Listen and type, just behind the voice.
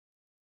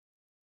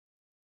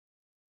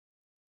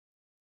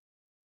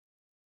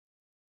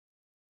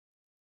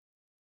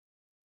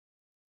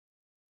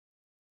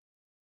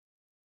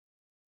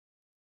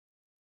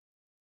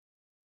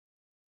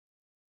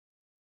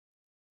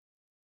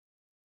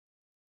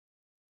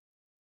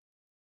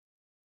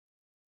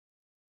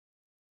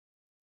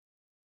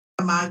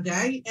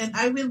Magay, and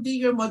I will be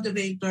your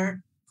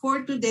moderator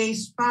for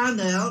today's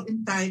panel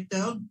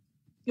entitled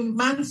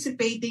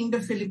Emancipating the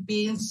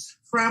Philippines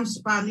from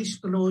Spanish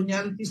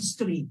Colonial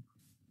History.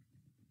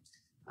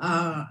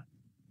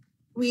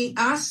 We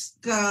ask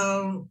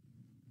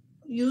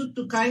you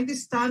to kindly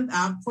stand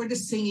up for the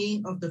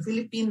singing of the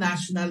Philippine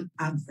National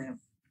Anthem.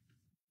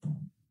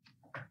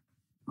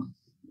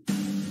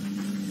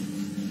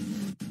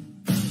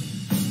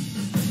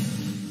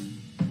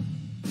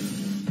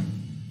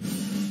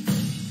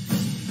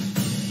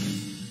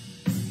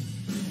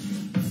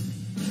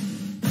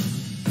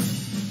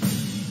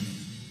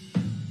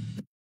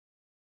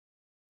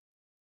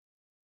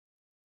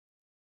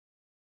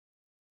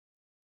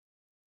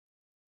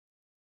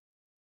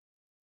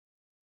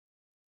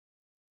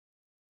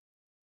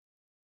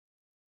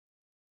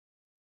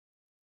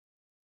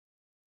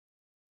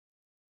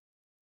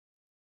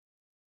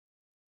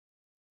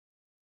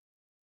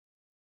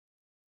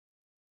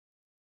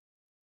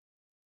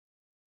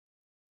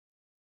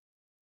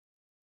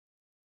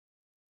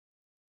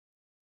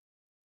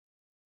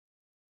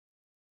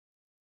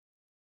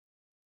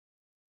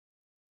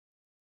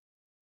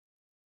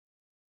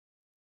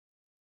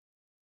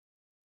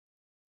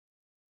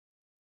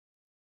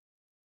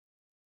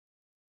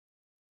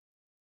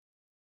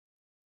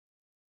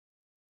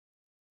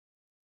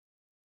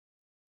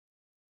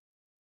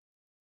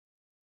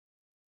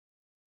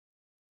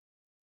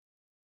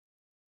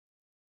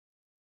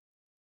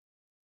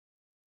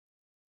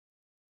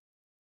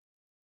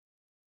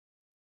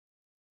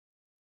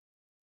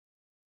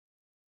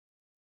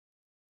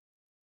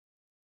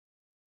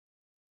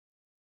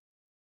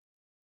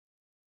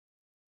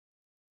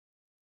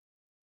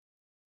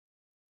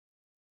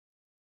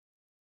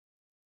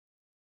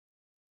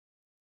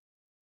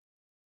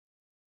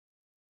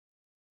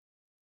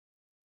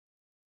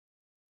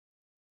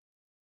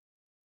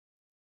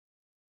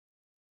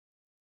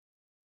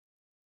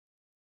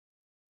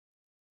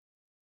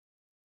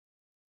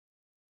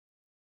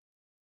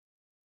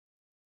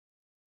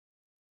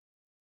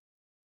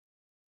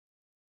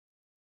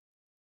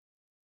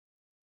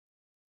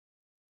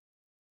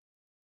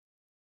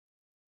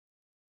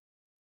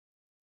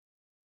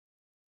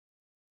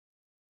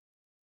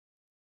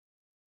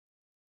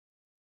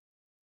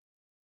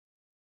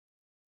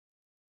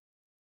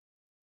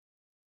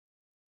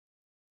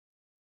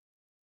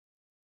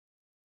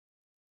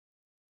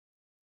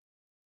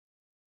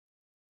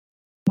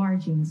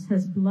 Margins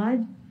has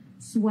blood,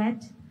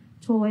 sweat,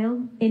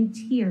 toil, and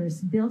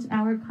tears built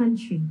our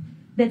country,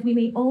 that we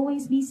may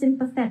always be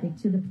sympathetic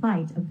to the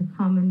plight of the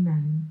common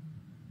man.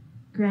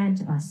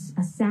 Grant us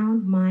a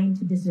sound mind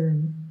to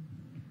discern,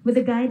 with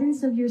the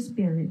guidance of your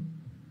Spirit,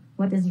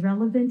 what is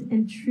relevant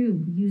and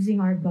true using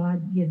our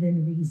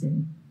God-given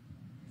reason.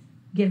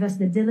 Give us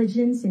the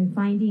diligence in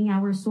finding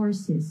our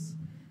sources,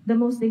 the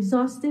most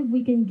exhaustive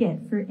we can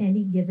get for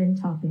any given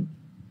topic.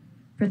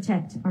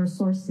 Protect our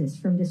sources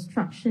from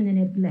destruction and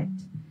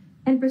neglect,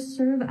 and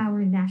preserve our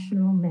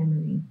national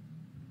memory.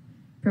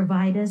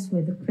 Provide us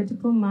with a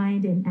critical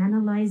mind in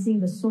analyzing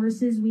the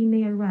sources we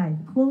may arrive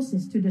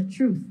closest to the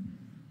truth,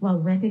 while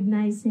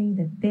recognizing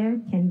that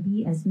there can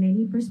be as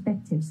many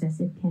perspectives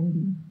as it can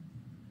be.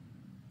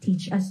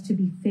 Teach us to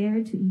be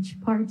fair to each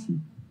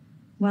party,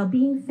 while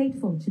being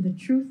faithful to the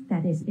truth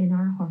that is in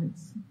our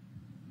hearts.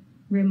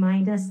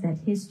 Remind us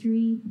that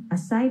history,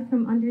 aside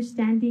from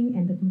understanding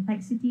and the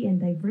complexity and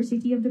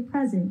diversity of the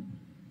present,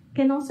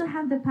 can also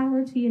have the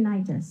power to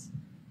unite us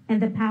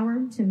and the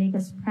power to make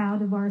us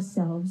proud of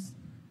ourselves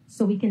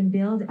so we can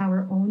build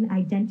our own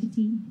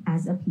identity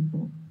as a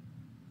people.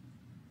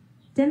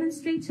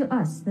 Demonstrate to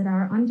us that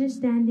our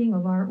understanding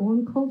of our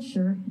own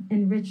culture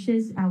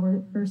enriches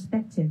our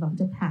perspective of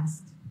the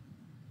past.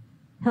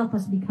 Help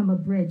us become a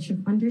bridge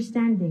of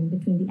understanding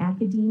between the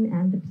academe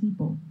and the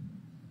people,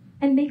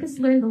 and make us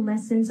learn the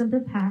lessons of the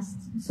past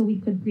so we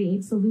could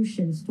create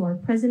solutions to our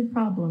present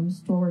problems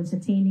towards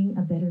attaining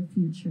a better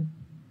future.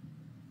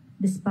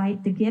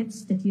 Despite the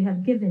gifts that you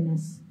have given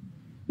us,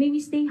 may we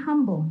stay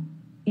humble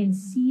and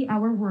see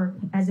our work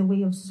as a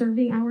way of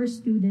serving our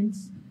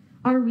students,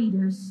 our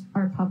readers,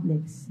 our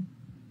publics.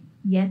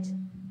 Yet,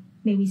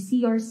 may we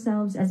see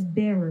ourselves as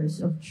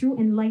bearers of true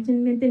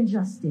enlightenment and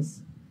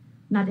justice,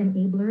 not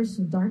enablers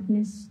of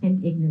darkness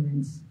and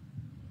ignorance.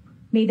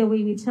 May the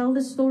way we tell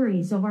the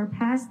stories of our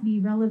past be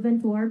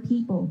relevant to our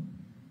people,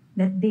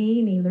 that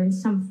they may learn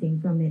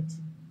something from it.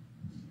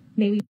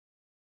 May we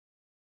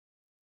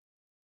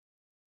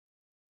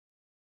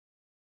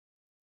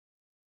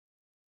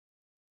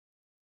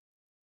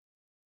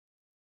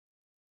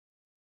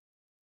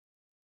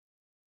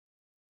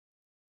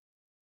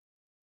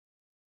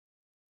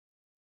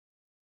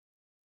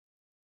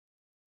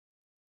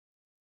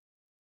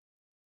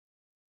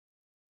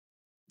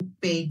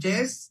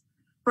pages,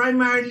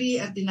 primarily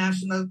at the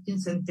National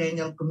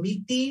Quincentennial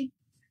Committee,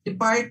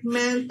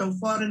 Department of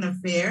Foreign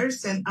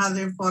Affairs and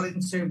other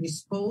foreign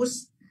service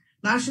posts,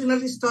 National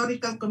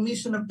Historical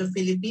Commission of the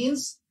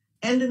Philippines,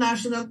 and the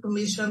National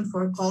Commission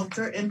for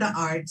Culture and the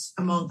Arts,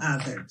 among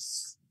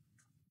others.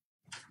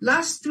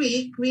 Last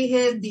week, we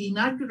had the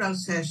inaugural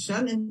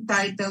session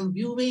entitled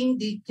Viewing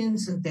the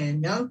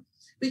Quincentennial,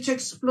 which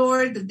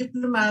explored the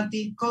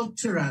diplomatic,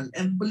 cultural,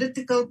 and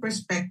political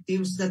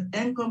perspectives that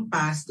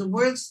encompass the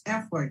world's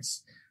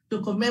efforts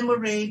to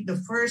commemorate the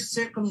first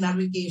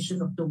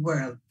circumnavigation of the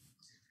world.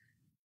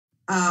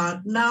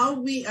 Now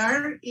we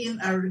are in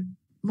a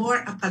more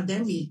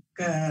academic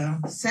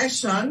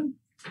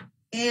session,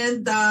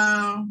 and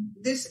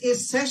this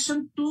is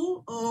session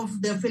 2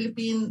 of the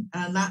Philippine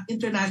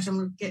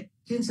International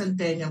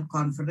Quincentennial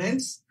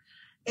Conference.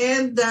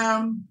 And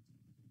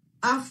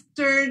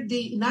after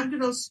the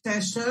inaugural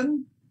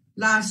session,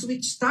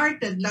 which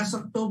started last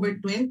October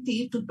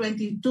 20 to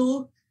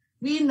 22,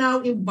 we now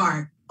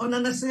embark on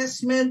an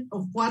assessment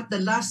of what the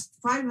last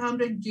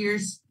 500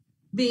 years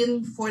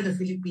been for the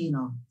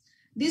Filipino.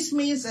 This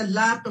means a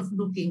lot of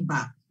looking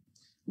back.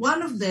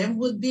 One of them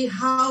would be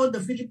how the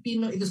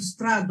Filipino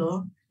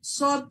Ilustrado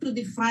sought to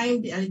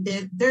define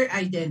their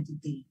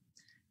identity.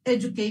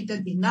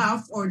 Educated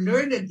enough or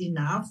learned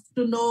enough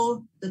to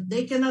know that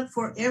they cannot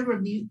forever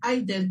be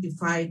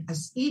identified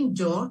as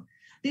Indio,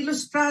 the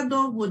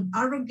Ilustrado would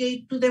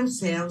arrogate to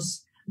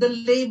themselves the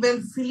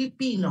label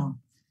Filipino,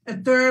 a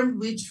term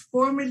which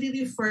formerly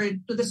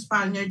referred to the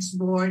Spaniards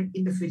born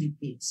in the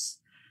Philippines.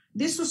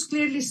 This was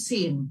clearly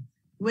seen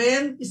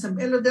when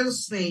Isabelo de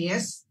los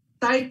Reyes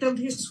titled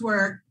his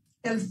work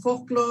El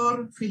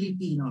Folklore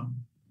Filipino.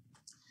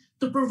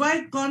 To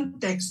provide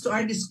context to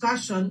our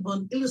discussion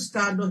on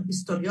Ilustrado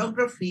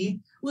historiography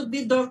would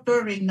be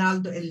Dr.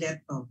 Reynaldo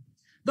Eleto.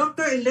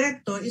 Dr.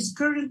 Eleto is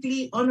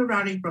currently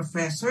Honorary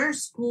Professor,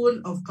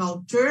 School of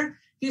Culture,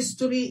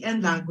 History,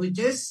 and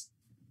Languages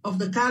of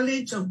the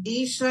College of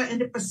Asia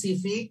and the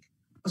Pacific,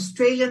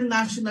 Australian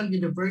National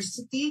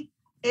University,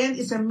 and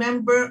is a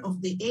member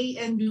of the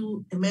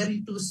ANU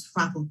Emeritus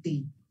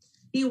Faculty.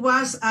 He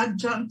was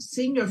Adjunct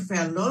Senior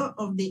Fellow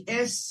of the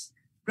S.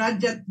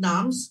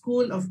 Rajaratnam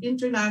School of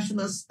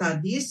International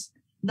Studies,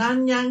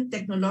 Nanyang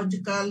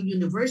Technological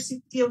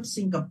University of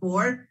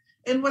Singapore,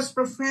 and was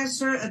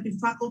professor at the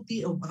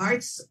Faculty of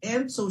Arts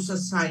and Social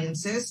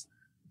Sciences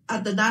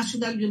at the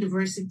National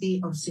University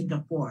of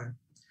Singapore.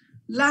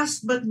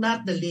 Last but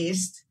not the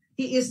least,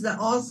 he is the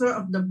author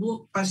of the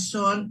book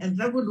Passion and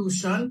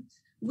Revolution,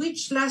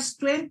 which last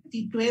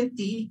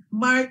 2020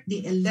 marked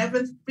the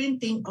 11th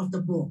printing of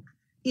the book,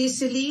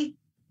 easily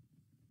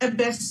a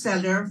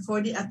bestseller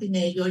for the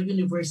Ateneo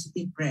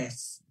University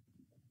Press.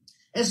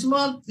 A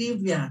small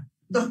trivia,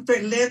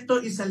 Dr.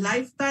 Leto is a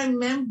lifetime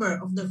member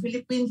of the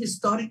Philippine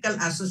Historical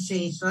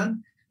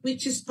Association,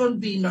 which is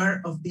convener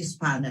of this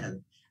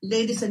panel.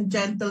 Ladies and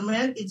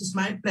gentlemen, it is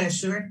my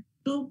pleasure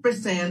to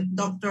present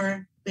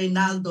Dr.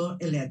 Reynaldo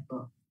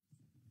Eleto.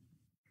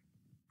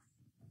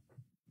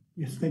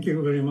 Yes, thank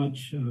you very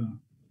much,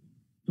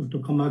 Dr.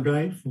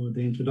 Kamagay, for the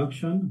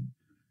introduction.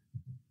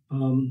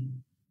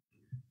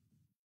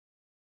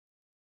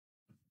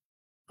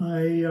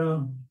 I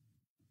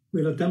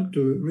will attempt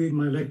to read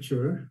my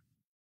lecture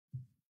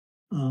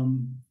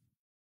and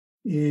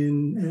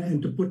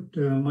to put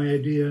my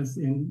ideas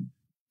in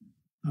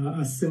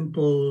as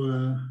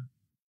simple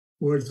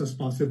words as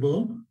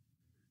possible,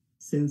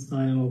 since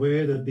I am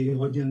aware that the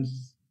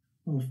audience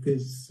of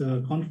this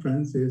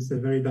conference is a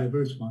very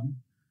diverse one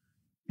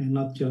and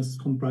not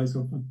just comprised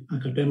of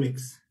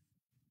academics.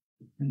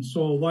 And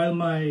so while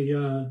my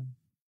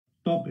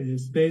talk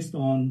is based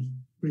on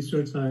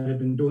research I have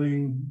been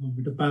doing over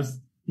the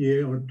past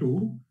year or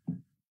two,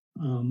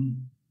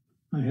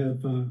 I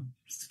have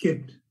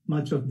skipped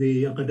much of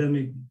the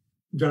academic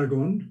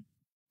jargon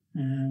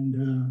and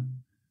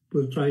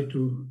will try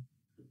to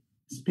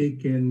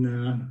speak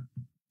in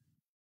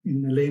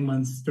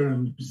layman's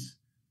terms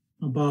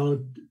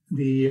about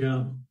the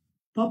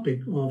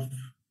topic of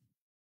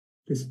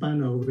this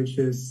panel, which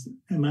is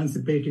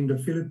Emancipating the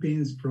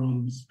Philippines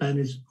from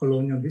Spanish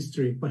Colonial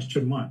History, ?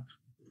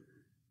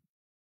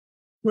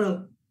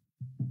 Well,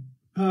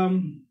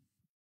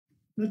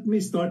 let me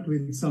start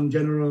with some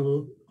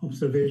general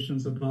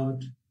observations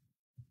about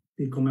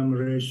the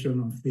commemoration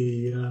of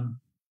the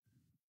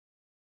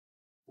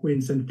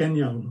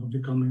Quincentennial of the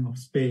coming of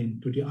Spain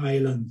to the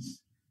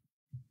islands.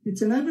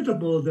 It's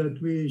inevitable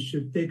that we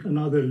should take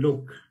another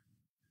look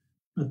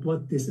at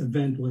what this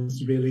event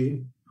was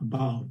really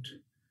about.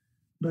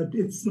 But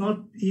it's not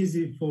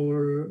easy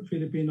for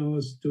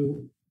Filipinos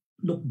to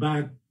look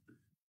back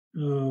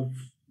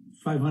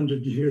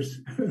 500 years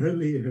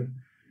earlier.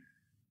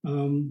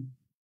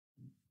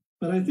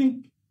 But I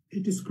think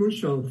it is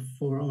crucial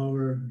for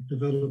our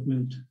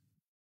development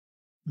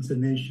as a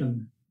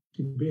nation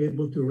to be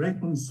able to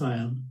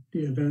reconcile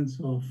the events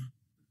of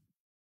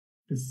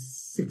the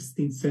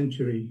 16th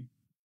century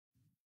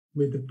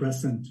with the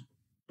present.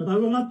 But I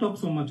will not talk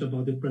so much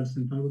about the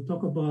present. I will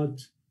talk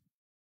about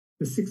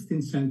the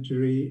 16th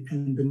century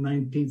and the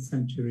 19th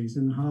centuries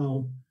and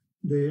how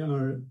they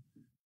are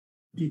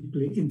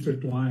deeply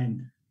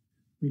intertwined.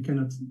 We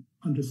cannot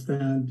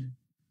understand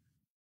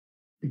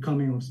the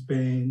coming of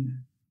Spain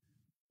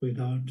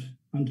without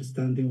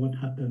understanding what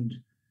happened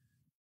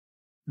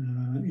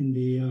in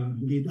the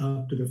lead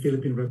up to the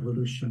Philippine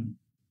Revolution.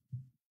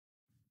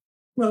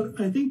 Well,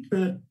 I think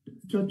that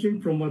judging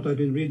from what I've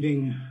been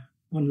reading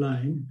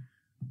online,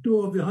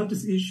 two of the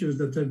hottest issues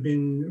that have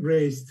been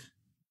raised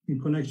in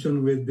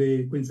connection with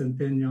the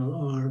quincentennial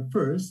are,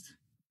 first,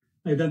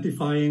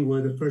 identifying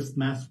where the first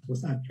Mass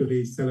was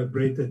actually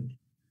celebrated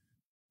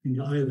in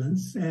the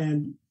islands,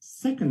 and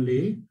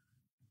secondly,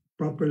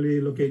 properly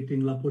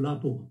locating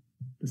Lapu-Lapu,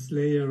 the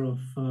slayer of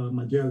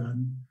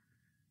Magellan,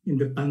 in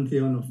the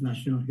pantheon of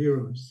national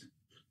heroes.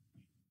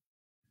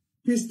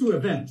 These two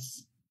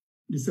events,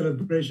 the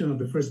celebration of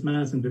the first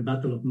Mass and the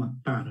Battle of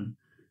Mactan,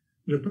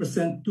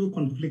 represent two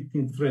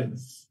conflicting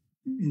threads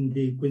in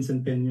the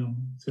quincentennial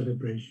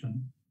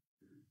celebration.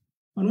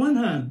 On one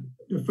hand,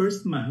 the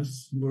first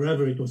Mass,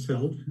 wherever it was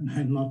held, and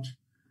I'm not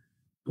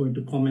going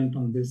to comment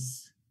on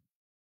this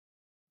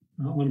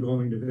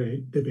ongoing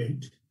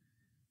debate,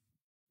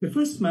 the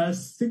first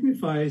Mass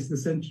signifies the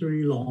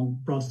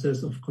century-long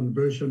process of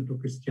conversion to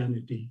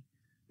Christianity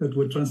that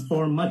would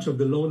transform much of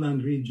the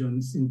lowland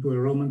regions into a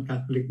Roman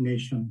Catholic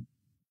nation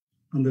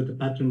under the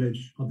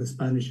patronage of the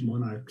Spanish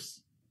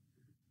monarchs.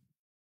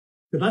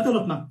 The Battle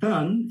of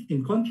Mactan,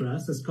 in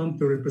contrast, has come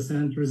to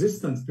represent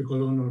resistance to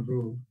colonial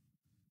rule,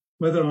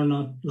 whether or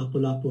not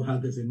Lapu-Lapu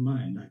had this in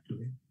mind,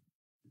 actually.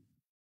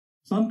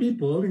 Some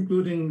people,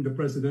 including the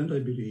president, I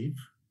believe,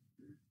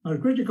 are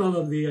critical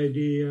of the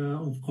idea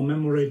of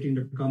commemorating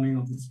the coming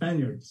of the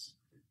Spaniards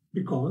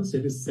because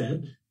it is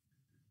said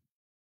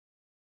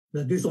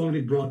that this only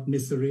brought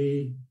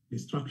misery,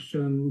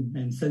 destruction,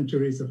 and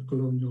centuries of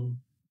colonial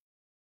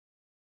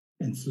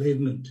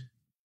enslavement.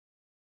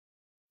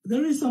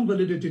 There is some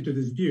validity to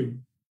this view.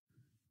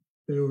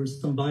 There were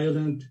some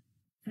violent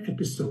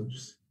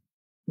episodes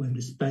when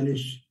the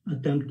Spanish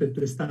attempted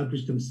to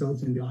establish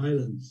themselves in the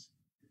islands.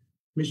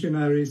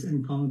 Missionaries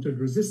encountered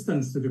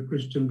resistance to the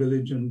Christian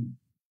religion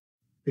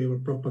they were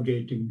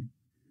propagating.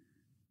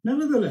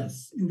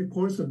 Nevertheless, in the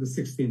course of the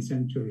 16th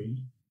century,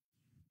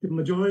 the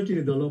majority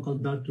of the local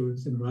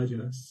datus and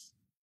rajas,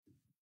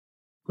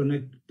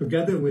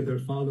 together with their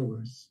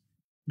followers,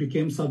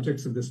 became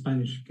subjects of the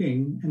Spanish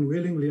king and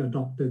willingly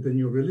adopted the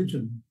new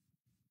religion.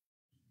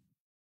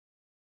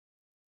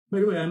 By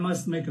the way, I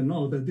must make a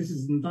note that this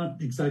is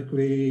not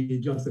exactly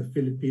just a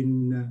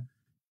Philippine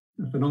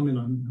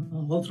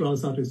phenomenon. All throughout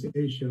Southeast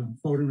Asia,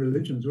 foreign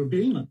religions were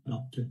being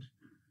adopted.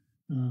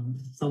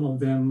 Some of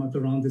them at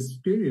around this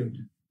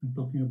period. I'm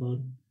talking about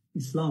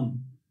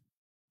Islam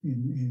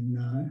in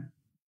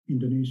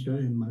Indonesia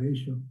and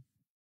Malaysia.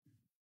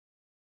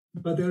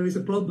 But there is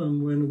a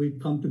problem when we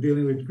come to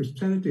dealing with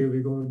Christianity,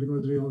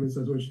 because we always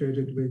associate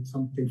it with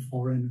something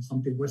foreign,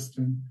 something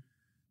Western.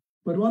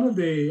 But one of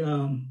the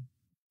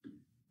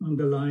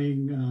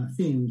underlying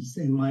themes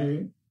in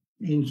my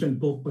ancient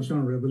book,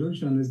 Passion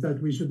Revolution, is that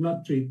we should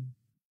not treat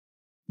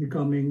the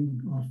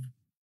coming of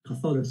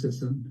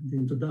Catholicism, the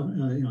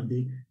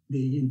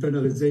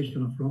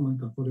internalization of Roman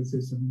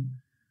Catholicism.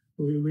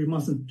 We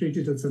mustn't treat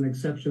it as an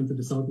exception to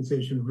the Southeast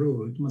Asian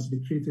rule. It must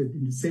be treated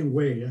in the same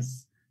way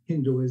as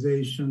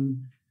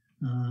Hinduization,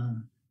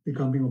 the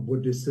coming of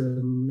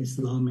Buddhism,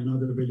 Islam, and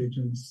other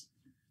religions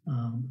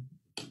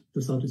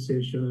to Southeast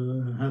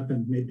Asia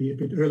happened maybe a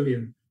bit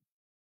earlier.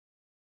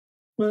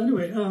 Well,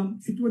 anyway,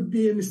 it would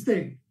be a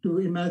mistake to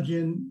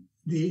imagine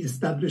the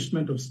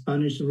establishment of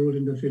Spanish rule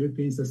in the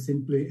Philippines as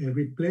simply a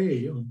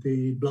replay of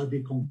the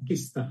bloody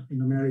conquista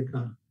in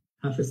America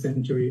half a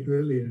century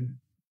earlier.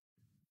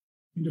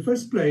 In the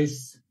first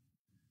place,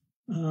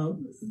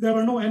 there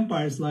were no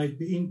empires like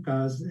the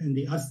Incas and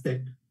the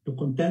Aztec to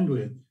contend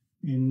with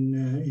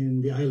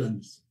in the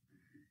islands.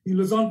 In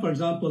Luzon, for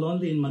example,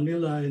 only in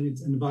Manila and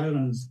its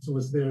environs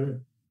was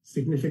there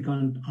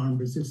significant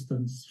armed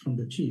resistance from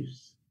the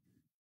chiefs.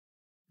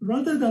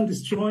 Rather than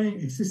destroying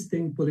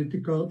existing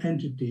political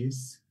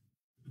entities,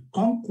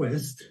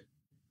 conquest,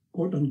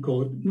 quote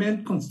unquote,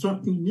 meant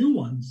constructing new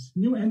ones,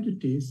 new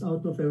entities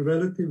out of a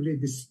relatively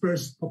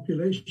dispersed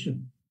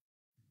population.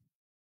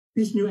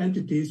 These new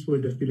entities were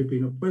the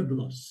Filipino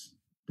pueblos,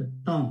 the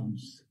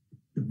towns,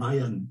 the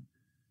bayan.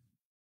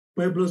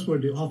 Pueblos were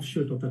the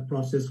offshoot of a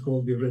process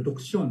called the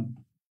reducción,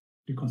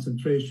 the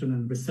concentration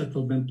and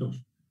resettlement of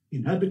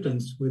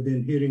inhabitants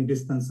within hearing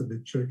distance of the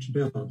church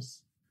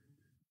bells.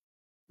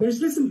 There's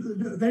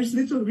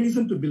little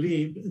reason to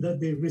believe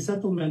that the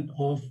resettlement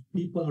of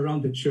people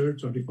around the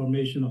church or the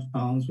formation of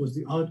towns was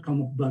the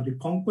outcome of bloody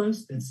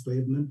conquest,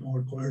 enslavement,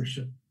 or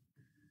coercion.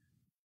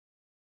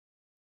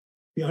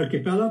 The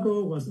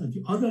archipelago was at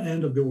the other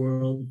end of the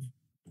world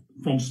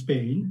from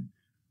Spain,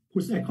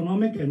 whose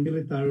economic and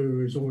military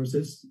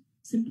resources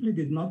simply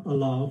did not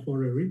allow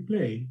for a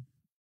replay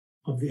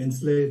of the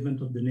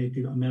enslavement of the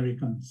Native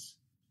Americans.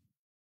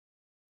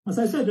 As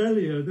I said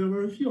earlier, there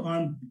were a few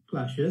armed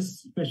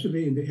clashes,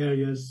 especially in the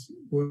areas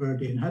where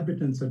the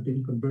inhabitants had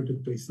been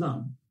converted to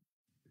Islam.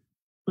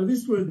 But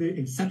these were the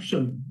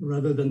exception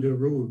rather than the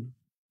rule.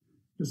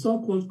 The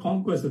so-called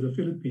conquest of the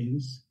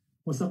Philippines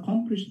was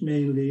accomplished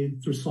mainly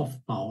through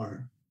soft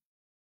power,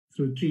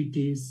 through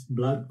treaties,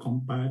 blood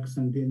compacts,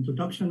 and the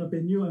introduction of a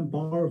new and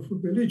powerful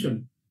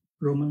religion,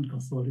 Roman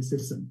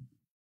Catholicism.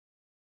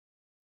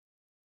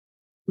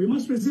 We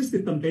must resist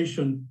the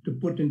temptation to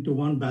put into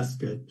one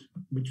basket,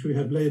 which we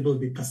have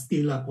labeled the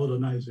Castilla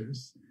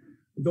colonizers,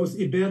 those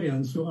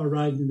Iberians who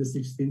arrived in the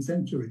 16th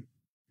century.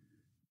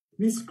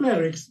 These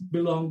clerics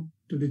belong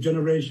to the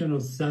generation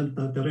of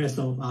Santa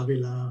Teresa of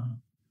Avila,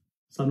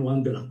 San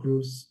Juan de la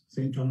Cruz,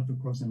 St. John of the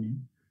Cross,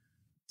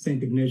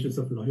 St. Ignatius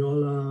of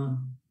Loyola,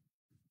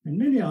 and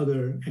many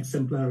other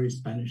exemplary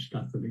Spanish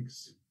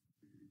Catholics.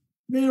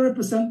 They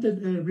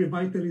represented a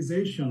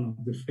revitalization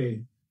of the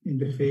faith in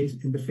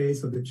the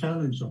face of the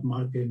challenge of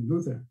Martin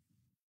Luther.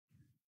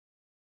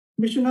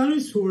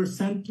 Missionaries who were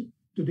sent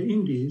to the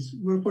Indies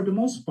were, for the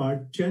most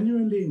part,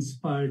 genuinely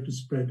inspired to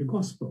spread the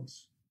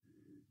Gospels.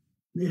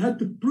 They had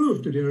to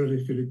prove to the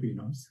early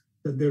Filipinos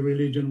that their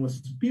religion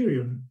was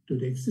superior to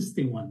the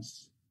existing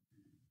ones.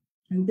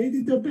 And they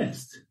did their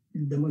best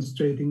in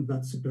demonstrating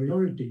that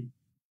superiority.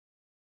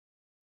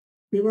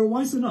 They were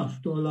wise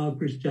enough to allow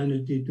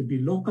Christianity to be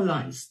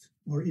localized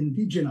or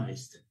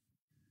indigenized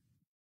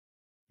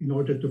in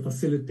order to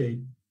facilitate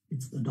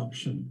its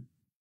adoption.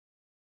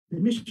 The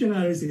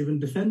missionaries even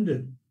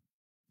defended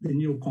the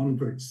new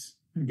converts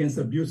against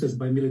abuses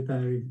by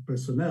military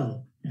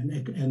personnel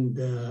and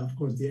of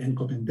course, the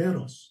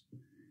encomenderos.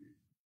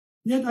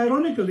 Yet,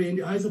 ironically, in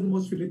the eyes of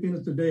most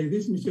Filipinos today,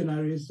 these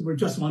missionaries were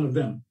just one of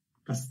them,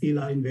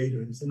 Castilla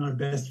invaders, and are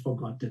best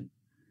forgotten.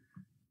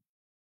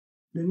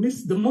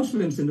 The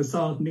Muslims in the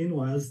South,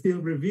 meanwhile, still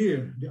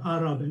revere the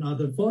Arab and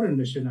other foreign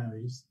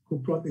missionaries who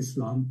brought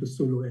Islam to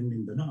Sulu and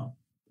Mindanao.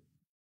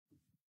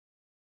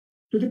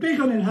 To the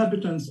pagan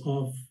inhabitants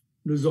of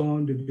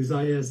Luzon, the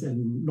Visayas,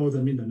 and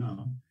northern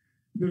Mindanao,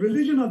 the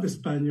religion of the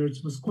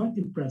Spaniards was quite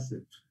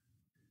impressive.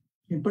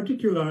 In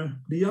particular,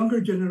 the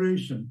younger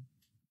generation,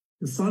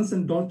 the sons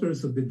and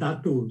daughters of the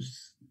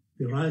Datus,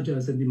 the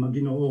Rajas, and the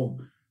Maginoo,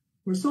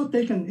 were so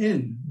taken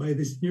in by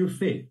this new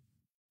faith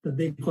that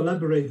they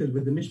collaborated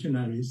with the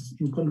missionaries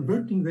in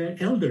converting their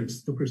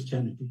elders to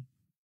Christianity.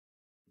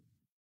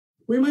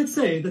 We might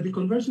say that the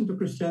conversion to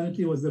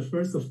Christianity was the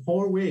first of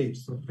four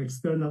waves of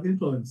external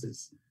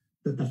influences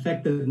that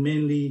affected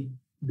mainly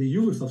the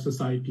youth of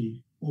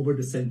society over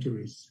the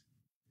centuries.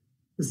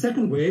 The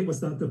second wave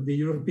was that of the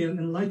European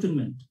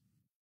Enlightenment,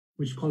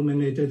 which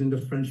culminated in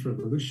the French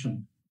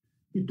Revolution.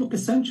 It took a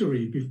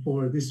century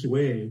before this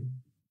wave,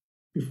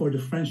 before the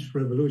French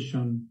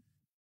Revolution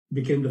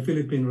became the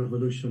Philippine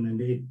Revolution in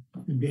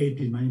the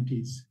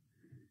 1890s.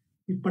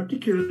 It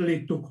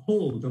particularly took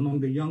hold among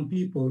the young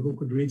people who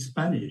could read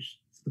Spanish,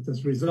 such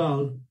as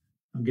Rizal,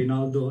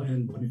 Aguinaldo,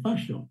 and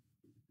Bonifacio,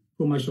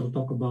 whom I shall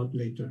talk about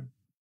later.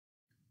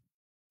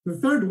 The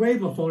third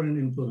wave of foreign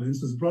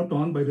influence was brought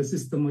on by the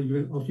system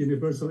of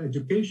universal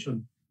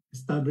education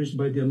established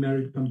by the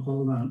American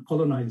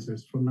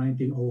colonizers from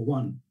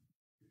 1901.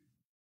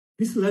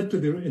 This led to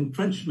the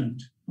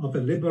entrenchment of a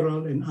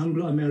liberal and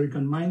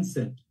Anglo-American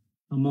mindset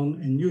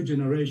among a new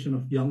generation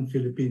of young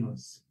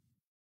Filipinos,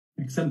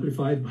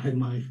 exemplified by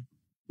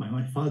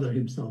my father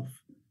himself,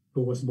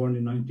 who was born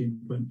in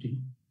 1920.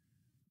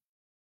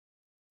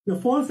 The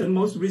fourth and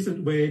most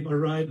recent wave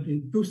arrived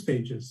in two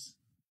stages.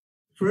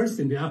 First,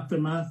 in the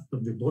aftermath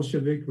of the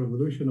Bolshevik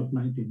Revolution of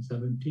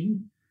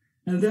 1917,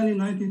 and then in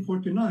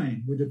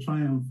 1949 with the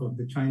triumph of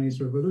the Chinese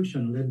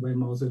Revolution led by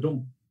Mao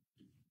Zedong.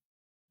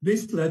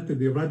 This led to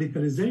the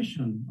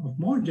radicalization of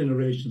more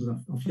generations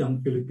of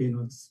young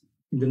Filipinos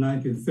in the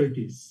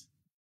 1930s,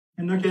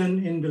 and again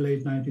in the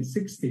late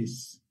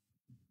 1960s,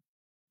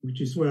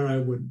 which is where I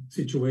would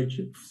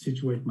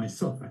situate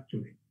myself,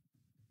 actually.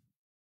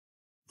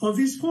 Of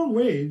these four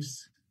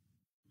waves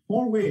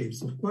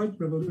of quite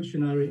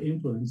revolutionary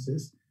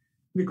influences,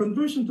 the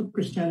conversion to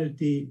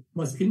Christianity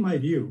was, in my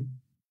view,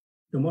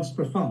 the most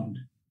profound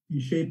in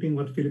shaping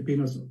what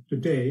Filipinos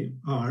today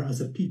are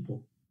as a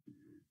people.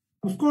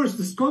 Of course,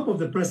 the scope of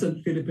the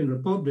present Philippine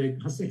Republic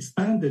has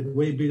expanded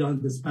way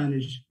beyond the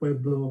Spanish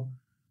Pueblo,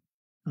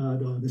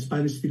 the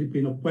Spanish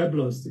Filipino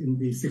pueblos in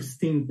the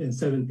 16th and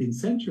 17th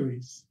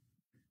centuries.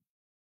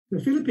 The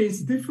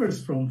Philippines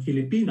differs from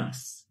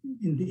Filipinas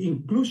in the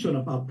inclusion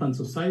of upland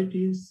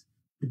societies,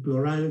 the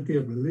plurality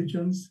of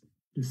religions,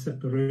 the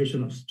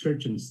separation of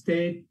church and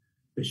state,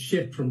 the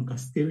shift from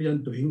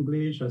Castilian to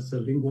English as a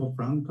lingua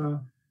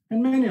franca,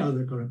 and many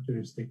other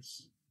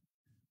characteristics.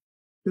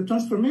 The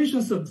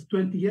transformations of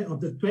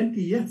the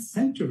 20th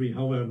century,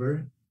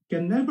 however,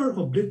 can never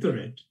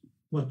obliterate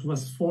what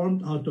was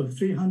formed out of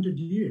 300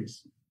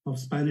 years of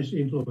Spanish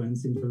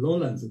influence in the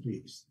lowlands, at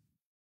least.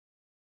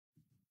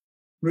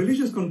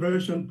 Religious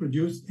conversion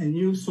produced a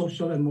new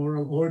social and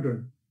moral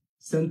order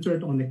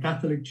centered on the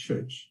Catholic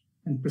Church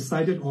and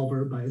presided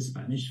over by a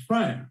Spanish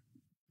friar.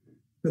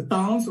 The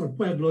towns or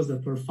pueblos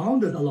that were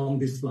founded along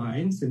these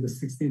lines in the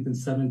 16th and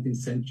 17th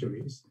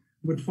centuries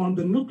would form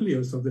the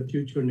nucleus of the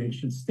future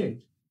nation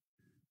state.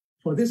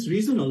 For this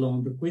reason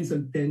alone, the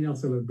Quincentennial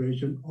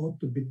celebration ought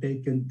to be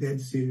taken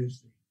dead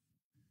seriously.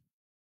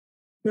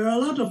 There are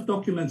a lot of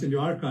documents in the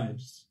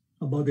archives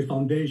about the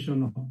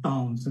foundation of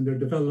towns and their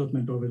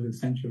development over the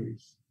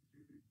centuries.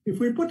 If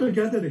we put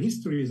together the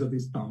histories of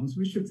these towns,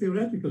 we should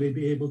theoretically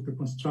be able to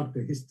construct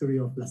the history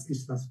of Las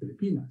Islas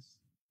Filipinas.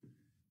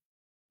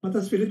 But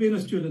as Filipino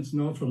students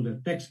know from their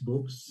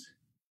textbooks,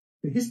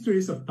 the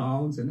histories of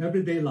towns and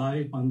everyday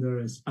life under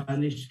a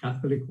Spanish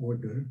Catholic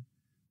order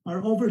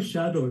are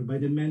overshadowed by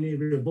the many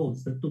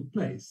revolts that took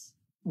place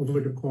over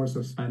the course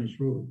of Spanish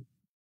rule.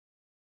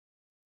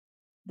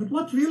 But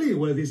what really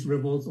were these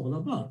revolts all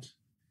about?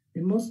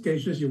 In most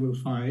cases, you will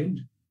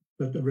find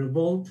that the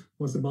revolt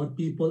was about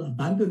people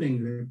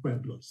abandoning their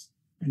pueblos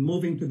and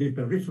moving to the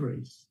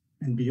peripheries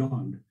and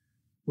beyond,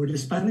 where the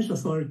Spanish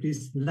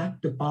authorities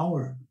lacked the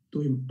power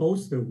to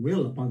impose their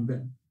will upon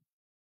them.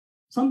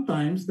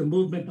 Sometimes the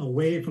movement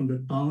away from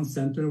the town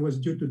center was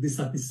due to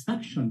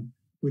dissatisfaction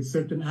with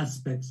certain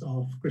aspects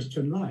of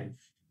Christian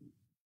life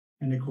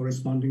and a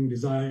corresponding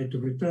desire to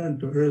return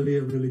to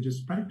earlier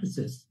religious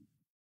practices.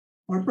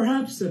 Or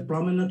perhaps a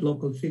prominent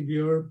local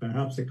figure,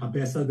 perhaps a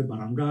cabeza de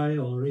barangay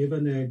or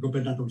even a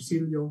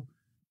gobernadorcillo,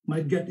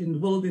 might get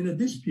involved in a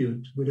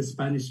dispute with a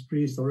Spanish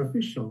priest or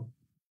official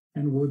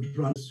and would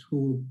runs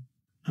who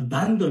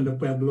abandoned the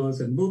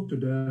pueblos and moved to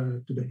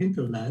the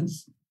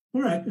hinterlands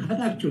or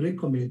had actually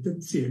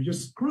committed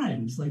serious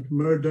crimes like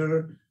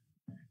murder,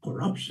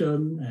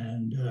 corruption,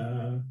 and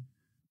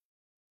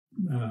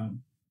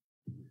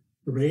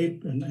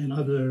rape and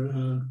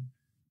other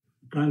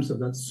crimes of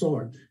that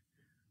sort.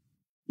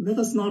 Let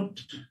us not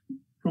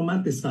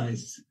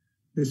romanticize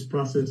this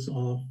process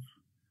of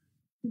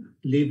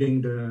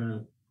leaving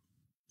the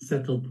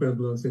settled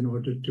pueblos in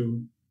order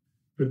to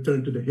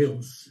return to the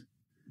hills.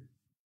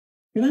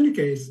 In any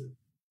case,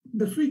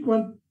 the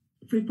frequent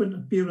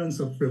appearance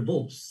of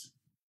revolts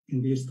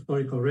in the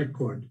historical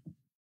record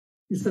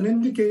is an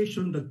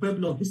indication that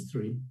Pueblo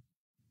history,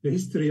 the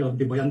history of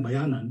the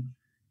Bayan-Bayanan,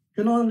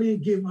 can only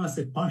give us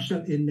a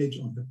partial image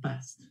of the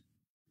past.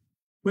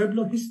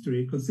 Pueblo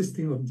history,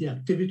 consisting of the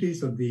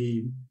activities of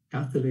the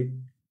Catholic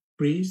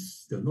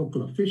priests, the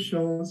local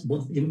officials,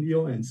 both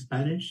Indio and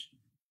Spanish,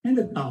 and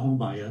the Taong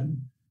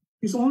Bayan,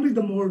 is only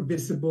the more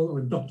visible or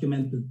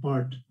documented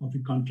part of the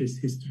country's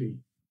history.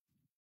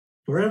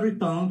 For every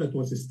town that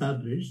was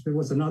established, there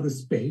was another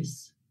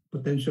space,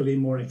 potentially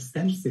more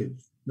extensive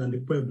than the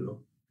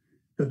pueblo,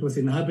 that was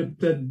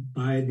inhabited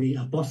by the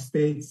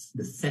apostates,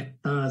 the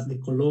sectas, the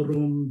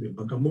colorum, the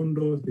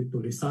vagamundos, the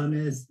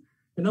tulisanes,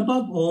 and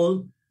above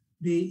all,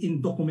 the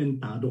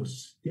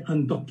indocumentados, the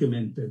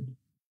undocumented.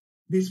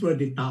 These were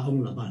the taong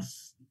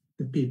labas,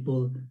 the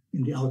people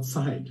in the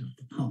outside of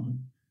the town,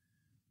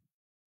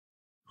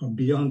 or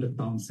beyond the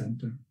town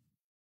center.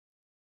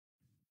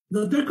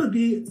 That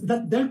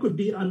there could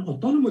be an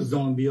autonomous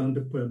zone beyond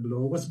the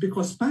pueblo was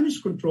because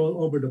Spanish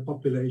control over the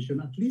population,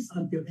 at least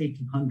until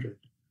 1800,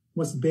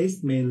 was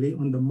based mainly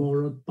on the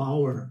moral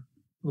power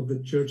of the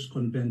church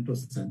convento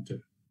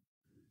center.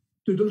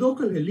 To the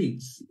local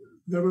elites,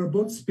 there were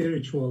both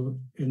spiritual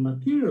and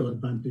material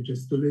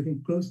advantages to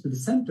living close to the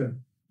center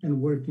and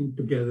working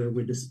together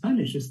with the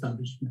Spanish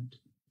establishment.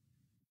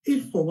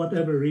 If for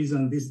whatever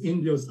reason these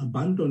Indios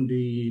abandoned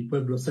the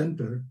pueblo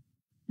center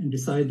and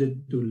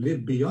decided to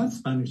live beyond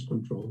Spanish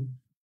control,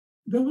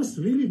 there was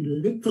really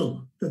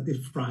little that the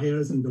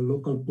friars and the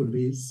local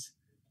police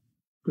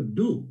could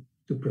do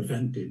to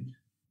prevent it.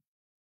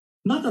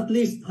 Not at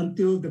least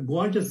until the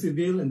Guardia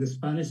Civil and the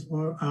Spanish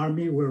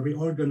army were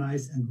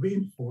reorganized and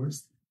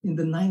reinforced in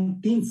the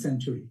 19th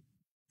century,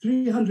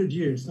 300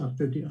 years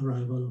after the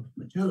arrival of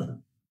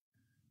Magellan.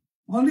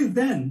 Only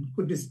then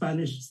could the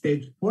Spanish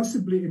state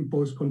forcibly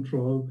impose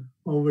control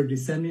over the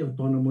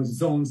semi-autonomous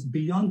zones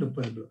beyond the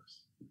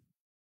pueblos.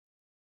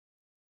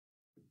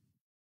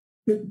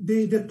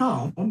 The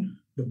town,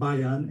 the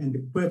bayan,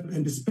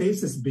 and the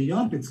spaces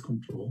beyond its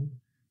control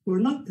were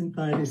not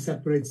entirely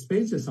separate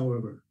spaces,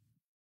 however.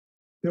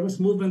 There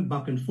was movement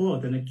back and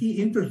forth, and a key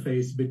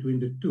interface between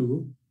the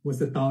two was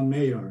the town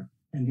mayor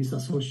and his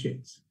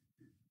associates.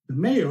 The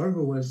mayor,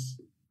 who was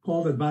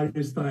called at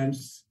various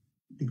times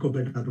the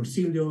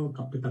gobernadorcillo,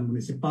 capitan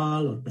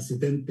municipal, or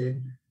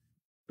presidente,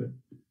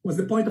 was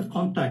the point of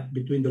contact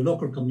between the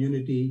local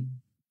community,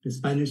 the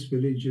Spanish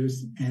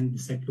religious, and the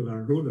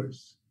secular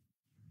rulers.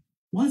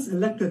 Once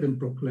elected and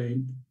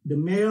proclaimed, the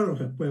mayor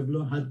of a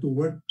pueblo had to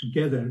work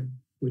together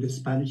with the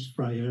Spanish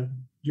friar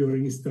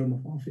during his term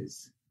of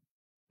office.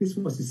 This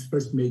was his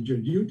first major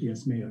duty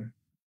as mayor.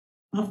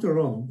 After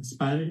all,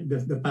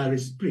 the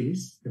parish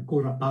priest, the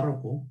cura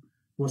parroco,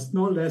 was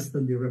no less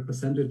than the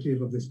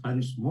representative of the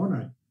Spanish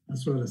monarch,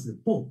 as well as the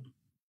Pope.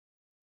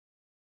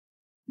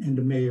 And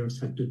the mayors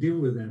had to deal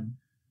with them.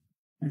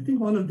 I think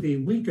one of the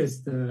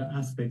weakest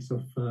aspects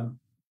of,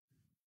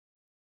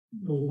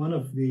 one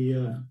of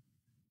the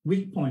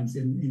weak points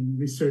in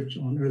research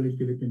on early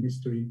Philippine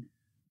history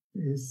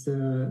is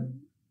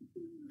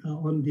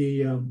on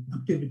the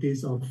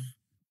activities of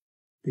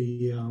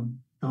the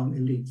town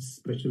elites,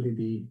 especially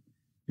the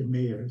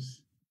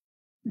mayors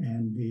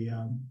and the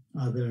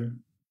other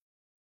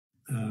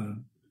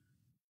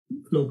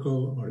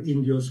local or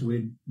Indios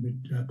with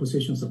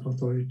positions of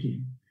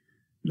authority.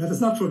 Let us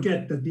not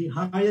forget that the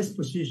highest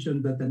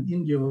position that an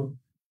Indio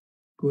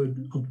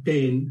could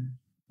obtain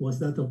was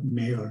that of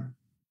mayor.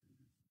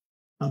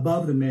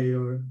 Above the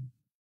mayor,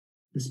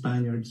 the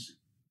Spaniards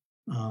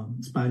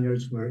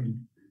were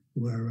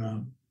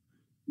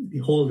the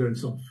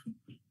holders of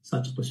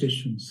such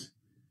positions.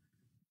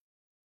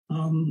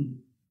 And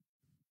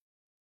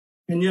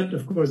yet,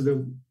 of course,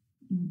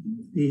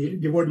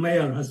 the word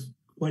mayor has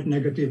quite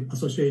negative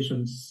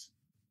associations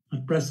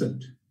at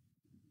present.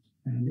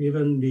 And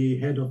even the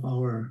head of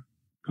our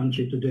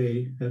country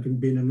today, having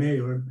been a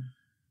mayor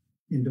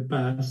in the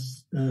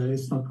past,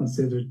 is not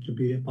considered to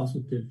be a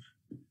positive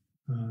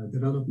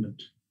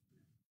development.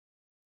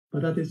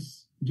 But that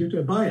is due to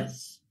a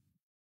bias,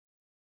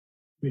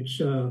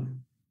 which I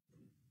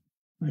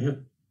have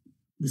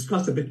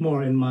discussed a bit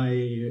more in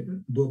my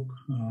book,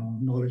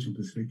 Knowledge and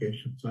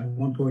Classification. So I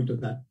won't go into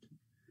that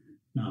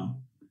now.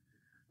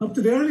 Up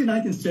to the early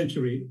 19th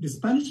century, the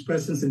Spanish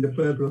presence in the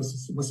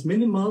pueblos was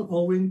minimal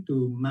owing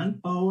to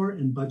manpower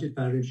and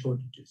budgetary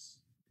shortages.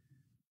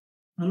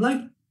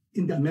 Unlike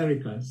in the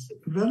Americas,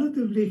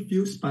 relatively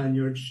few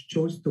Spaniards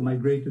chose to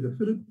migrate to the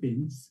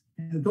Philippines,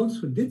 and those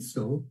who did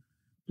so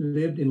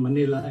lived in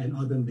Manila and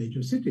other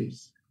major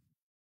cities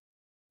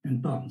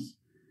and towns.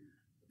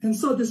 And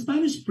so the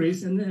Spanish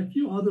priests and a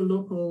few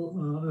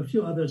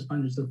other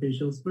Spanish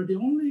officials were the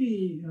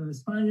only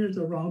Spaniards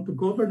around to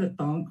govern a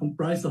town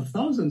comprised of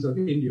thousands of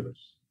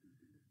Indios.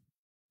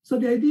 So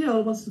the idea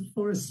was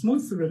for a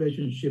smooth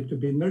relationship to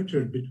be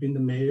nurtured between the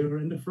mayor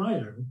and the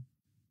friar,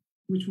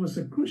 which was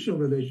a crucial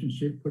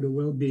relationship for the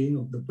well-being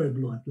of the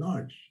pueblo at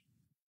large.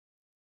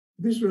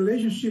 This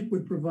relationship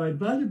would provide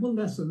valuable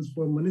lessons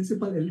for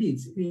municipal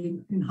elites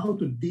in how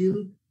to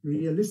deal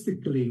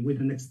realistically with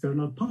an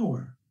external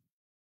power,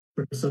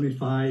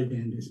 personified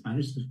in the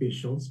Spanish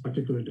officials,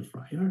 particularly the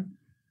friar.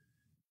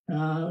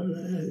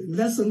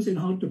 Lessons in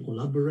how to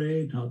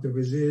collaborate, how to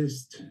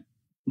resist,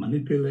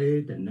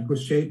 manipulate, and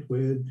negotiate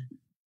with,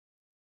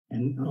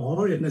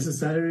 or if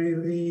necessary,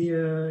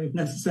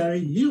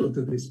 yield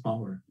to this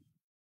power,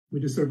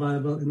 with the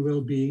survival and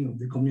well-being of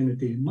the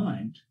community in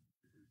mind.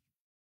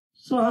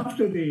 So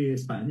after the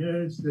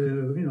Spaniards,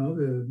 there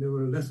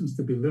were lessons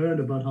to be learned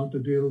about how to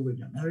deal with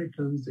the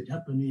Americans, the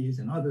Japanese,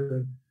 and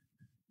other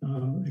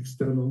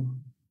external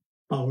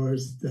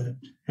powers that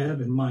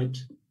have and might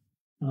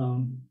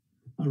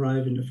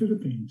arrive in the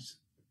Philippines.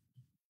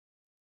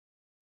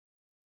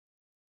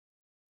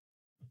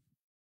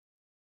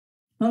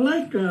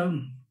 Unlike,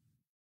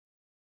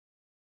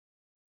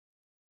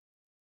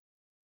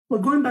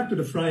 going back to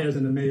the friars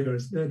and the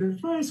mayors, the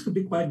friars could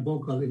be quite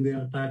vocal in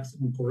their attacks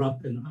on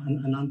corrupt and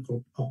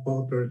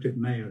uncooperative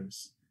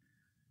mayors.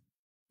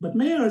 But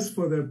mayors,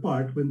 for their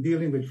part, when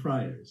dealing with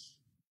friars,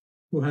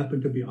 who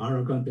happened to be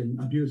arrogant and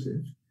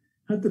abusive,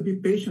 had to be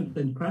patient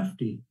and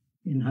crafty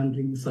in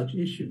handling such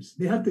issues.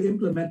 They had to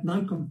implement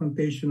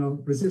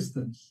non-confrontational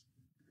resistance.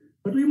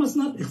 But we must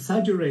not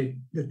exaggerate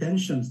the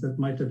tensions that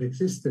might have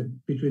existed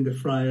between the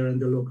friar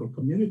and the local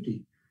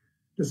community.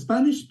 The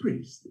Spanish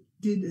priest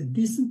did a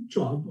decent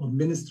job of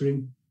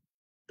ministering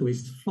to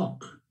his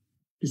flock,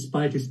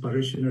 despite his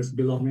parishioners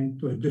belonging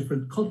to a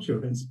different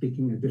culture and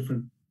speaking a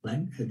different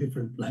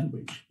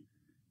language.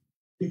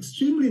 The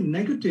extremely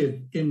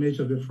negative image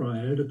of the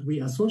friar that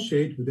we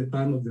associate with the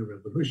time of the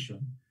Revolution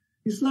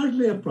is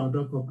largely a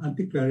product of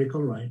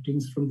anti-clerical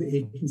writings from the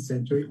 18th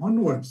century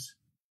onwards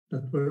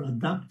that were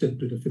adapted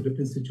to the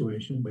Philippine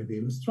situation by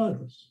the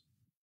Ilustrados.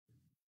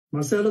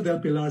 Marcelo del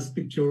Pilar's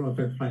picture of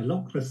a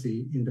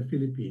philocracy in the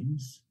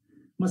Philippines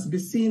must be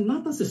seen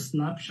not as a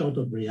snapshot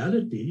of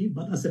reality,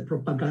 but as a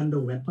propaganda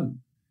weapon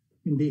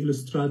in the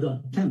Ilustrado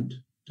attempt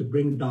to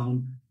bring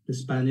down the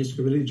Spanish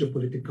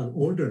religio-political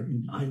order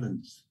in the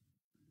islands.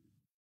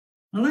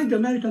 Unlike the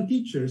American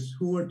teachers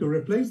who were to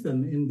replace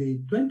them in the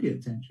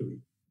 20th century,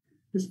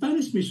 the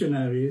Spanish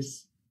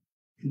missionaries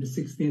in the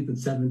 16th and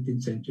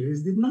 17th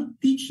centuries did not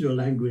teach the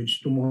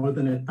language to more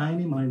than a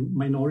tiny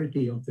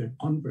minority of their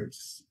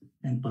converts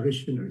and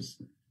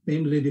parishioners,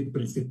 namely the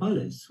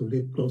principales who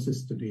lived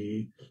closest to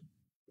the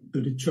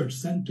church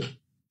center.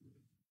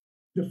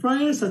 The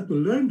friars had to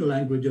learn the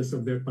languages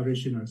of their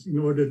parishioners in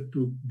order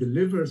to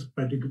deliver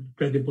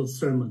credible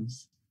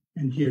sermons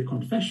and hear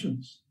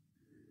confessions.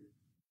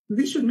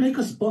 This should make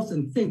us pause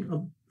and think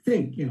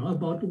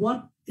about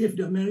what if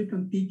the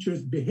American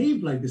teachers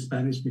behaved like the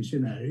Spanish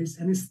missionaries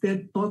and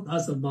instead taught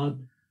us about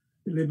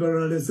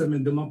liberalism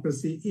and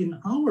democracy in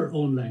our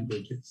own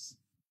languages.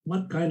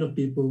 What kind of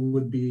people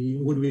would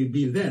we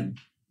be then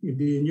if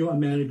the new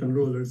American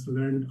rulers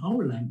learned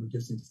our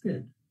languages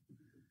instead?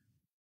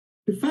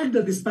 The fact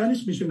that the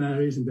Spanish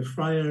missionaries and the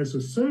friars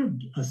who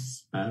served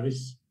as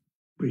parish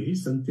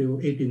priests until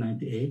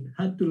 1898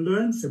 had to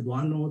learn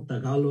Cebuano,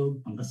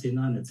 Tagalog,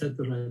 Pangasinan,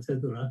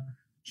 etc.,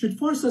 should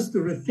force us to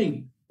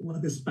rethink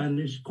what the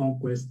Spanish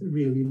conquest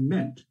really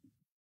meant.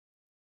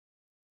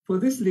 For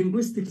this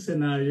linguistic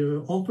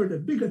scenario offered a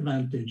big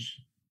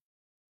advantage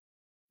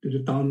to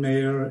the town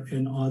mayor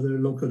and other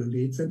local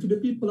elites and to the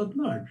people at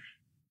large.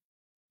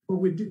 For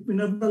we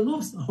never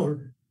lost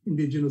our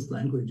indigenous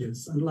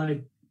languages,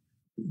 unlike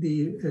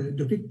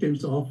the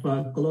victims of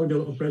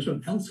colonial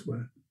oppression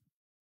elsewhere,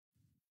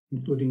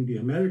 including the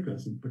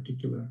Americas in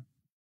particular.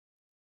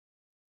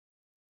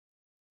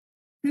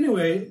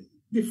 Anyway,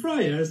 the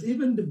friars,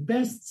 even the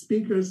best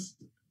speakers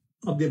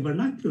of the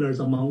vernaculars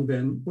among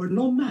them, were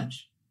no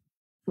match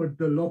for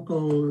the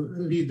local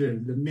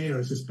leaders, the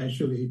mayors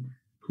especially,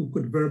 who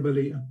could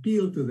verbally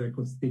appeal to their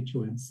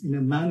constituents in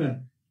a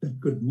manner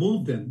that could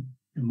move them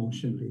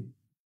emotionally.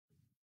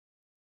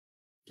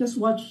 Just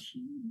watch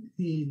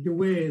the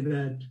way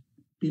that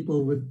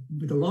people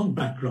with a long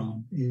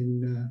background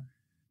in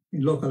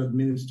local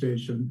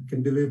administration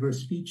can deliver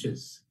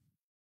speeches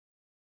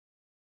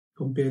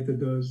compared to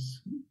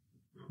those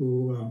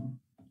who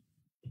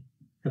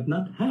have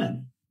not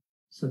had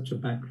such a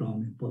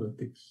background in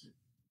politics.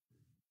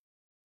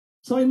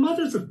 So in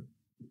matters of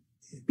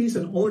peace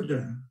and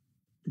order,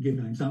 to give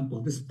an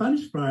example, the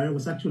Spanish friar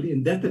was actually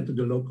indebted to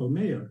the local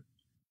mayor.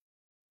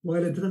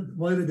 While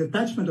the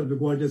detachment of the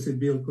Guardia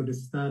Civil could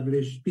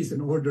establish peace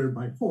and order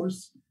by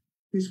force,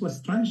 this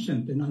was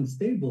transient and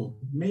unstable.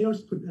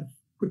 Mayors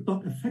could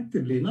talk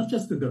effectively, not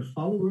just to their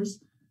followers,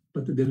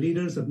 but to the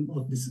leaders of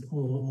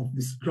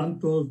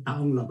disgruntled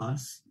taong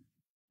labas,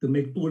 to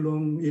make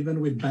pulong even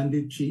with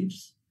bandit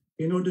chiefs,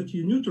 in order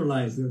to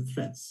neutralize their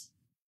threats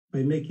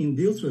by making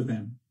deals with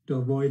them to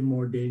avoid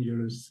more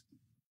dangerous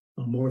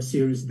or more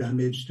serious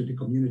damage to the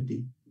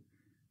community.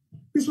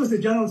 This was the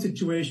general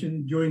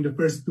situation during the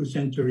first 2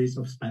 centuries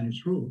of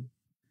Spanish rule.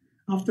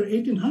 After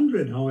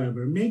 1800,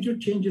 however, major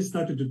changes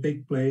started to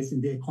take place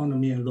in the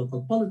economy and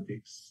local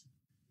politics.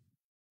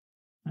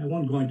 I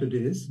won't go into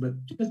this, but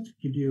just to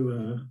give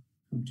you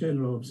some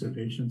general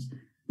observations.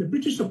 The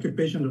British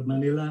occupation of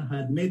Manila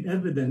had made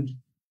evident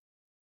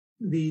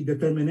the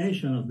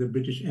determination of the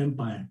British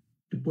Empire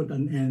to put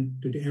an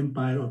end to the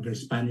empire of their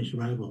Spanish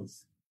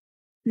rivals.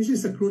 This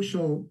is a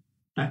crucial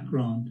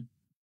background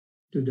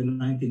to the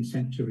 19th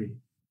century,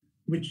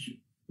 which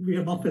we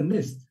have often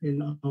missed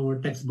in our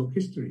textbook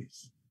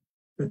histories.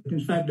 That in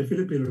fact, the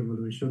Philippine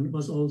Revolution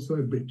was also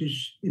a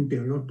British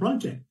imperial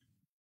project.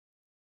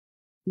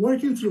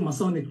 Working through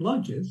Masonic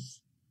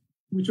lodges,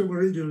 which were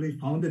originally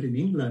founded in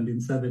England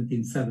in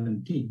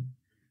 1717,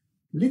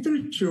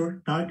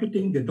 literature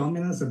targeting the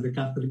dominance of the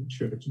Catholic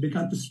Church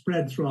began to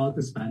spread throughout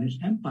the Spanish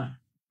Empire.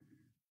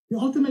 The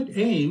ultimate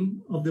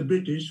aim of the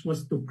British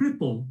was to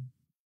cripple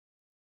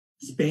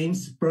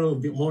Spain's Pearl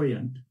of the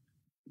Orient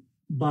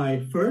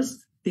by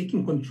first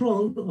taking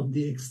control of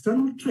the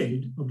external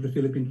trade of the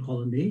Philippine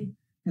colony,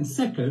 and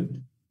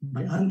second,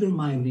 by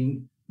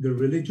undermining the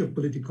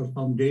religio-political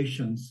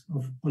foundations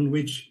on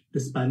which the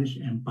Spanish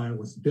Empire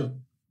was built.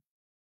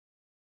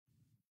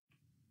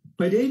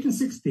 By the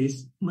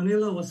 1860s,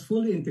 Manila was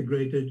fully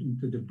integrated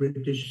into the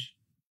British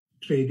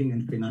trading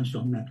and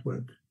financial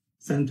network,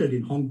 centered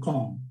in Hong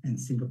Kong and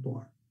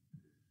Singapore,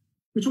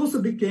 which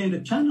also became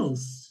the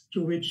channels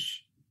through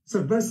which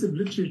subversive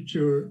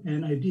literature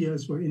and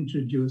ideas were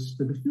introduced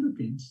to the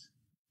Philippines.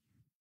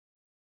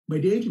 By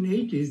the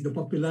 1880s, the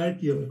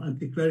popularity of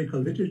anti-clerical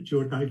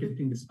literature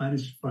targeting the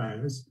Spanish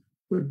friars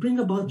would bring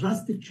about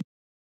drastic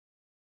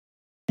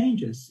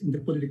changes in the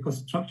political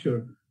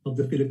structure of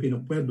the Filipino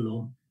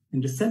pueblo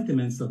and the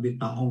sentiments of the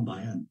taong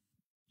bayan.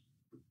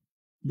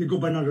 The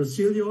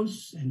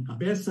gobernadorcillos and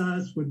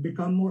cabezas would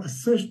become more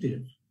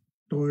assertive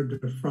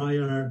toward the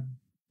friar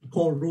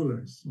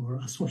co-rulers or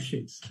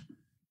associates.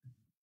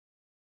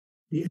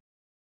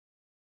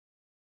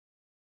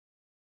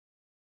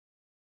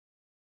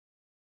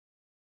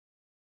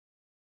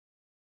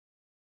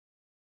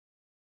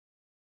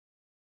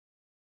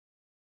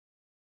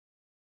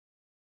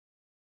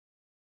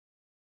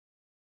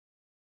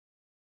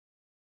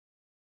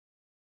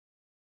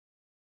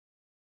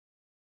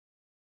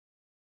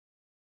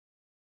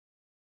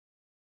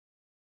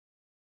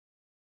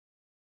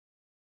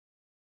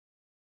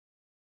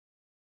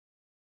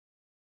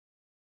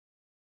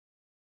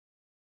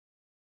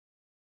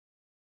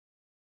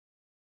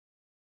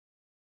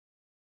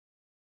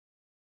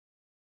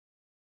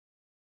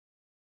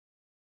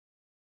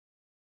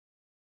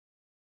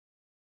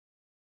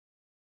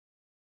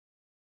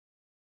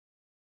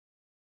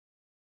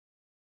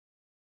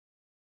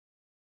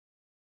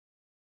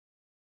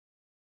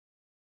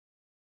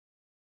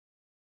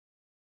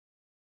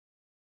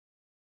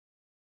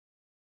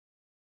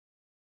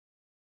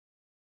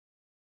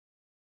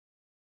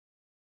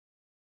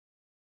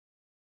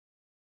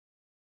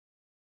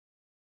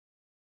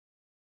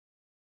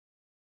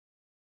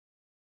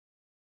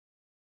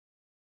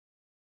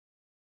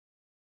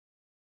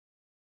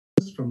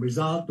 From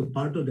Rizal to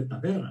Pardo de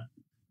Tavera,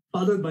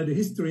 followed by the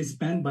histories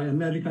penned by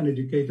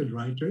American-educated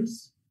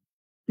writers,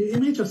 the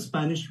image of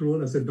Spanish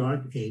rule as a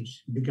dark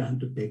age began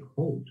to take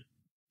hold.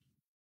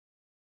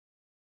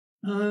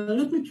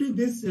 Let me treat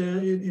this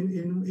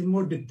in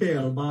more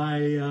detail by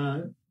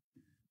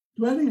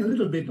dwelling a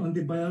little bit on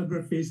the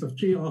biographies of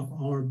 3 of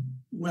our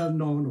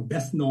well-known or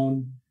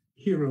best-known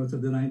heroes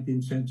of the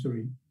 19th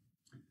century.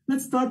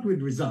 Let's start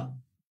with Rizal.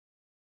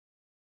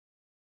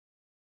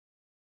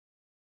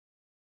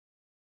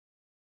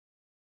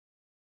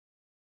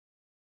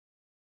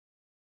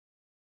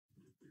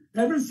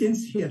 Ever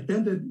since he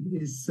attended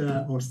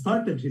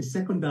started his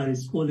secondary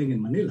schooling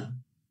in Manila,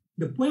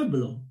 the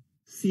pueblo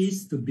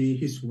ceased to be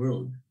his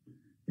world.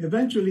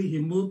 Eventually, he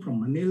moved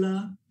from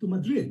Manila to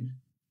Madrid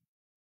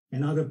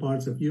and other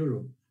parts of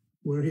Europe,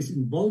 where his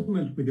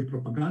involvement with the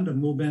propaganda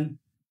movement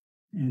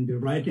and the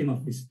writing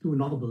of his 2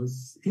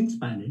 novels in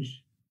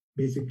Spanish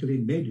basically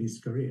made his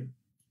career.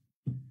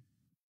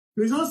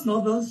 Rizal's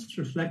novels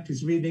reflect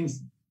his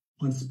readings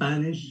on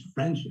Spanish,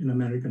 French, and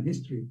American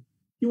history.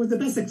 He was the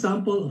best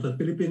example of a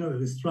Filipino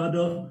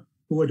Ilustrado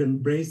who would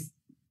embrace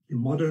the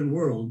modern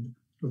world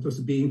that was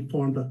being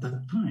formed at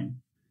that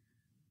time.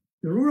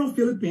 The rural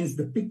Philippines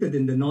depicted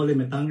in the Noli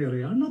Me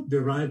Tangere are not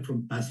derived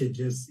from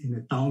passages in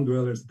a town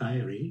dweller's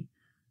diary,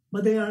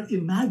 but they are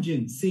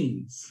imagined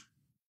scenes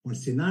or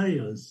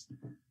scenarios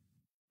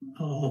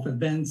of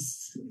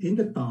events in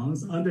the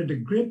towns under the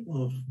grip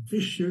of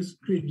vicious,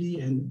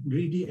 greedy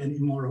and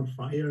immoral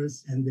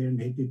friars and their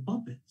native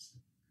puppets.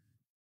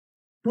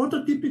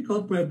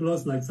 Prototypical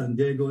pueblos like San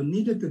Diego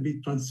needed to be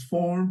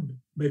transformed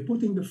by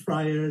putting the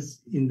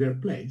friars in their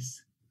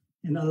place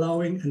and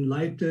allowing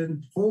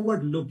enlightened,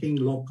 forward-looking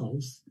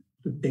locals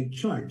to take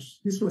charge.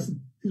 This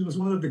was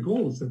one of the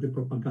goals of the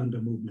propaganda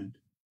movement.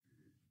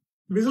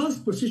 Rizal's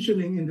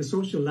positioning in the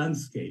social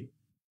landscape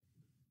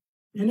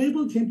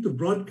enabled him to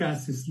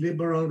broadcast his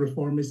liberal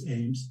reformist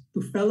aims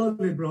to fellow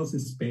liberals in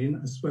Spain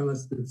as well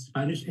as the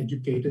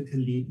Spanish-educated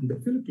elite in the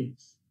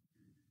Philippines.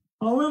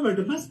 However,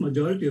 the vast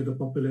majority of the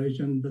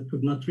population that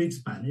could not read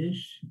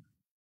Spanish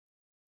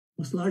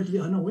was largely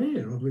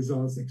unaware of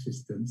Rizal's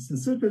existence and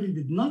certainly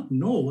did not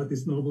know what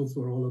his novels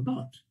were all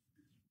about.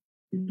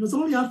 It was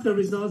only after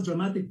Rizal's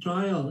dramatic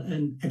trial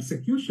and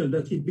execution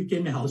that he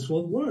became a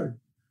household word,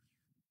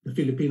 the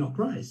Filipino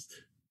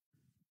Christ.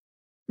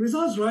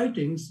 Rizal's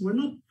writings were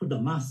not for the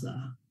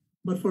massa,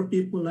 but for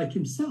people like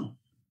himself,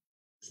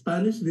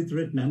 Spanish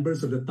literate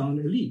members of the town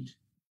elite,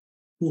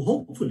 who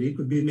hopefully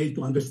could be made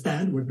to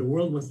understand where the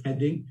world was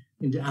heading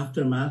in the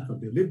aftermath of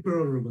the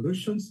liberal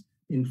revolutions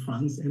in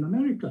France and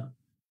America.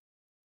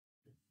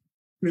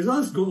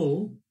 Rizal's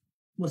goal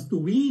was to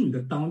wean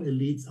the town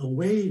elites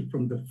away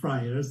from the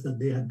friars that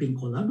they had been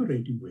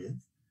collaborating with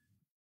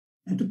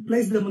and to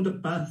place them on the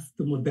path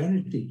to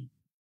modernity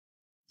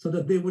so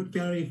that they would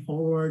carry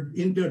forward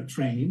in their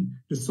train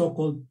the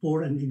so-called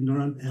poor and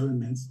ignorant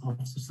elements of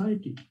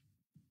society.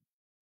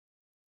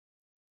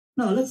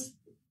 Now let's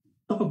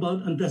talk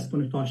about Andres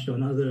Bonifacio,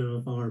 another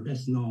of our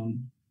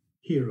best-known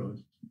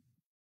heroes.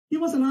 He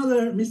was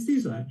another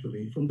mestizo,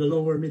 actually, from the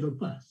lower middle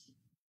class,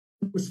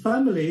 whose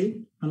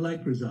family,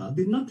 unlike Rizal,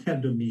 did not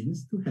have the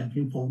means to have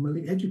him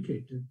formally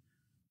educated,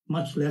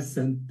 much less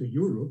sent to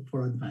Europe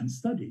for advanced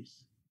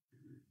studies.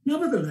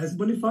 Nevertheless,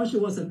 Bonifacio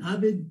was an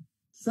avid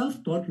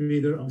self-taught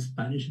reader of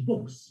Spanish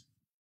books.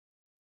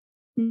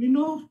 We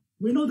know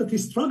that he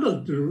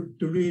struggled to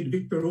read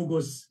Victor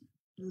Hugo's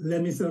Les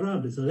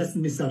Miserables, or Les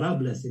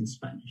Miserables in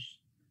Spanish.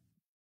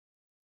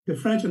 The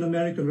French and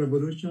American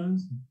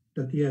revolutions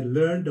that he had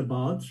learned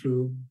about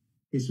through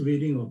his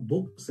reading of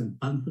books and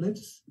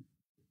pamphlets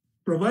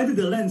provided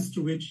a lens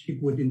through which he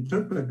would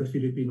interpret the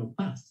Filipino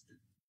past.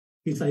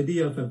 His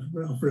idea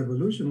of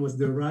revolution was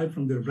derived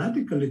from the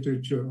radical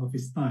literature of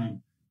his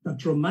time that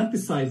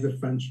romanticized the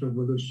French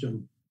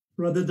Revolution,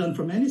 rather than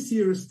from any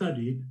serious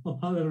study of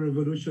how a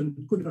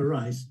revolution could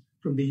arise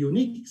from the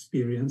unique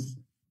experience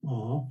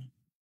of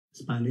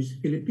Spanish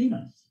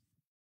Filipinas.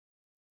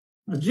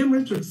 As Jim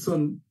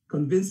Richardson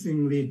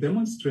convincingly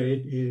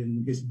demonstrates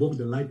in his book,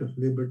 The Light of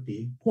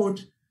Liberty,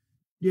 quote,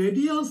 the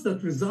ideals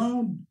that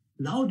resound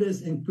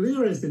loudest and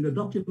clearest in the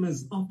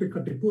documents of the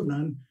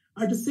Katipunan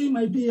are the same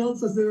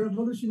ideals as the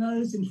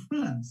revolutionaries in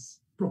France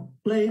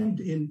proclaimed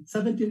in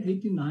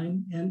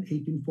 1789 and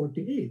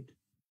 1848,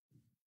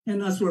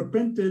 and as were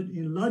printed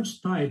in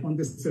large type on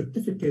the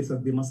certificates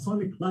of the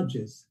Masonic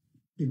lodges,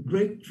 the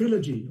great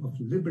trilogy of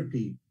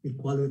liberty,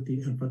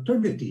 equality, and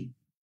fraternity,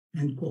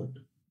 end quote.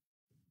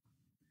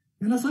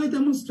 And as I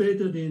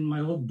demonstrated in my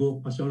old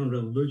book, Passion and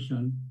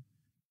Revolution,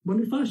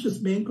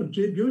 Bonifacio's main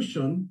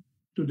contribution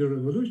to the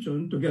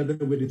revolution, together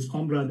with his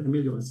comrade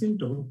Emilio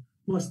Jacinto,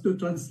 was to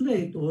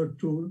translate or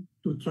to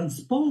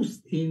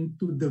transpose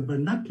into the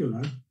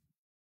vernacular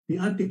the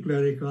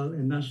anti-clerical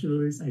and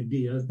nationalist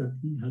ideas that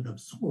he had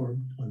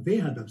absorbed, or they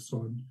had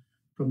absorbed,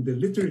 from the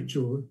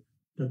literature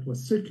that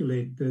was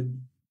circulated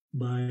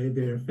by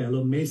their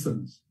fellow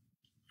Masons,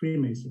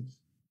 Freemasons.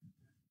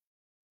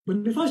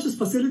 Bonifacio's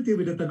facility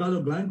with the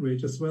Tagalog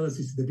language, as well as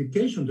his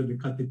dedication to the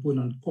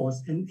Katipunan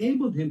cause,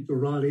 enabled him to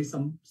rally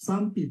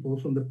some people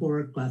from the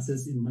poorer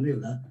classes in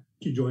Manila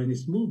to join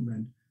his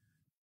movement.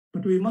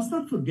 But we must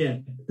not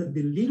forget that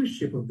the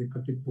leadership of the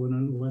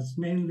Katipunan was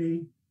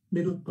mainly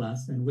middle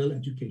class and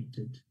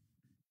well-educated.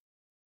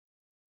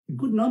 A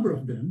good number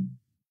of them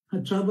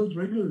had traveled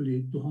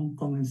regularly to Hong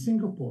Kong and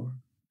Singapore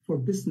for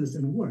business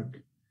and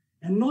work.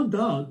 And no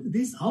doubt,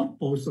 these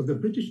outposts of the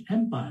British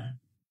Empire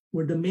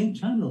were the main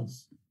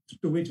channels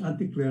through which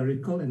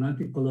anti-clerical and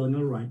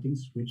anti-colonial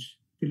writings reached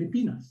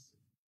Filipinas.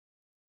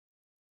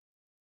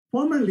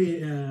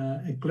 Formerly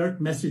a clerk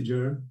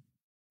messenger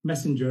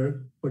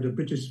for the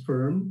British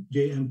firm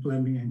J.M.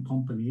 Fleming and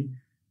Company,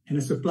 and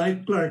a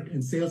supply clerk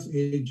and sales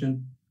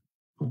agent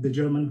of the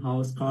German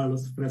house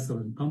Carlos Fresel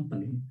and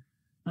Company,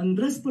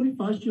 Andres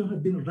Bonifacio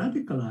had been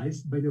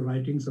radicalized by the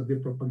writings of the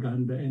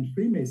propaganda and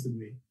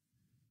Freemasonry.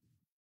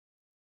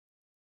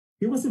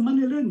 He was a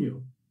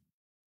Manileño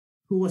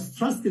who was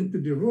thrust into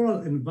the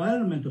rural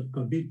environment of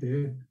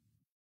Cavite,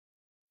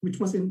 which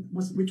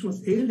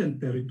was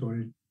alien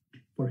territory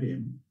for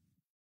him,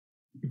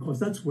 because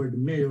that's where the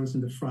mayors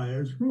and the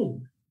friars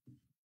ruled.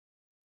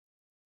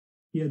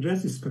 He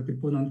addressed his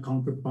Katipunan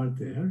counterpart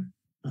there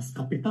as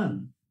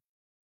Kapitan,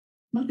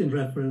 not in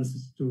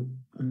reference to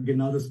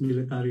Aguinaldo's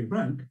military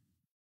rank,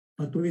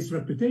 but to his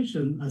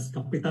reputation as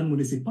Kapitan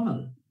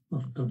Municipal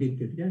of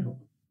Cavite Viejo.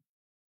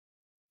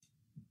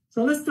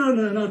 So let's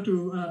turn now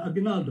to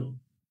Aguinaldo.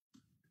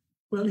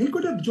 Well, he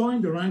could have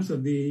joined the ranks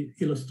of the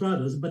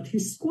Ilustrados, but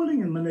his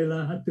schooling in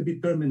Manila had to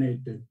be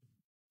terminated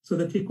so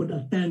that he could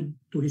attend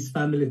to his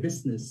family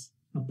business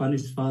upon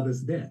his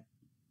father's death.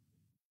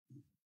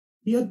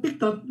 He had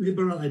picked up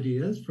liberal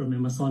ideas from a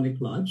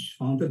Masonic lodge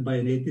founded by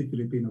a native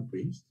Filipino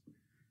priest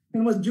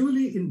and was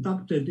duly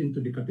inducted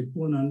into the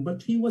Katipunan,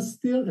 but he was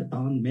still a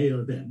town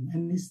mayor then,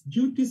 and his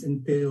duties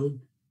entailed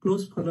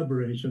close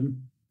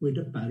collaboration with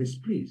the parish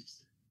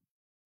priest,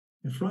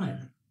 a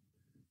friar.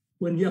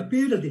 When he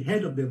appeared at the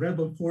head of the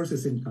rebel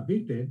forces in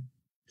Cavite,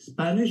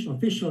 Spanish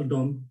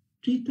officialdom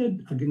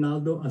treated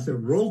Aguinaldo as a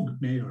rogue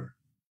mayor,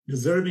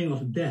 deserving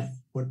of death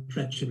for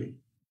treachery.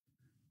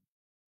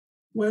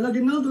 While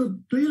Aguinaldo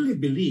clearly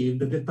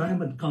believed that the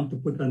time had come to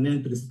put an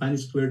end to the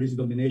Spanish clergy's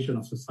domination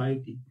of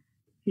society,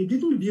 he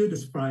didn't view the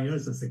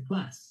friars as a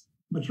class,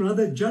 but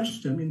rather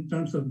judged them in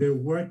terms of their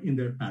work in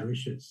their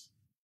parishes.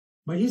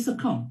 By his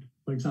account,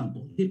 for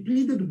example, he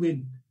pleaded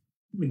with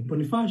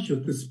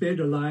Bonifacio to spare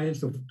the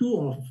lives of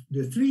 2 of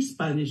the 3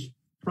 Spanish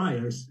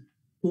friars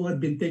who had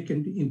been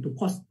taken into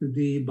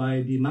custody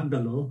by the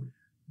Magdalo,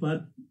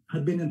 but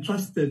had been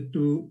entrusted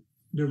to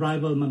the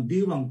rival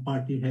Magdiwang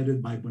party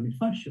headed by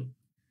Bonifacio.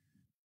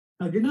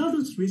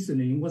 Aguinaldo's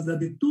reasoning was that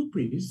the 2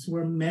 priests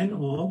were men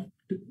of,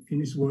 in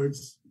his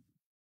words,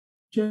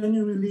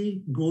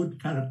 genuinely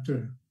good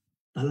character,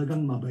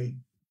 talagang mabait.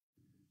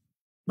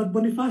 But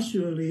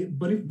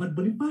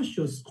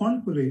Bonifacio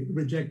scornfully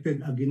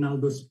rejected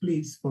Aguinaldo's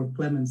pleas for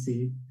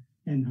clemency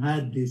and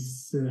had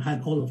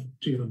all of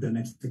 3 of them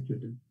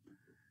executed.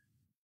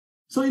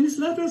 So in his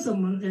letters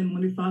and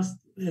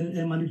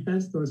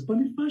manifestos,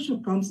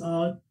 Bonifacio comes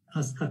out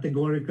as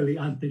categorically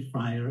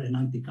anti-friar and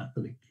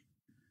anti-Catholic.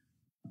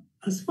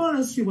 As far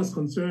as he was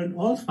concerned,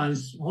 all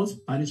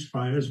Spanish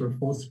friars were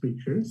false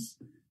preachers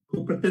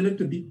who pretended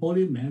to be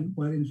holy men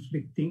while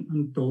inflicting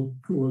untold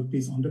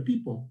cruelties on the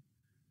people.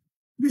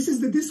 This is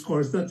the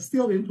discourse that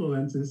still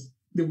influences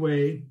the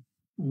way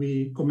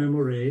we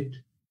commemorate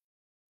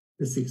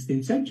the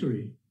 16th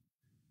century,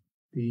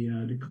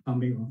 the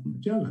coming of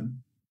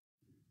Magellan.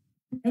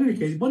 In any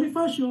case,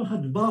 Bonifacio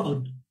had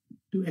vowed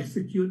to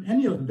execute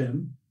any of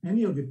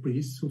the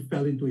priests who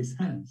fell into his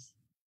hands.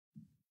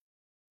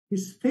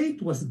 His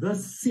fate was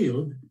thus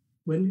sealed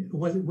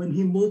when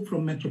he moved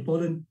from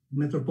metropolitan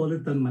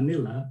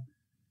Manila,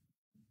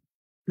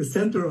 the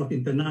center of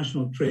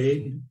international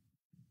trade,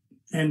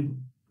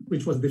 and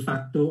which was de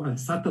facto a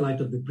satellite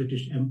of the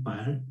British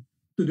Empire,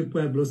 to the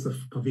pueblos of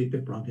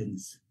Cavite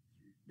province.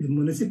 The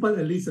municipal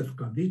elites of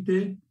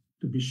Cavite,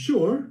 to be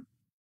sure,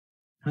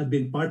 had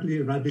been partly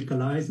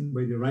radicalized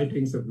by the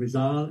writings of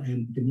Rizal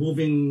and the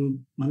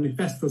moving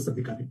manifestos of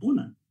the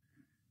Katipunan.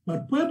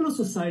 But Pueblo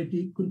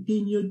society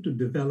continued to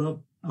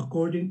develop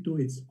according to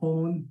its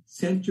own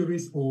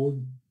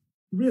centuries-old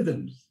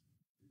rhythms.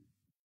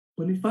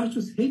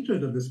 Bonifacio's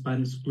hatred of the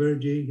Spanish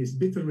clergy, his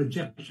bitter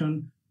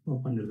rejection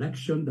of an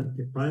election that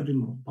deprived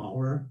him of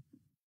power,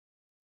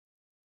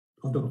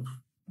 although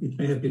it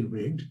may have been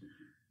rigged,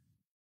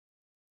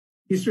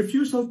 his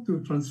refusal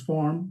to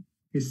transform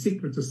his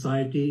secret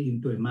society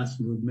into a mass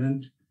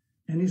movement,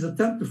 and his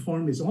attempt to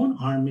form his own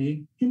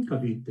army in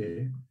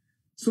Cavite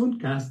soon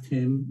cast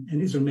him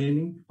and his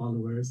remaining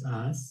followers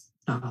as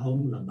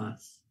taong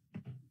labas.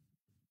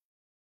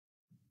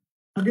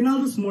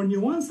 Aguinaldo's more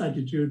nuanced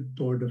attitude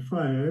toward the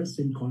friars,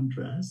 in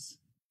contrast,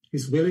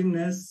 his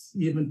willingness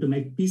even to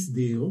make peace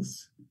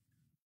deals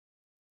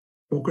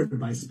brokered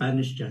by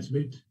Spanish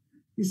Jesuit,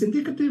 is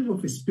indicative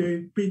of his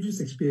previous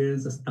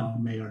experience as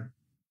town mayor.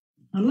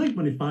 Unlike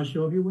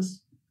Bonifacio, who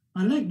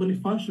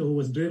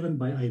was driven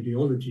by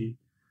ideology,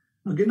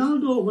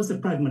 Aguinaldo was a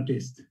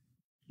pragmatist.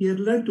 He had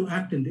learned to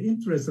act in the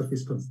interests of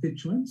his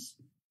constituents,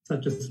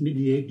 such as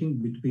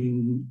mediating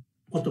between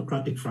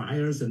autocratic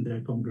friars and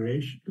their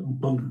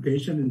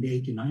congregation in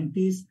the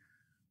 1890s,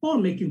 or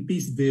making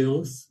peace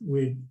deals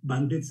with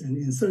bandits and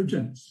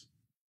insurgents.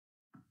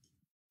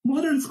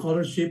 Modern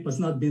scholarship has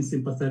not been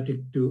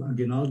sympathetic to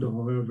Aguinaldo,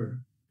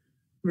 however.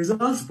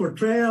 Rizal's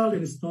portrayal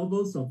in his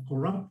novels of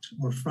corrupt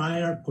or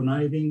friar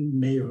conniving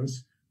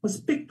mayors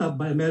was picked up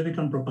by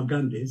American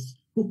propagandists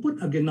who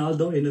put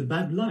Aguinaldo in a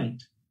bad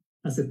light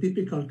as a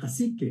typical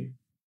cacique,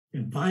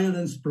 a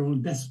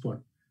violence-prone despot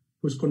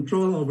whose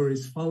control over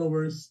his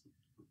followers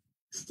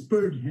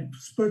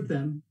spurred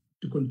them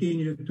to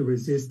continue to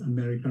resist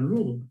American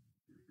rule.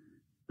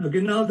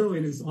 Aguinaldo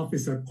and his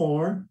officer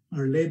corps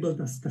are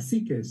labeled as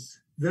caciques,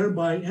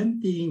 thereby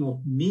emptying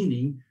of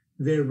meaning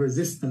their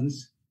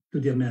resistance to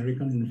the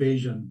American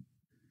invasion.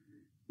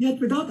 Yet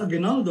without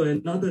Aguinaldo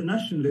and other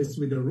nationalists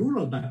with a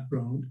rural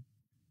background,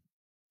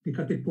 the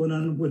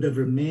Katipunan would have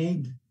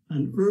remained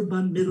an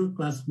urban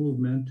middle-class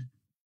movement,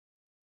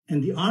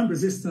 and the armed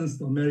resistance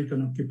to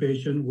American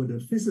occupation would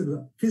have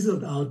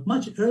fizzled out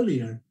much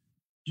earlier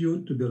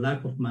due to the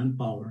lack of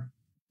manpower.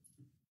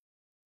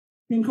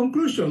 In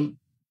conclusion,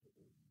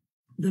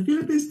 the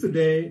Philippines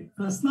today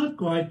has not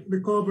quite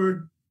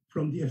recovered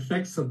from the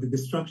effects of the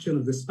destruction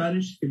of the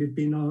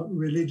Spanish-Filipino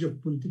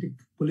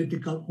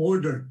political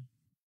order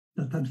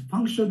that had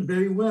functioned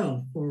very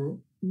well for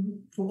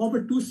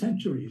over 2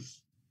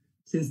 centuries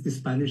since the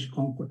Spanish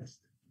conquest.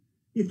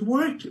 It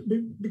worked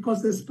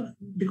because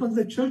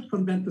the Church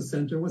Convento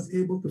Center was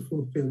able to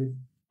fulfill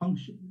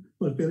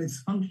its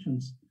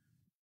functions.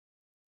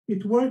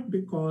 It worked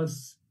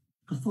because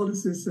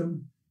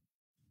Catholicism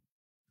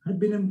had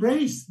been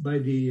embraced by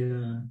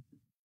the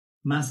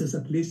masses,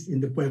 at least in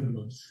the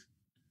pueblos.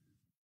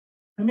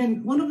 I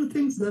mean, one of the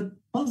things that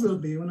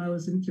puzzled me when I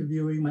was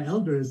interviewing my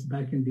elders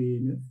back in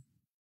the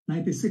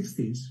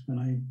 1960s, when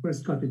I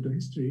first got into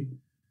history,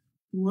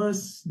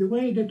 was the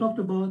way they talked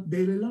about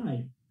daily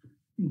life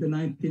in the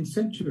 19th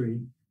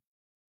century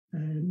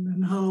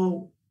and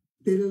how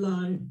daily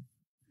life,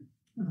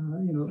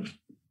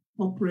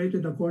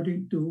 operated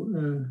according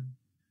to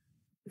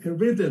a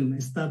rhythm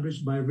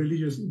established by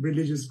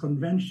religious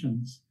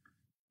conventions,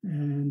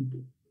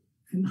 and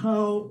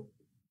how,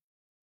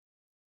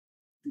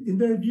 in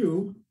their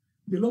view,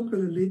 the local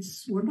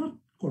elites were not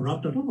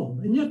corrupt at all.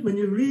 And yet, when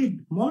you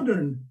read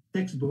modern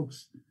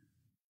textbooks,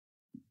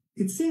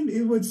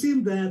 it would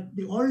seem that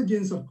the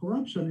origins of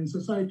corruption in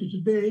society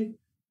today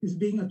is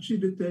being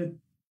attributed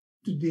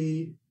to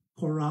the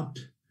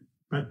corrupt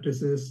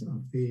practices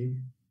of the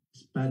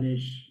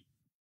Spanish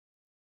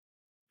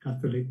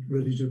Catholic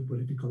religious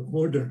political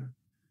order.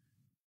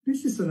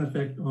 This is an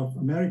effect of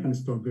American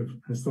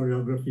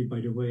historiography,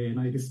 by the way, and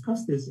I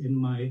discussed this in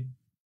my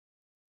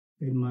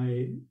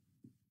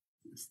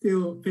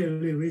still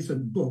fairly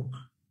recent book,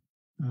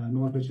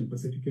 Knowledge and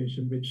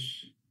Pacification,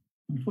 which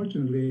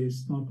unfortunately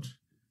is not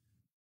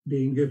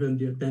being given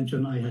the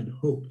attention I had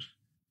hoped.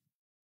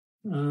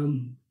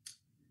 In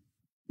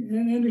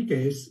any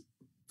case,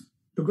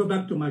 to go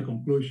back to my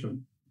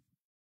conclusion,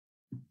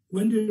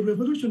 when the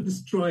revolution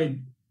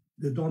destroyed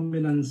the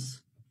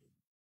dominance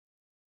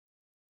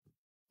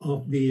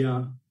of the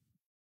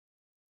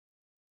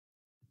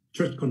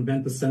Church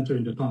Convento Center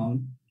in the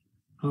town,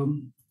 I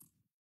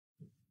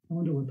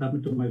wonder what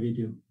happened to my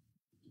video.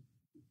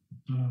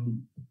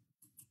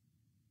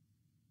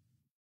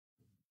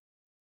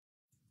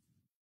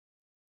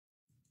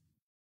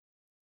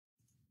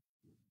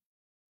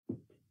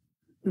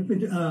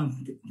 Can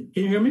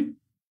you hear me?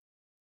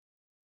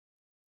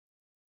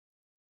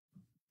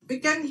 We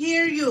can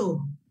hear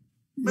you,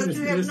 but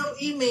you have no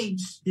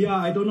image. Yeah,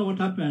 I don't know what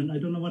happened. I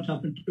don't know what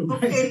happened to my...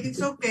 Okay,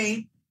 it's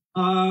okay.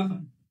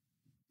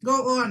 Go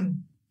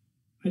on.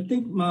 I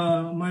think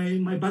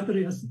my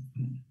battery has...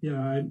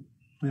 Yeah,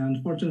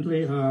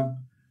 unfortunately,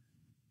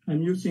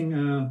 I'm using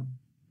a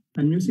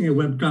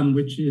webcam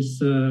which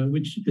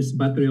is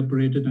battery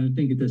operated, and I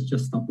think it has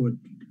just stopped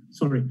working.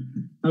 Sorry,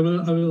 I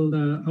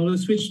will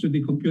switch to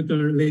the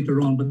computer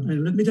later on, but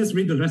let me just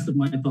read the rest of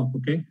my talk,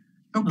 okay?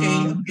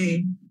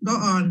 Okay, go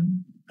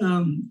on.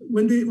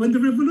 When the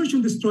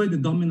revolution destroyed the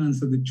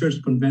dominance of the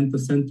Church Convento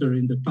Center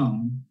in the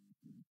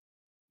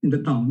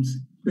towns,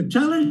 the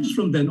challenge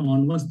from then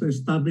on was to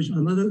establish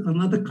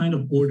another kind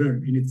of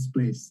order in its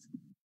place.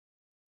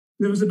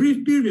 There was a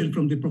brief period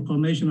from the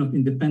proclamation of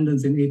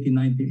independence in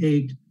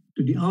 1898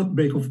 to the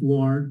outbreak of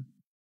war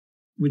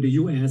with the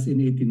US in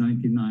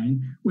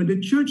 1899, when the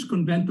Church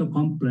Convento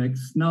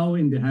complex, now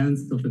in the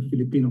hands of the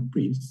Filipino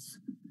priests,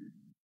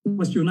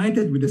 was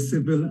united with the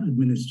civil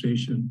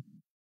administration,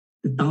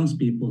 the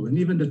townspeople, and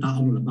even the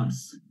taong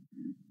labas.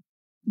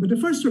 But the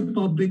First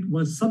Republic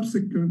was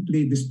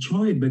subsequently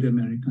destroyed by the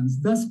Americans,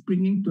 thus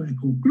bringing to a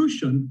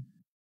conclusion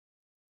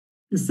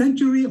the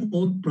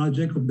century-old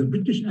project of the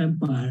British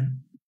Empire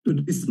to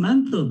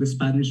dismantle the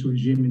Spanish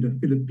regime in the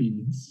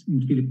Philippines,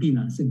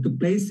 and to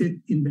place it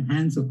in the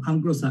hands of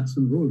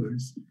Anglo-Saxon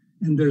rulers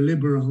and their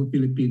liberal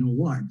Filipino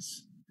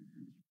wards.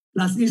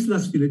 Las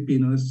Islas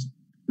Filipinas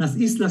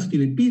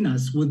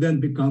would then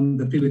become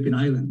the Philippine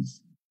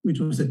Islands, which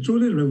was a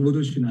truly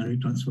revolutionary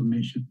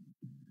transformation.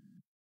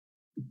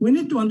 We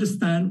need to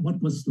understand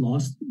what was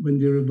lost when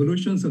the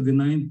revolutions of the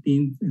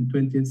 19th and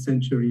 20th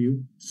century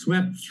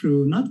swept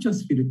through not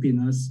just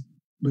Filipinas,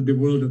 but the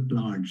world at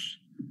large,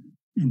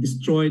 and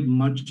destroyed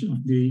much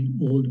of the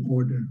old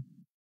order.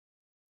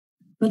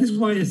 That is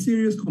why a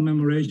serious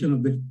commemoration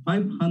of the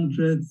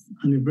 500th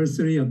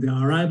anniversary of the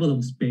arrival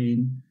of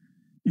Spain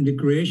and the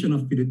creation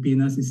of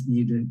Filipinas is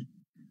needed.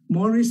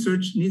 More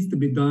research needs to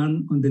be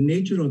done on the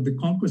nature of the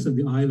conquest of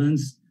the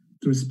islands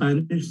through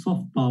Spanish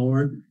soft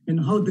power and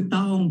how the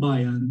taong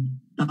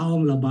bayan,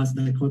 taong labas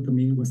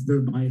dichotomy was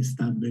thereby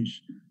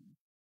established.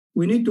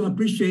 We need to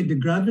appreciate the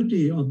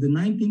gravity of the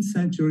 19th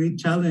century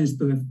challenge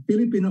to a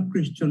Filipino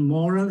Christian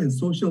moral and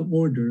social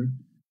order,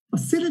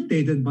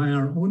 facilitated by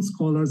our own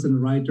scholars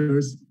and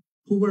writers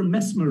who were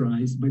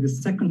mesmerized by the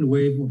second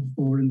wave of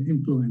foreign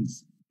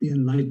influence, the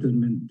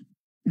Enlightenment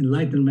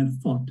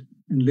thought,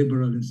 and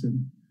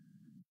liberalism.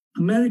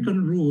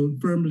 American rule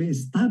firmly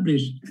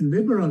established a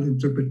liberal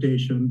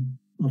interpretation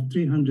of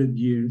 300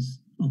 years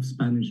of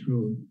Spanish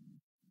rule.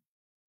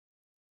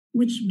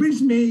 Which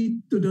brings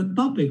me to the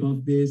topic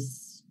of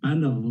this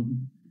panel,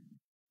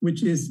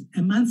 which is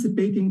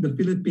Emancipating the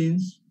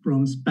Philippines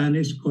from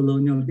Spanish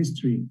Colonial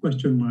History, ?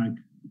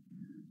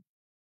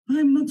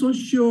 I'm not so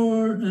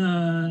sure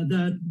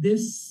that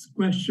this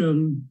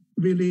question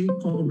really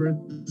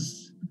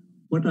covers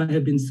what I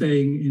have been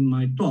saying in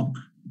my talk.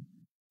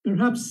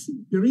 Perhaps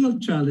the real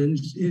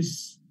challenge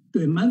is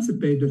to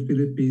emancipate the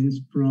Philippines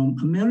from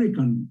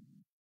American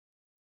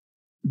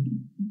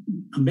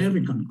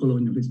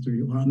colonial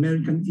history or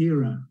American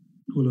era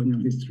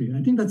colonial history.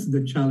 I think that's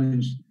the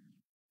challenge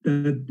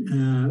that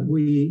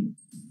we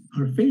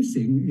are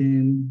facing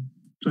in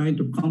trying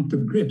to come to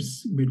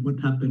grips with what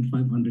happened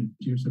 500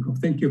 years ago.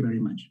 Thank you very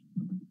much.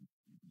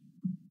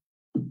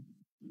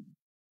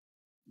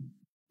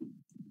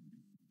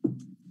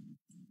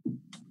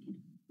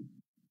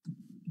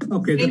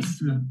 Okay,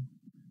 that's...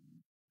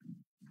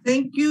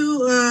 Thank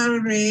you,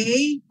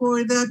 Ray,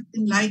 for that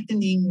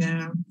enlightening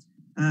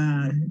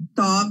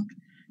talk.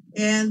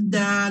 And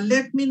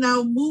let me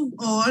now move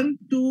on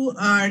to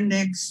our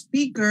next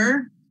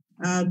speaker,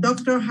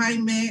 Dr.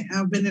 Jaime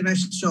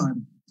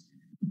Veneracion.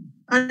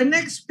 Our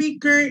next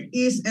speaker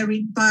is a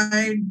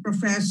retired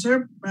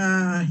professor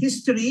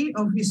history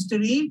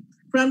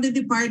from the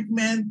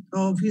Department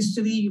of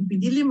History, UP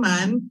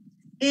Diliman,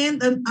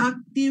 and an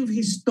active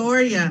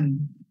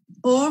historian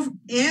of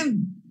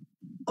and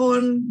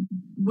on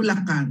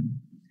Bulacan.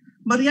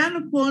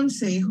 Mariano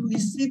Ponce, who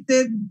is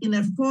seated in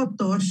a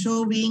photo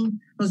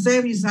showing Jose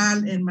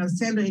Rizal and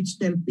Marcelo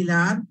H. del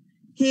Pilar,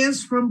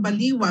 hails from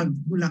Baliwag,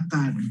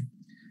 Bulacan.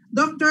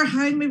 Dr.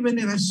 Jaime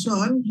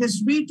Veneracion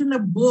has written a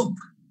book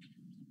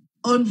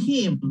on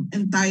him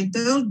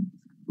entitled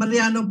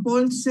Mariano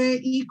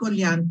Ponce y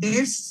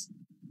Colliantes,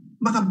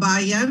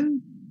 Makabayan,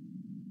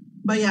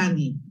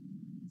 Bayani.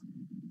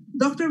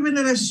 Dr.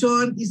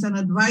 Veneracion is an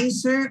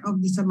advisor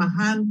of the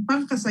Samahan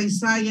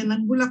Pangkasaysayan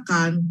ng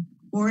Bulacan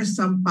or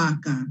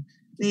Sampaka.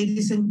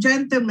 Ladies and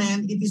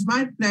gentlemen, it is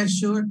my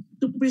pleasure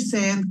to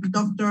present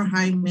Dr.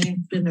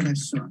 Jaime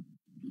Veneracion.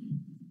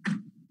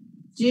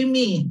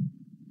 Jimmy,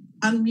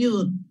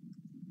 unmute,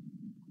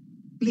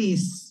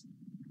 please.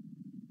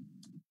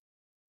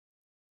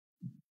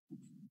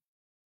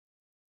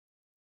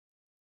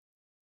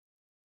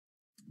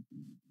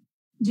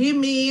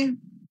 Jimmy,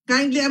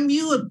 kindly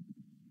unmute.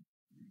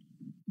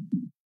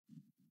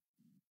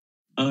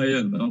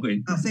 Ayan,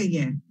 okay.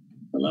 Sige.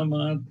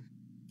 Salamat.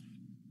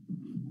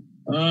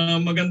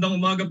 Magandang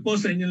umaga po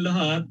sa inyong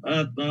lahat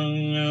at ang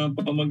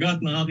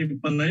pamagat ng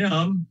aking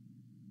panayam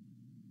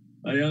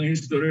ay ang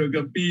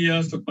Historiography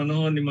sa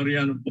panahon ni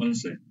Mariano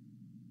Ponce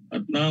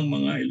at ng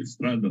mga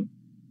Ilustrado.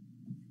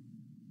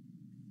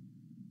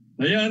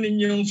 Hayaan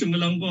ninyong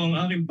simulan ko ang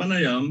aking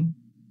panayam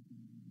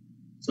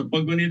sa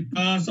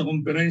paggunita sa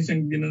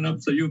komperensyang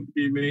ginanap sa UP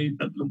may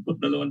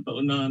 32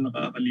 taon na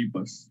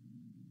nakakalipas.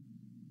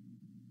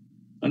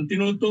 Ang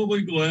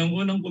tinutukoy ko ay ang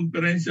unang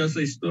komperensya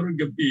sa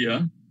Historiography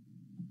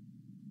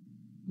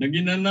na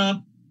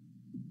ginanap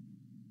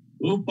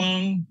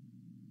upang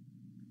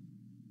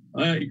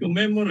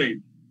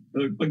i-commemorate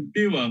o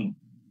pagtiwang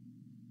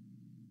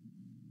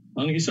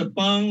ang isa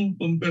pang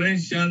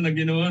komperensya na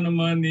ginawa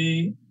naman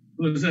ni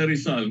Jose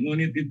Rizal.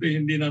 Ngunit ito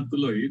hindi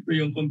natuloy. Ito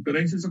yung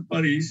komperensya sa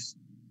Paris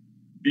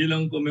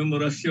bilang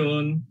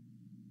komemorasyon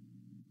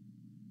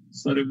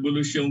sa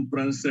Revolusyong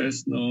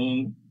Pranses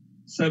noong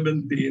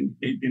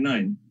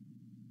 1789.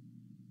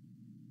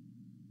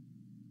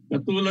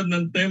 Katulad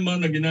ng tema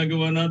na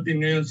ginagawa natin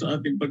ngayon sa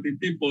ating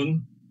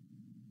pagtitipon,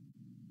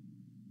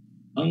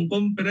 ang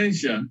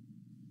komperensya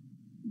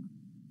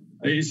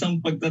ay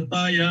isang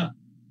pagtataya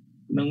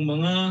ng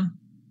mga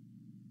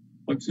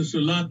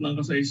pagsusulat ng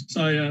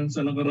kasaysayan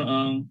sa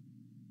nakaraang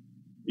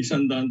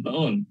 100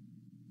 taon.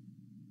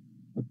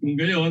 At kung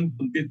gayon,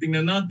 kung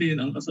titingnan natin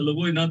ang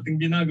kasalukuyan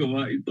nating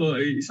ginagawa, ito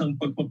ay isang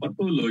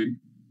pagpapatuloy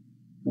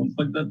ng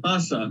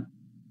pagtatasa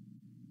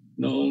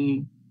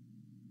noong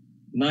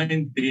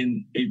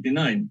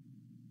 1989.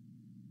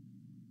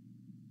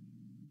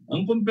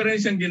 Ang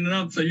komperensyang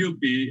ginanap sa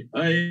UP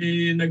ay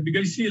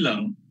nagbigay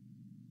silang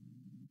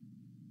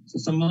sa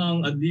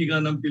Samahang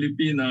Adikan ng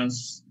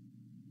Pilipinas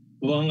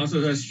o ang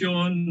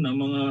asosasyon ng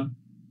mga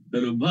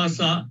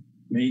dalubhasa,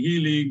 may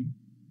hilig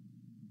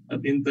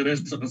at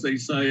interes sa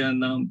kasaysayan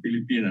ng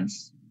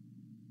Pilipinas.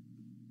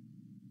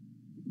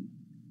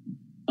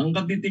 Ang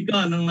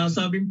katitikan ng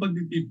nasabing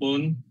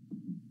pagtitipon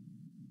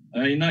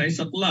ay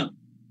naisaklat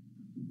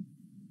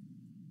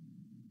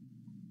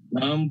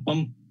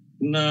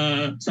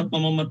sa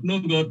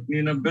pamamatnugot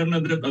ni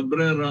Bernadette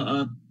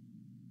Abrera at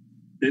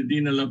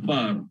Dedina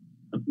Lapar.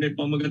 At may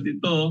pamagat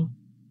ito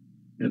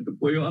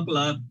po yung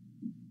aklat.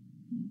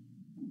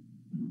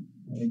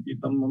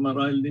 Nakikita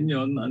mamarahil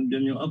ninyo,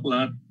 andyan yung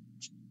aklat.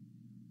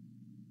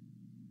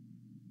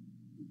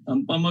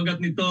 Ang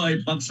pamagat nito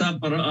ay Paksa,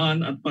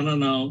 Paraan at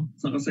Pananaw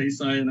sa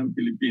Kasaysayan ng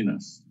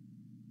Pilipinas.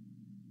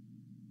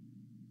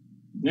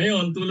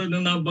 Ngayon, tulad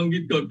ng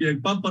nabanggit ko,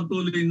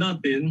 pinagpapatuloy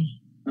natin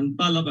ang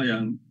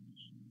talakayan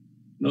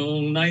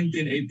noong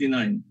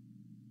 1989.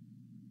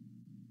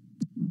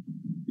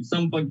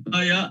 Isang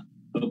pagtataya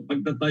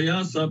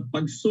sa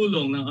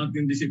pagsulong ng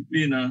ating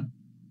disiplina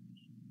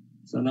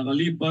sa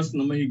nakalipas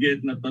na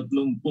mahigit na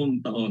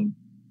 30 taon.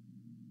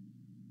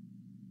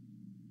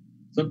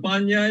 Sa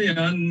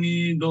panyayan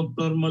ni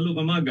Dr. Malu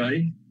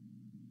Camagay,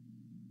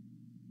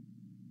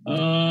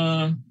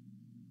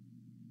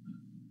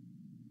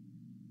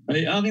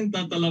 ay aking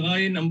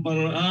tatalakayin ang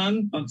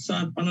paraan,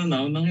 paksa at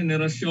pananaw ng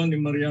henerasyon ni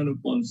Mariano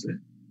Ponce.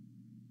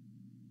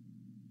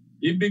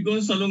 Ibig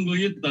kong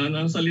salungguhitan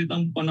ang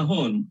salitang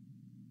panahon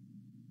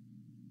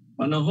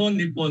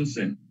ni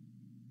Ponce,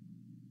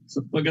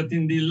 sapagkat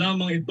hindi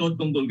lamang ito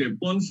tungkol kay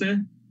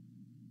Ponce,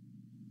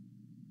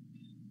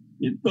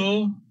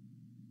 ito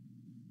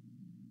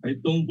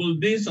ay tungkol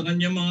din sa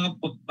kanyang mga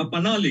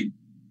kapanalig.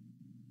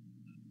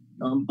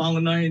 Ang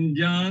pangunahin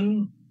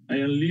diyan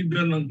ay ang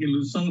leader ng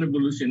kilusang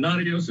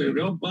revolusyonaryo sa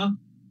Europa,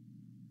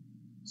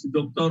 si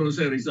Dr.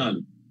 Jose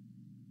Rizal.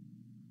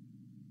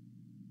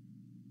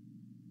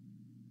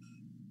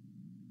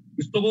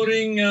 Gusto ko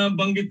ring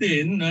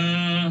banggitin na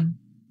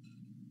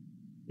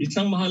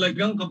isang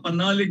mahalagang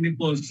kapanalig ni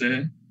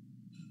Ponce,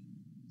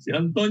 si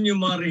Antonio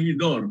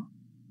Marejidor,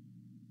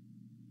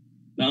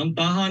 na ang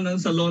tahanan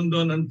sa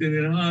London ang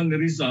tinirahan ni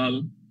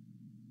Rizal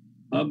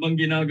habang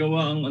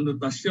ginagawa ang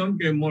anotasyon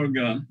kay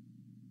Morga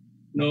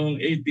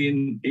noong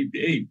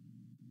 1888.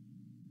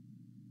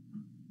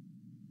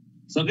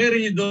 Sa kay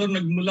Regidor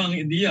nagmula ang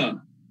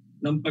ideya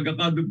ng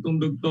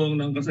pagkakadugtong-dugtong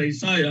ng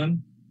kasaysayan,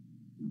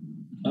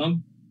 ang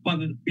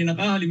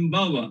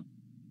pinakahalimbawa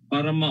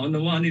para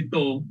maunawaan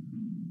ito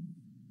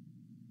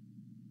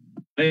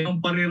ay ang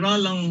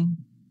pariralang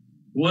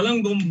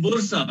walang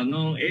gumbursa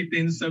noong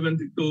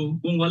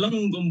 1872. Kung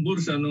walang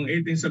gumbursa noong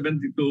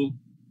 1872,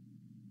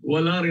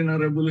 wala rin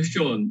ang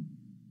revolusyon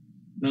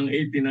ng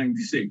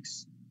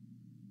 1896.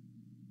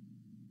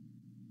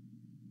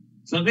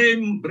 Sa kay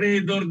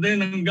Regidor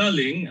din ang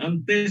galing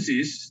ang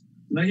tesis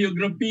na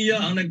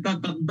heograpiya ang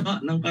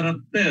nagtatakda ng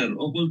karakter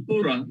o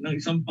kultura ng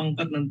isang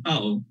pangkat ng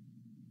tao.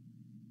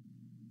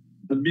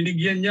 At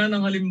binigyan niya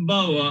ng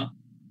halimbawa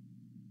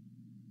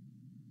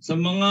sa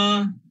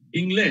mga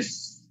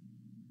Ingles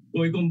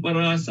kung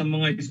ikumpara sa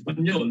mga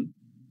Espanyol.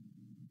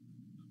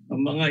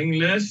 Ang mga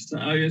Ingles,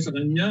 ayon sa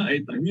kanya,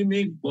 ay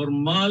tahimik,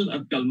 formal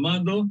at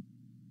kalmado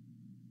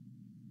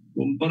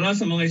kumpara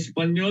sa mga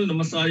Espanyol na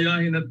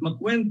masayahin at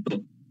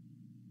makwento.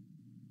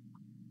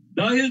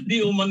 Dahil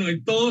di umano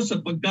ito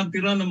sa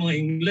pagkatira ng mga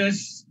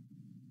Ingles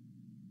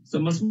sa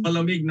mas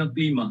malamig na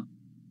klima.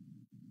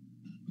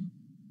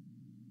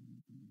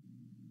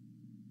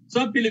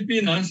 Sa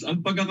Pilipinas,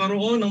 ang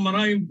pagkakaroon ng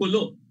maraming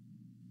pulo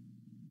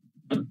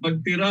at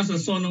pagtira sa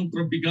zonang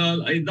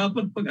tropikal ay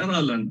dapat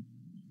pag-aralan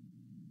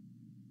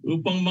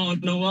upang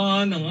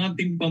maunawaan ang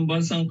ating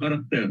pambansang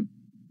karakter.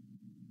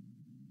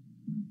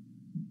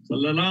 Sa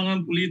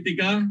larangan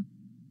politika,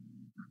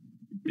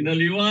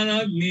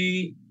 pinaliwanag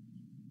ni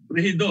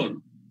Regidor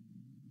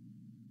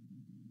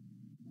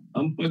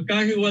ang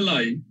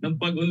pagkahiwalay ng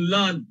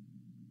pag-unlad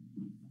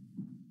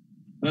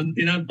ng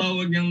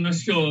tinatawag niyang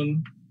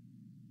nasyon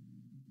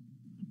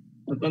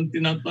at ang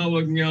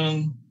tinatawag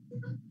niyang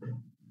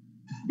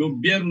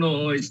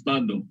gobyerno o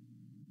estado.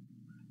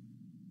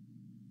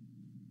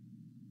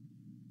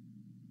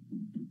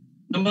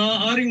 Na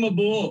maaaring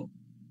mabuo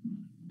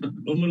at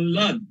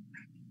umunlad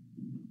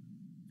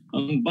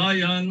ang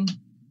bayan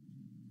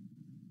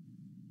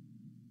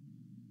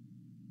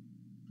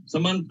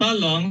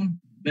samantalang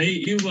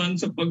naiiwan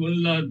sa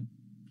pag-unlad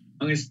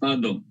ang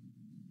estado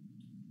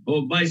o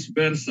vice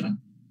versa.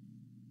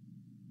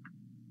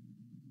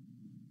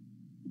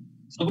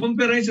 Sa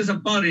komperensya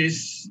sa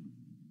Paris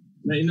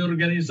na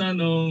inorganisa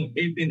noong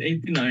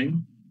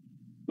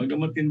 1889,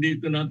 bagamat hindi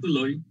ito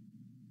natuloy,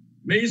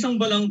 may isang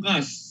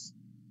balangkas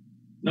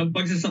ng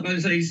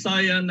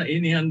pagsasakasaysayan na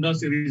inihanda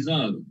si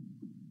Rizal.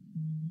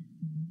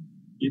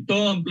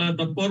 Ito ang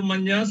plataforma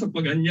niya sa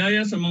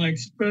pag-anyaya sa mga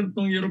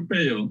ekspertong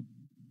Europeo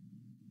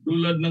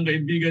tulad ng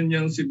kaibigan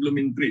niyang si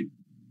Blumentritt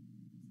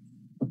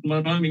at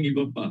maraming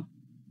iba pa.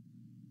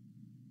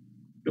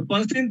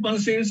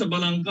 Kapansin-pansin sa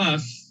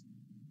balangkas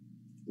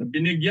na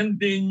binigyan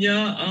din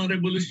niya ang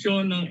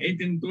revolusyon ng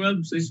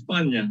 1812 sa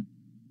Espanya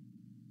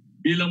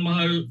bilang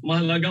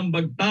mahalagang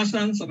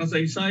bagtasan sa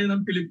kasaysayan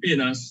ng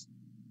Pilipinas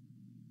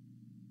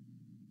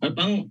at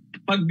ang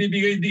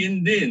pagbibigay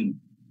din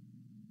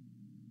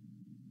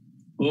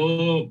o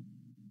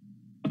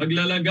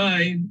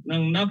paglalagay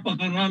ng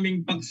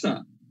napakaraming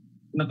paksa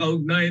na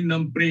kaugnay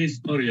ng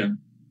prehistorya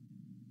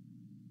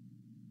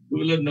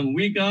tulad ng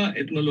wika,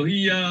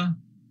 etnolohiya,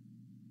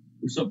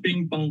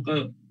 usaping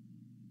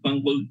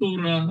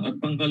pangkultura at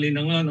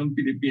pangkalinangan ng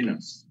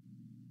Pilipinas.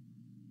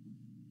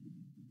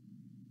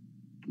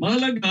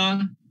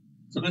 Mahalaga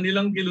sa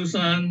kanilang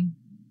kilusan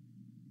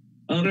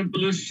ang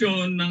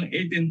revolusyon ng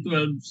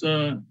 1812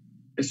 sa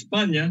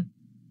Espanya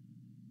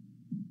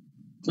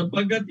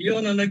sapagkat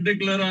iyon ang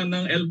nagdeklara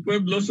ng El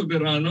Pueblo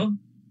Soberano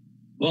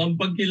o ang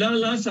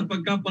pagkilala sa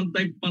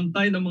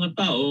pagkapantay-pantay ng mga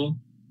tao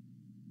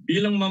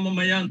bilang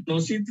mamamayan o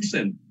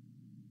citizen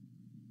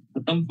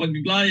at ang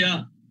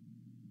paglaya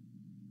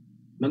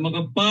na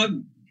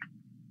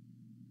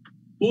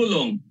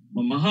makapagpulong,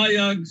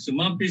 mamahayag,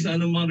 sumapi sa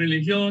anumang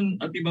relihiyon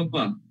at iba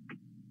pa.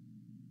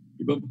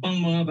 Iba pang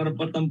mga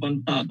karapatang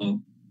pantao.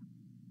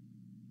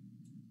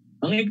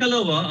 Ang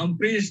ikalawa, ang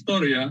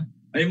prehistorya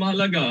ay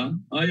mahalaga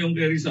ayon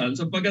kay Rizal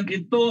sapagkat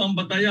ito ang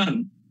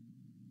batayan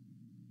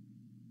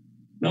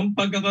ng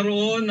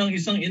pagkakaroon ng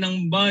isang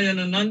inang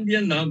bayan na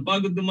nandiyan na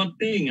bago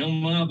dumating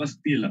ang mga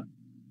Kastila.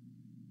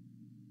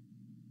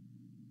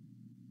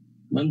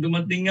 Nang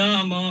dumating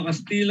nga ang mga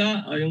Kastila,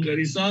 ayon kay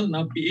Rizal,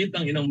 napiit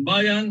ang inang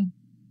bayan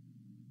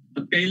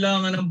at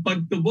kailangan ng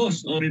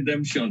pagtubos o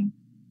redemption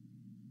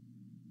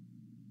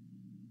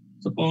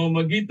sa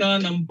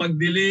pamamagitan ng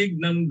pagdilig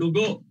ng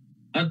dugo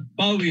at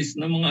pawis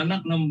ng mga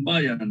anak ng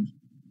bayan.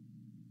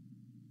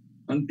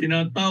 Ang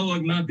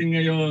tinatawag natin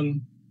ngayon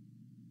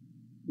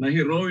na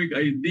heroic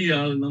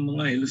ideal ng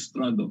mga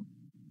Ilustrado.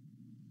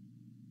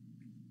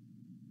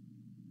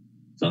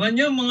 Sa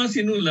kanyang mga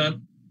sinulat,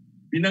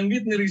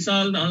 binanggit ni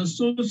Rizal na ang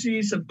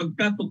susi sa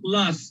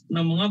pagkatuklas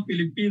ng mga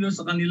Pilipino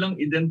sa kanilang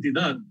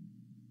identidad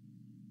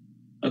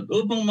at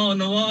upang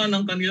maunawaan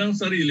ang kanilang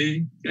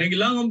sarili,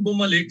 kailangan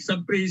bumalik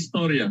sa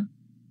prehistorya.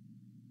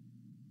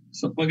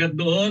 Sapagkat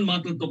doon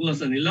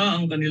matutuklasan nila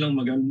ang kanilang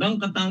magandang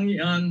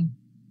katangian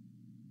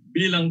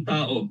bilang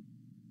tao.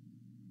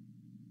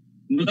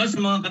 Mula sa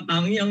mga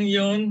katangiang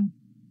iyon,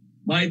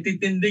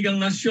 maititindig ang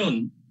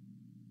nasyon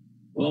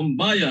o ang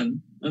bayan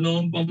na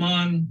noong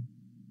paman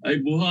ay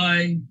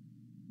buhay,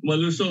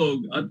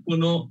 malusog at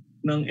puno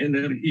ng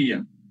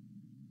enerhiya.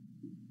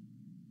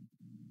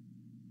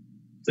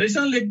 Sa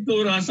isang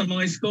lektura sa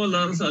mga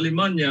scholar sa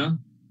Alemanya,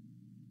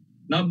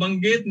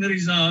 nabanggit ni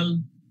Rizal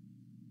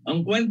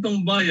ang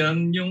kwentong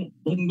bayan, yung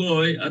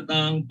unggoy at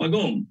ang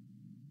pagong.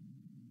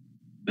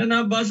 Na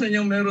nabasa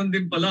niyang meron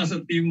din pala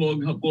sa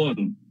Timog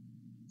Hapon,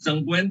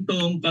 isang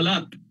kwentong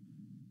kalat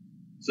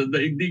sa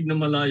daigdig na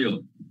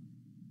malayo.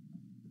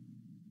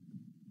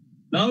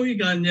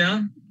 Nawikan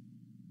niya,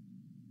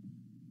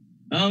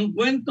 ang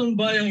kwentong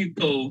bayang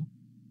ito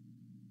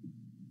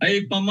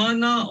ay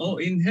pamana o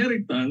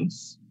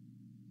inheritance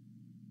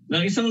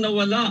ng isang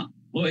nawala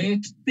o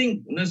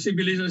extinct na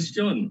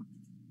sibilisasyon.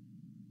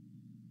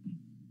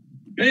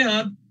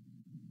 Kaya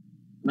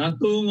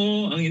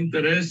natungo ang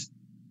interes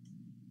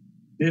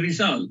ni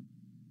Rizal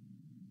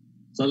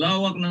sa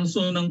lawak ng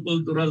zonang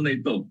kultural na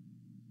ito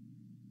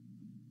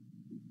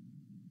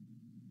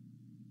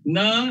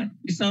na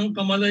isang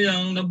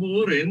kamalayang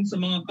nabuo rin sa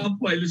mga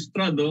kapwa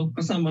Ilustrado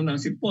kasama na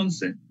si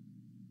Ponce.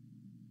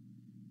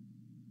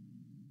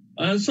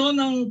 Ang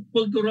zonang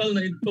kultural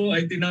na ito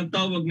ay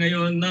tinatawag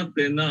ngayon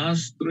natin na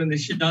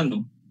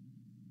Austronesiano.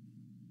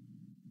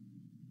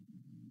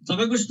 Sa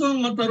kagustuhang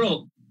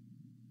mataro,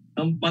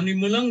 ang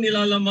panimulang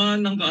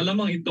nilalaman ng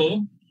kaalamang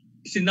ito,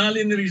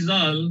 sinali ni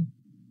Rizal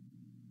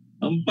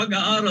ang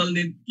pag-aaral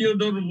ni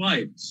Theodore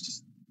White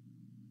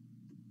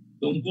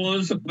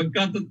tungkol sa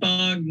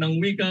pagkatatag ng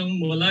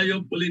wikang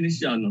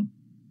Malayo-Polinesiano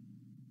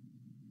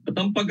at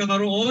ang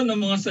pagkakaroon ng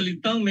mga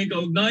salitang may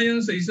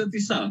kaugnayan sa isa't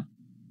isa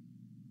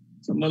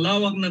sa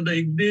malawak na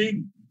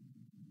daigdig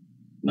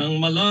ng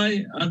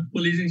Malay at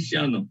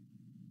Polinesiano.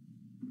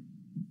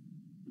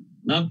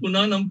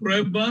 Napuna ng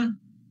prueba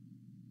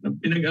na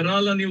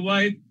pinag-aralan ni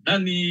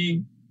ni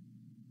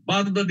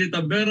Pardo de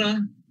Tavera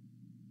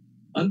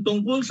ang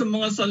tungkol sa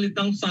mga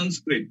salitang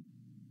Sanskrit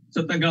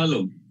sa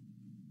Tagalog.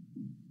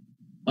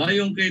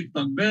 Ayon kay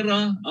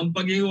Tavera, ang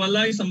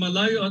paghiwalay sa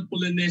Malayo at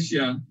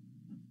Polynesia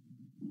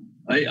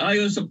ay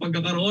ayon sa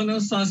pagkakaroon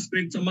ng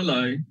Sanskrit sa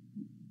Malay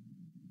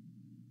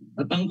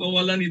at ang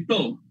kawalan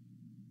nito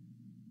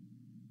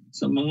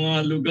sa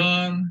mga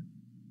lugar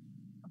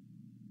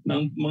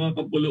ng mga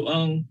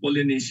kapuluang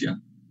Polynesia.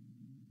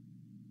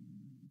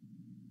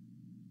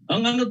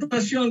 Ang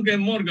anotasyon kay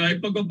Morga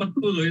ay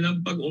pagpapatuloy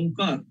ng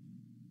pag-ungkat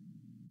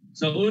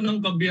sa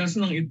unang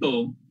kabihas ng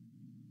ito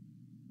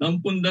ng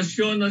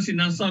pundasyon na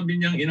sinasabi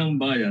niyang inang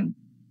bayan.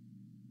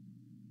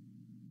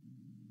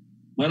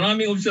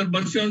 Maraming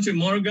obserbasyon si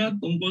Morga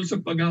tungkol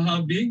sa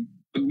paghahabi,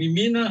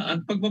 pagmimina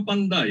at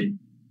pagpapanday,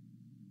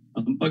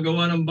 ang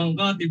paggawa ng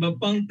bangka at iba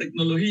pang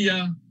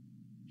teknolohiya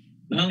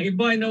na ang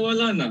iba ay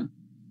nawala na.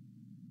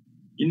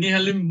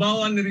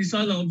 Inihalimbawa ni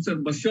Rizal ang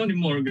obserbasyon ni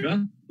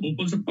Morga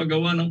tungkol sa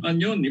paggawa ng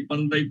kanyon ni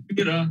Panday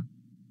Pira,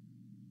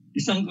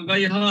 isang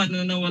kakayahan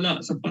na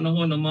nawala sa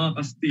panahon ng mga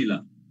Kastila.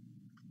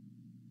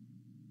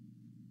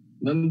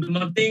 Nang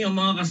dumating ang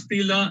mga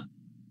Kastila,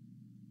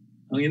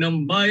 ang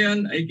inang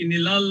bayan ay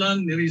kinilala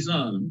ni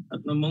Rizal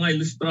at ng mga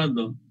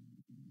Ilustrado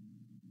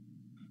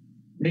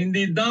na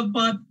hindi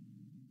dapat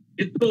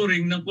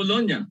ituring na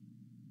kolonya.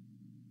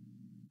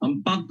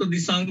 Ang Pacto de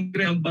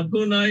Sangre ang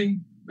patunay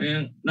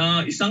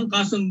na isang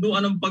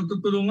kasunduan ng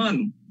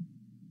pagtutulungan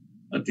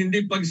at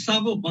hindi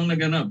pagsakop ang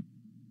naganap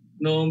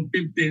noong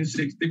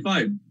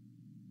 1565.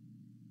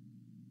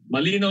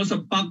 Malinaw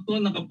sa pakto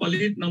na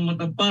kapalit ng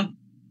matapat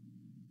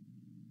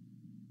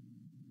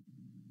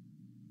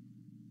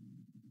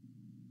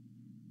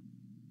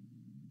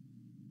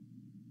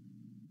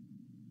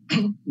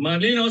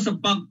malinaw sa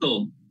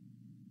pakto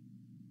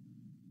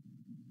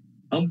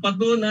ang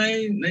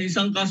patunay na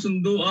isang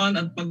kasunduan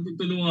at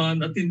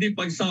pagtutulungan at hindi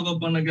pagsakop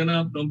ang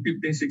naganap noong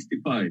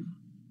 1565.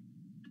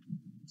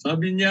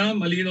 Sabi niya,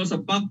 malinaw sa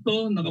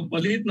pakto,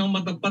 nakapalit ng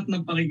matapat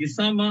na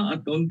pakikisama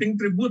at kaunting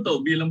tributo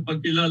bilang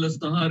pagkilala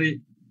sa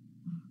hari.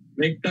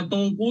 May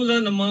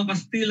katungkulan ng mga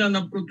Kastila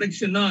na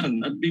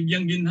proteksyonan at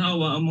bigyang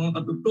ginhawa ang mga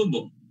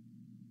katutubo,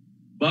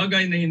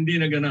 bagay na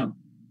hindi naganap.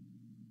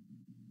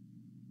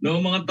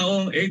 Noong mga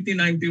taong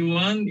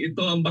 1891,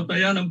 ito ang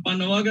batayan ng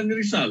panawagan ni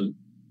Rizal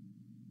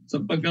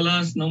sa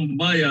pagkalas ng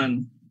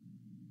bayan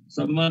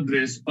sa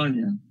Madre,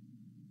 Espanya.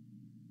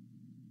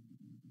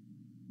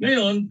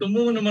 Ngayon,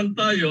 tumungo naman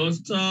tayo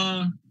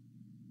sa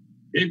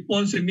kay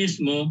Ponce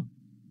mismo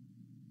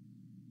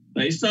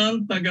na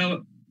isang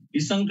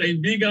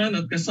kaibigan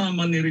at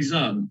kasama ni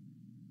Rizal.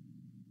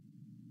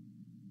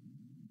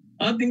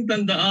 Ating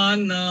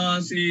tandaan na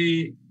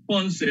si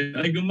Ponce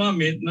ay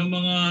gumamit ng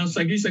mga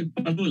sagisag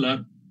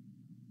panulat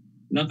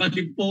na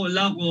kalipo,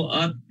 lako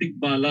at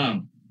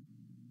tikbalang.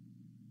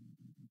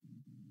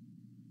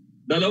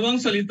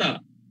 Dalawang salita,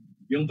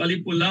 yung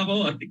kalipo,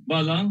 lako at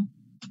tikbalang,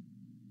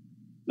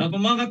 na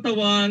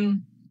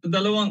kumakatawan sa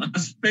dalawang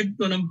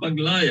aspekto ng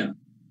paglaya.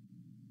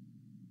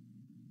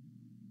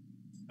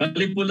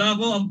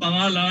 Kalipulako ang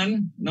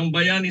pangalan ng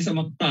bayani sa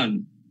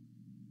Mactan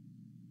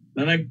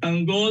na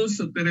nagtanggol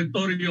sa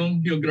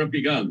teritoryong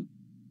geograpikal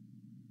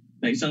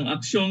na isang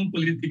aksyong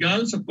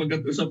politikal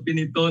sapagkat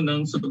usapin ito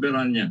ng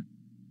soberanya.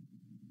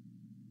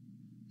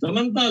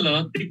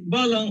 Samantala,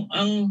 tikbalang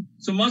ang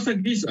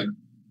sumasagisag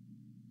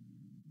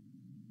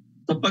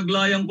sa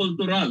paglayang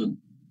kultural.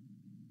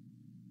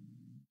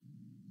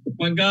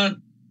 Sapagkat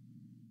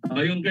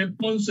ayon kay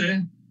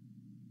Ponce,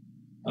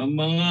 ang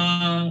mga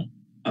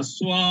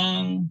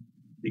aswang,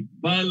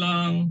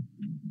 tikbalang,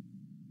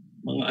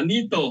 mga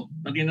anito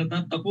na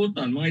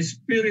kinatatakutan, mga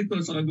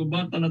espiritu sa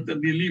kagubatan at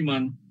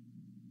kadiliman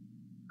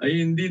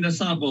ay hindi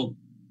nasakop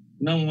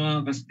ng mga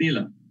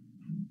Kastila.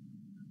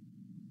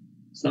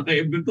 Sa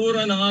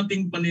kaibuturan ng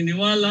ating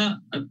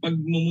paniniwala at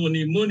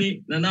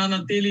pagmumuni-muni,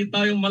 nananatili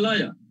tayong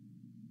malaya.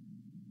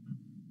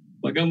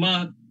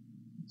 Bagamat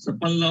sa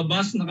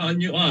panlabas na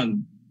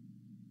kaanyuan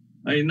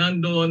ay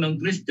nandoon ang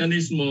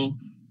Kristyanismo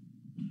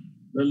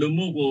na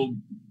lumukob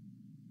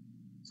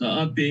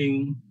sa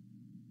ating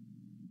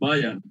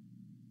bayan.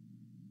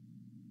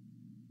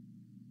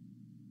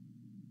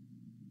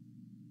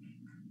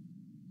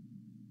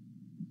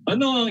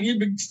 Ano ang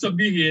ibig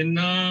sabihin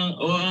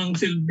o ang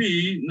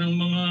silbi ng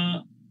mga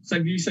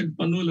sagisag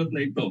panulat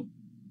na ito?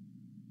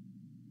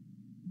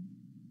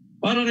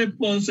 Para kay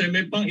Ponce,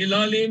 may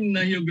pangilalim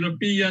na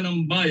heograpiya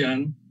ng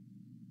bayan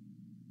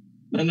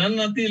na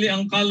nanatili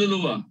ang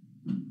kaluluwa.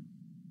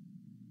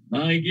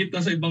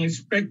 Nakikita sa ibang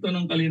aspekto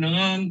ng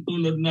kalinangan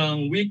tulad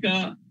ng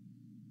wika,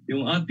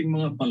 yung ating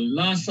mga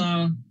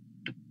panlasa,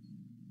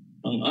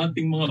 ang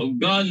ating mga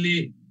ugali,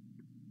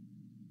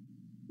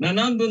 na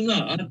nandun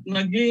na at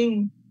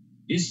naging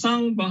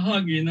isang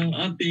bahagi ng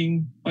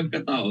ating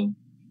pagkatao.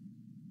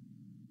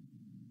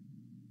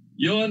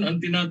 Yon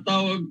ang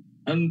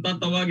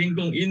tatawagin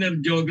kong inner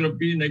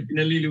geography na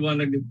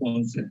pinaliliwanag ni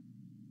Ponce.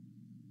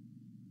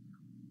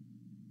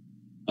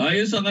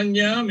 Ayon sa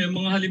kanya, may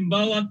mga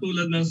halimbawa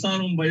tulad ng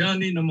sarong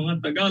bayani ng mga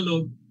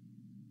Tagalog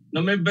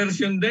na may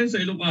version din sa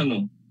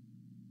Ilocano,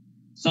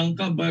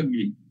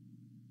 sangkabagi.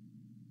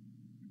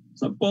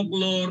 Sa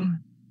folklore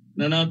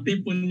na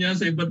natipon niya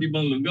sa iba't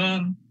ibang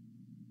lugar,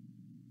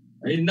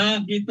 ay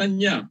nakita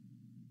niya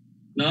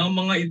na ang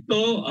mga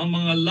ito ang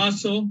mga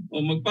laso o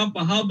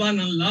magpapahaba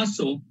ng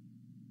laso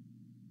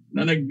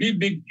na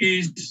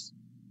nagbibigkis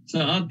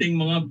sa ating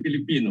mga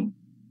Pilipino.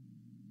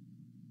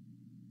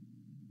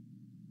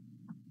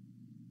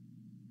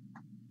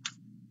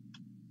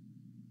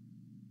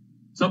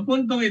 Sa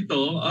puntong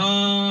ito,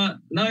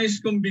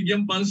 nais kong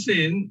bigyang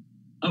pansin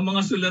ang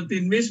mga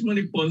sulatin mismo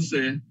ni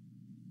Ponce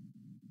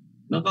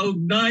na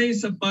kaugnay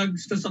sa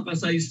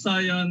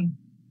pagsasakasaysayan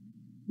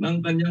ng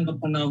kanyang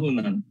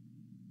kapanahunan.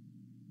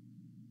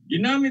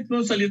 Ginamit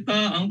mo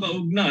salita ang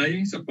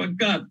kaugnay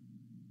sapagkat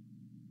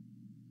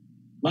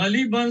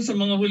maliban sa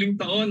mga huling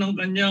taon ng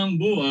kanyang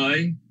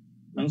buhay,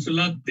 nang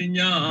sulatin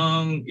niya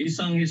ang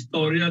isang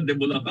Historia de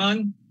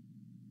Bulacan,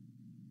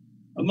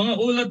 ang mga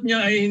ulat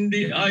niya ay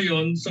hindi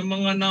ayon sa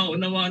mga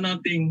naunawa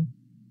nating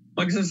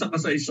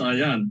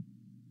pagsasakasaysayan.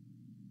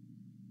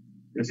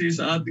 Kasi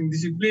sa ating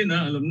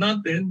disiplina, alam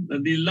natin na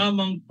di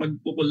lamang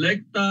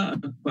pagkukolekta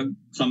at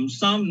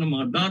pagsamsam ng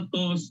mga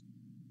datos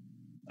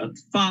at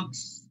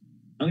facts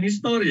ang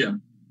historia.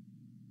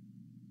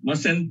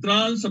 Mas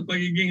sentral sa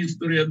pagiging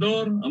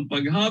historiador ang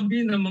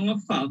paghabi ng mga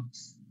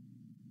facts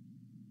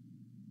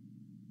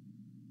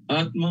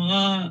at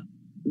mga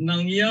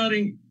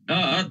nangyaring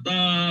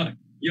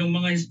yung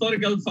mga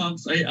historical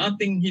facts ay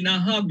ating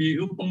hinahabi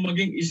upang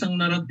maging isang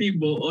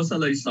naratibo o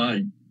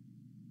salaysay.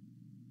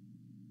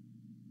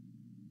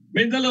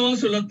 May dalawang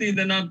sulatin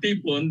na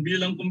natipon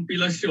bilang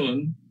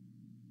kompilasyon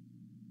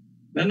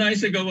na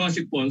naisagawa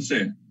si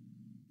Ponce.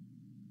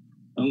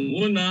 Ang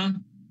una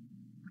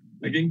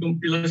naging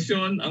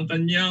kompilasyon ang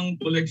kanyang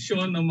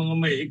koleksyon ng mga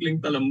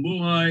maiikling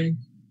talambuhay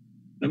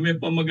na may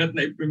pamagat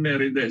na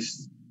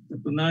Epimerides.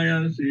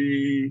 Katunayan, si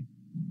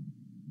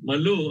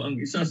Malu ang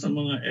isa sa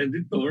mga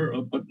editor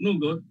o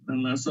patnugot ng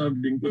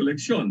nasabing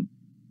koleksyon.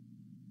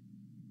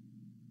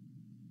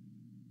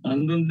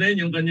 Andun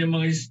din yung kanyang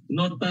mga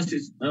notas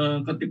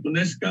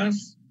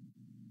katipuneskas.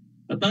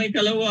 At ang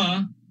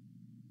ikalawa,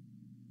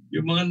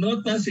 yung mga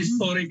notas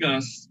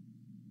historicas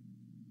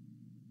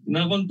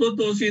na kung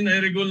tutusin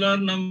ay regular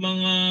ng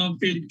mga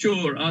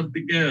feature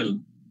article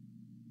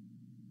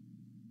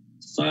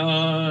sa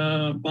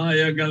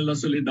pahayagan La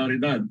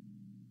Solidaridad.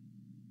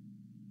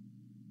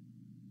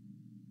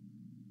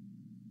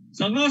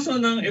 Sa kaso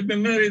ng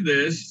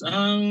Epimerides,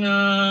 ang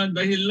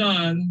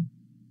dahilan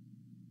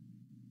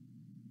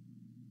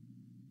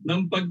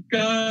ng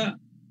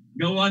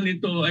pagkagawa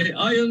nito ay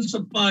ayon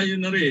sa payo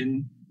na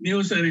rin ni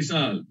Jose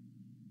Rizal.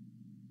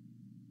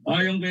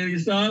 Ayon kay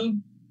Rizal,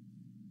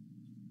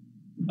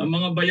 ang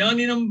mga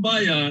bayani ng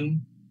bayan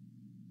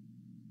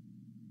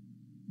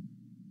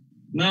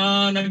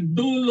na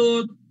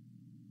nagdulot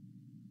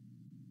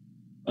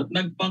at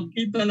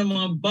nagpakita ng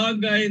mga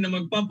bagay na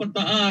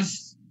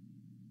magpapataas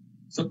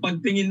sa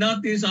pagtingin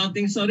natin sa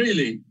ating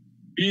sarili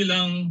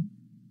bilang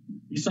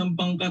isang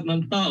pangkat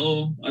ng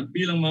tao at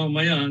bilang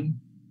mamamayan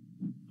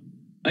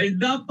ay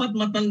dapat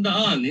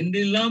matandaan,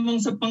 hindi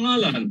lamang sa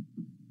pangalan.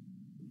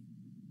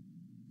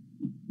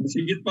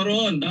 Sigit pa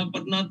roon,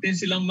 dapat natin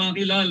silang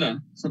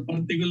makilala sa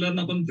partikular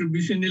na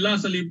kontribusyon nila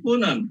sa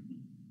lipunan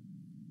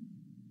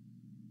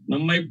na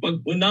may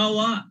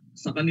pag-unawa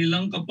sa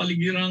kanilang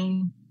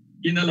kapaligirang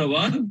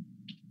kinalawan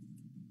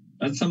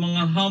at sa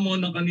mga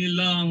hamon na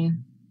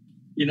kanilang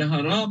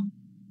inaharap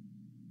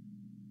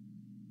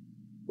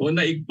o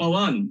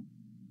naigpawan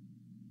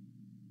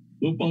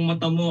upang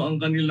matamo ang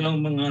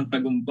kanilang mga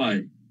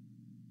tagumpay.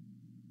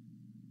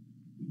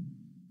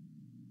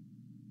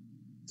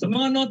 Sa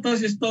mga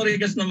notas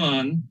historikas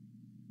naman,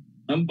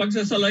 ang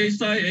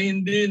pagsasalaysay ay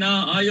hindi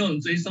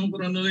naaayon sa isang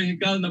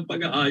kronolohikal na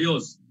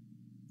pag-aayos.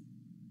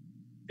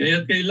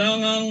 Kaya't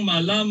kailangang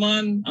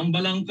malaman ang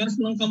balangkas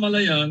ng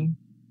kamalayan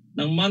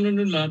ng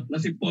manunulat na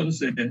si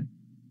Ponce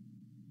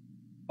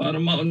para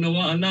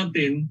maunawaan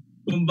natin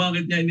kung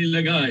bakit niya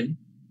inilagay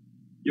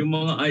yung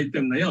mga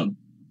item na yon.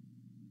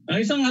 Ang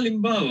isang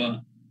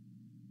halimbawa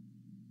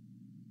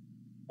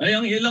ay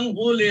ang ilang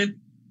ulit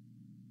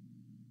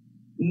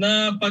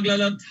na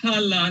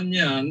paglalathala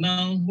niya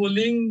ng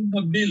huling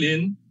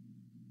habilin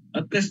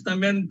at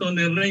testamento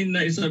ni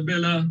Reina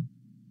Isabela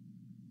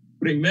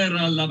I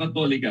la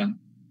Católica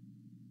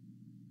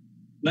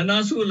na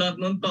nasulat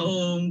noong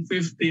taong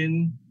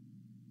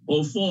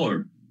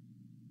 1504.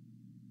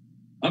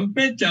 Ang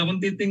petsa,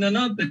 kung titingnan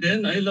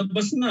natin, ay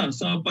labas na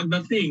sa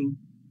pagdating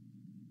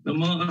ng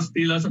mga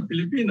Kastila sa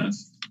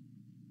Pilipinas.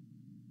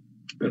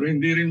 Pero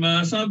hindi rin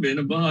masabi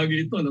na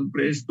bahagi ito ng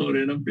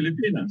prehistorya ng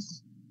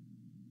Pilipinas.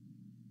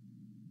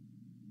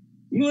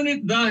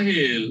 Ngunit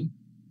dahil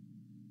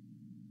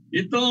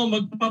ito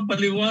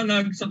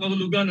magpapaliwanag sa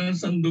kahulugan ng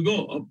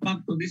sandugo o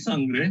Pacto de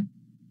Sangre,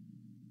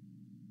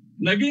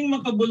 naging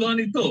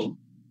makabuluhan ito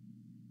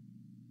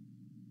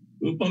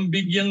upang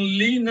bigyang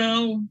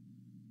linaw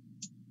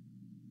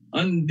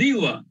ang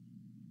diwa,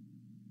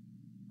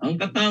 ang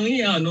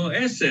katangian o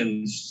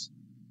essence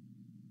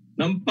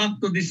ng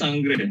Pacto de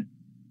Sangre.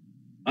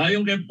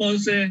 Ayon kay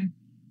Ponce,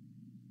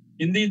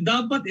 hindi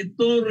dapat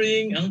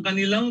ituring ang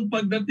kanilang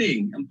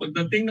pagdating, ang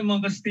pagdating ng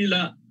mga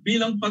Kastila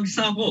bilang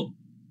pagsakop.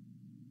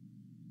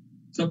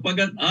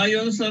 Sapagat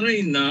ayon sa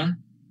Reina,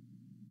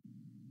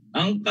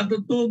 ang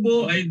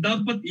katutubo ay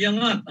dapat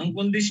iangat ang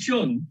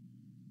kondisyon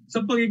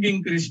sa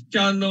pagiging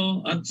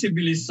Kristiyano at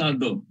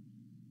sibilisado.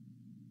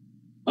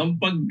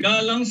 Ang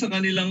paggalang sa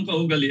kanilang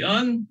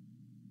kaugalian,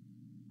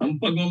 ang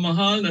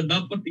pagmamahal na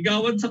dapat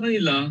igawad sa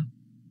kanila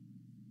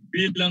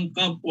bilang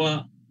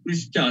kapwa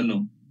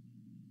Kristiyano.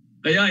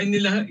 Kaya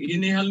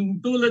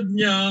inihalintulad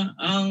niya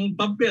ang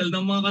papel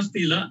ng mga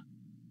Kastila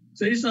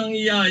sa isang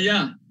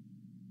yaya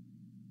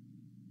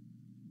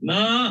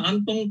na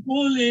ang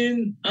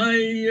tungkulin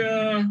ay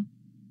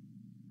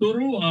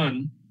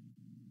turuan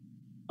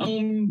ang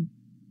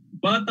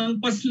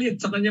batang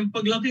paslit sa kanyang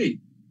paglaki.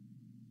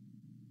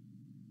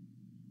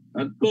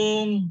 At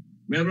kung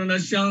meron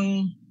na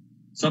siyang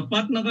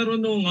sapat na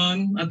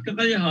karunungan at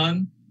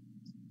kakayahan,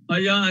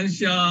 hayaan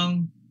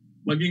siyang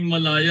maging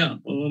malaya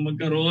o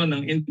magkaroon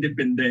ng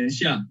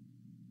independensya.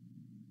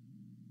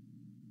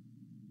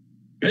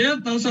 Kaya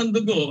ang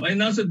sandugo ay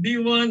nasa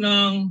diwa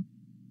ng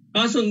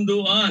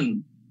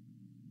kasunduan.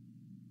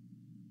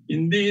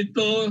 Hindi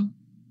ito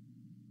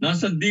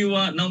nasa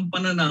diwa ng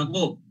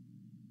pananakop.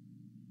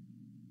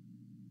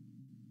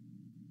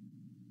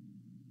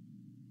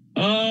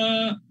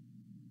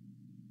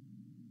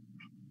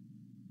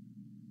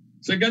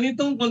 Sa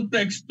ganitong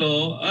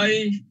konteksto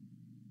ay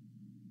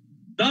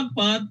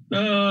dapat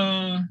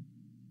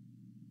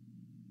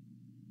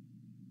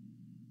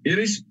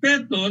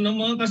irespeto ng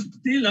mga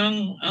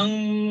Kastilang ang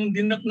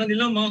dinakna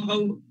nilang mga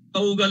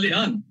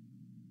kaugalian.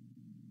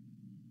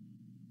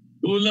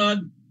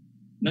 Tulad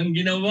ng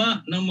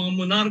ginawa ng mga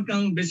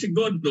monarkang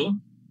Visigodo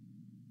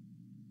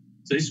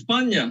sa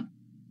Espanya.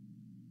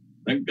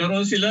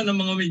 Nagkaroon sila ng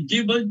mga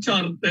medieval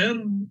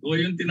charter o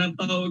yung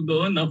tinatawag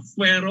doon na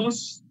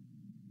fueros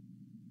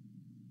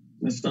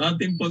na sa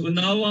ating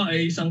pag-unawa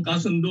ay isang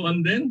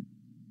kasunduan din.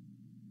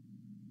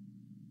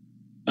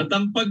 At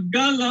ang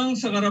paggalang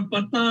sa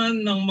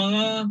karapatan ng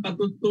mga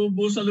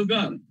katutubo sa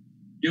lugar,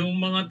 yung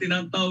mga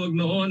tinatawag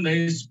noon na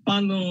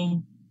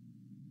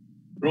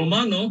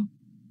Hispano-Romano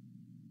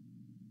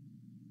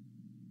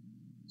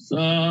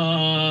sa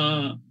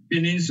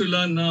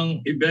peninsula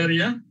ng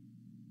Iberia.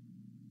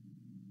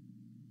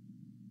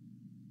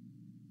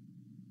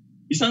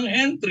 Isang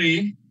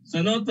entry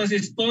sa Notas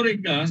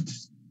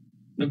Historicas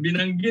na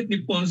binanggit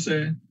ni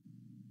Ponce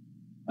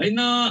ay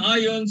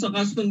naaayon sa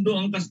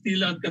kasunduang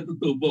Kastila at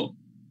Katutubo.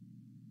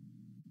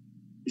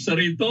 Isa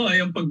rito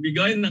ay ang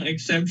pagbigay ng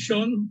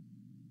exemption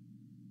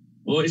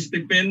o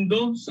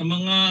estipendo sa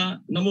mga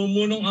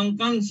namumunong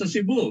angkan sa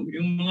Cebu,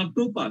 yung mga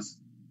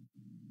tupas.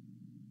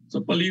 Sa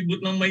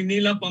palibot ng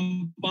Maynila,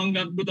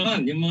 Pampanga at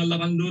Butacan, yung mga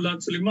Lakandula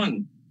at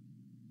Suliman.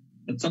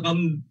 At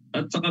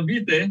sa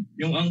Cavite,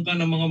 yung angkan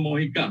ng mga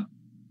Mohika.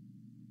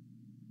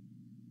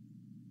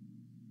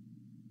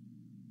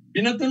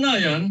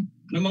 Pinatunayan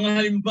ng mga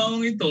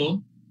halimbawang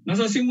ito na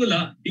sa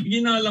simula,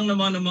 iginalang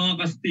naman ng mga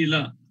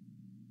Kastila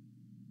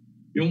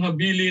yung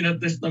habili na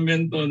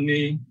testamento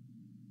ni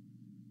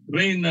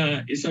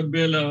Reyna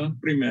Isabela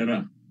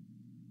I.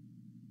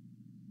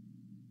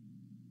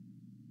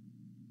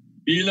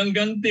 Bilang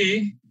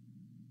ganti,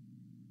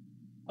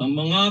 ang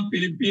mga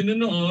Pilipino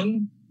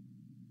noon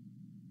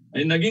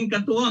ay naging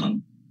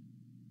katuwang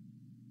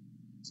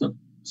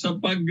sa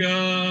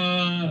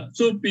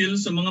pagsupil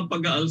sa mga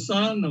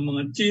pag-aalsa ng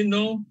mga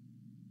Chino,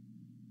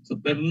 sa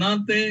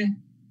Ternate,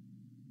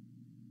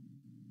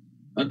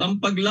 at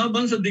ang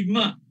paglaban sa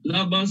digma,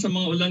 laban sa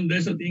mga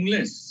Olandes at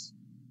Ingles.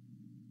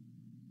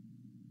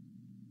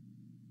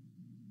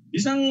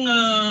 Isang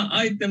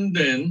item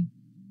din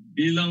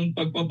bilang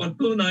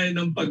pagpapatunay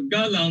ng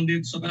paggalang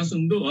dito sa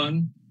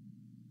kasunduan,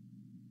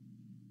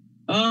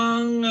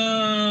 ang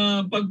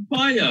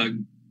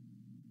pagpayag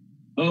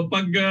o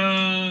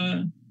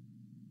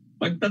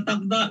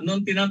pagtatakda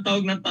ng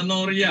tinatawag na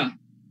Tanoria.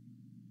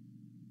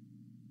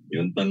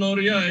 Yung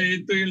Tanoria,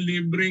 ito yung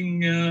libreng,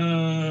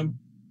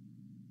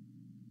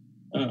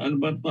 ano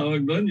ba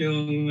tawag doon?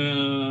 Yung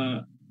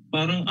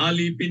parang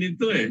alipin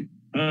ito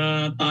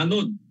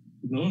tanod.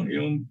 No?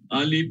 Yung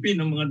alipin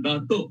ng mga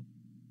dato.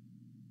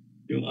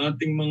 Yung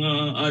ating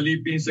mga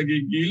alipin sa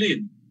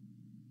gigilid.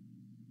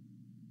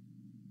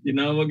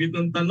 Tinawag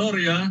itong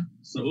Tanoria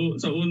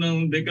sa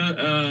unang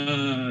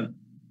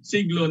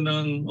siglo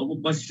ng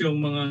okupasyong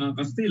mga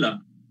Kastila.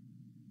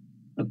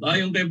 At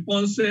ayon kay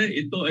Ponce,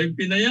 ito ay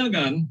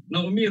pinayagan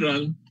na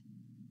umiral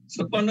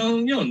sa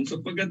panahon yon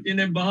sapagkat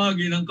yun ay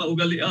bahagi ng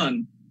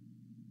kaugalian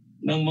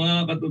ng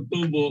mga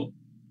katutubo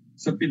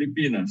sa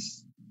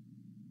Pilipinas.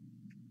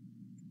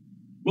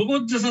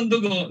 Bukod sa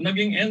sandugo,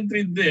 naging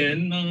entry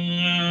din ng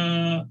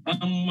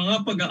ang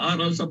mga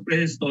pag-aaral sa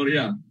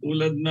prehistorya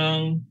tulad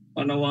ng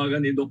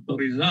panawagan ni Dr.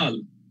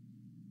 Rizal.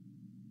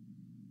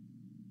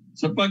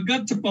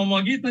 Sapagkat sa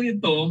pamamagitan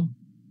nito,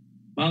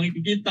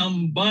 makikita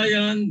ang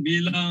bayan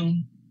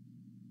bilang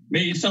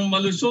may isang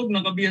malusog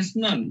na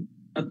kabihasnan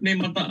at may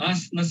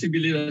mataas na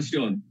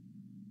sibilisasyon.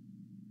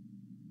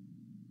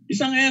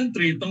 Isang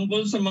entry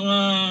tungkol sa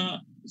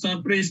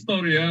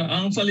prehistorya,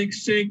 ang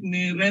saliksik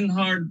ni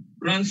Reinhard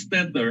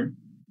Brandstetter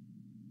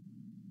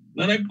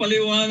na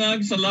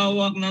nagpaliwanag sa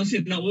lawak ng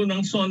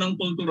sinaunang sonang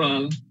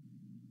kultural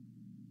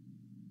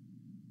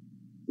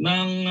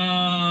ng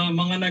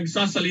mga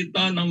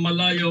nagsasalita ng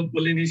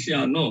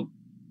Malayo-Polinesiano.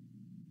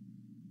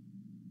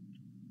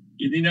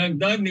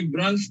 Idinagdag ni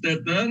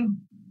Brandstetter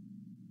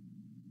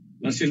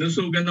na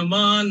sinusugan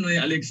naman ni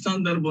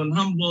Alexander von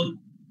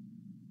Humboldt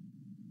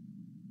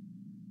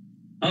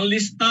ang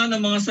lista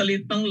ng mga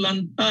salitang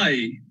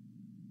lantay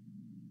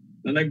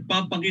na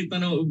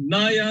nagpapakita ng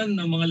ugnayan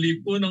ng mga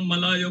lipunang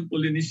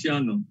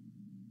Malayo-Polinesiano.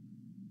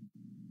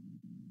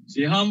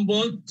 Si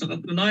Humboldt sa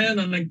katunayan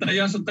na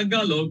nagtaya sa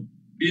Tagalog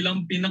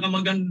bilang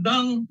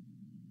pinakamagandang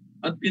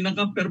at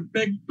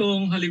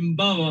pinakaperpektong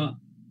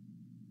halimbawa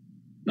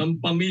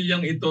ng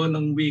pamilyang ito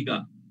ng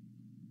wika.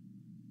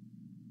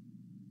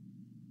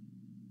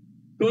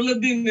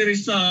 Tulad din ni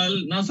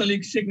Rizal, nasa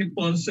liksik ni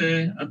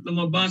Ponce at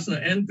lumabas na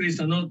entry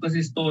sa Notas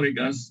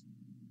Historicas,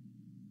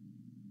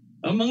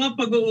 ang mga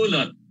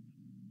pag-uulat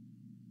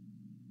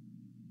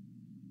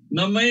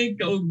na may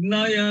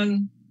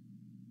kaugnayan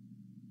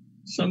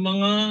sa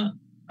mga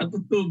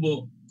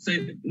katutubo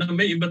na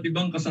may iba't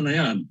ibang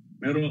kasanayan.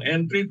 Merong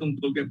entry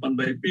tungkol kay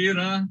Panday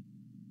Pira,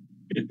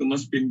 kay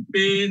Tomas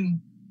Pimpin,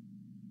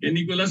 kay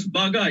Nicolas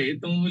Bagay,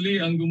 itong huli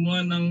ang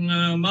gumawa ng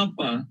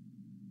mapa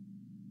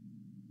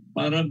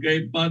para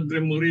kay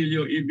Padre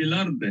Murillo y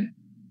Velarde.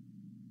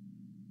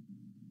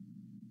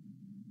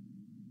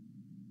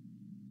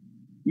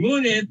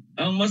 Ngunit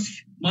ang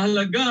mas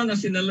mahalaga na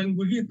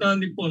sinalangguhitan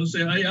ni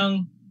Ponce ay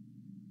ang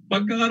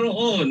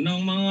pagkakaroon ng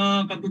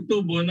mga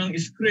katutubo ng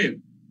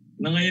script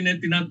na ngayon ay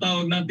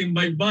tinatawag nating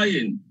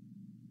baybayin.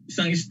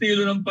 Isang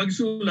estilo ng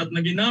pagsulat na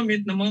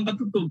ginamit ng mga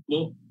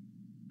katutubo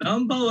na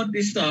ang bawat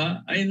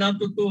isa ay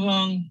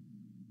natutuhang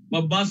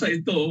mabasa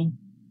ito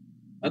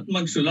at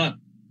magsulat.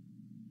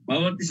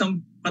 Bawat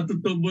isang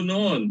katutubo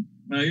noon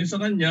na yun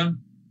sa kanya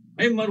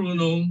ay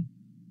marunong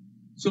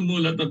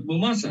sumulat at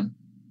bumasa.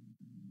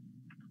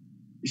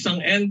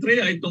 Isang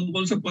entry ay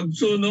tungkol sa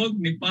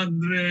pagsunog ni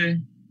Padre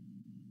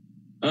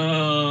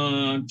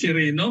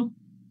Chirino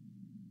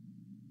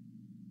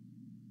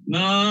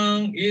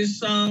ng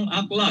isang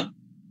aklat.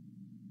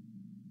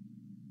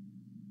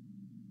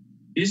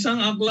 Isang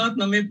aklat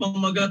na may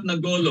pamagat na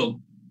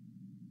golo.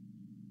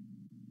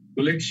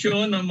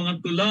 Koleksyon ng mga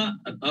tula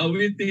at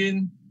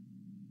awitin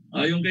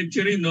ayon kay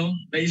Chirino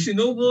na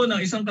isinuko ng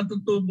isang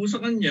katutubo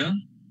sa kanya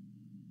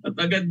at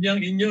agad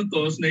niyang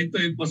inyutos na ito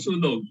ay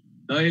pasunog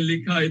dahil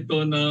likha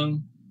ito ng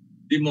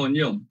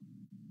demonyo.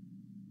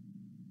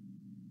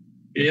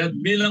 Kaya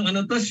bilang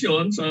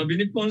anotasyon, sabi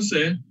ni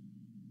Ponce,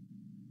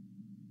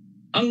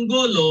 ang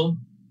golo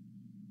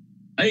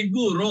ay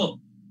guro.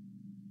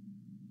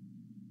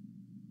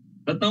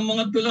 At ang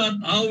mga tula at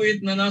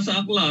awit na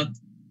nasa aklat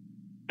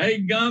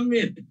ay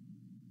gamit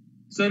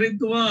sa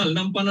ritual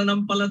ng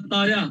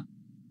pananampalataya.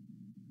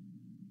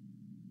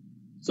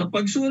 Sa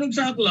pagsunog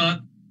sa aklat,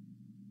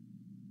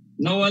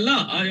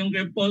 nawala ayon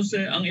kay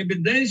Ponce ang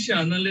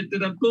ebidensya ng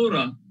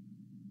literatura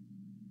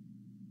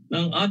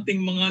ng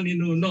ating mga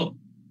ninuno.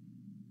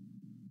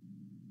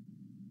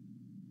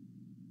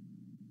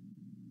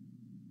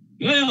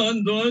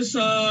 Ngayon, doon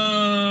sa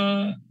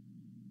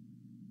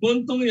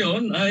puntong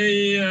yon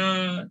ay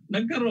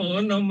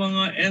nagkaroon ng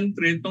mga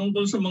entry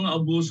tungkol sa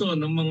mga abuso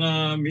ng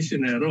mga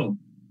misyonero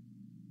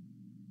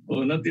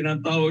o na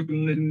tinatawag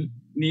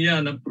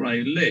niya na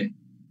praile.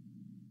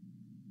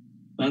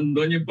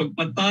 Nandun yung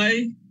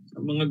pagpatay sa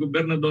mga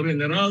gobernador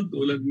general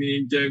tulad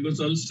ni Diego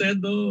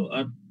Salcedo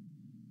at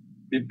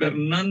ni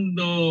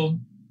Fernando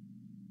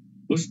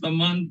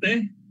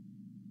Bustamante,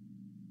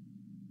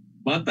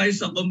 patay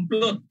sa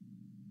komplot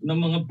ng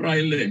mga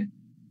praile.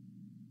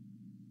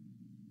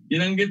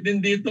 Inanggit din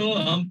dito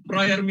ang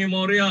prior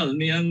memorial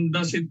ni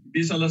Andas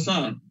de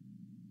Salazar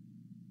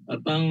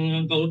at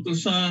ang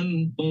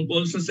kautusan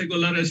tungkol sa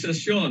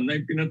sekularisasyon na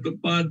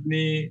ipinatupad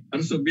ni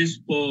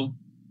Arsobispo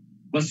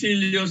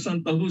Basilio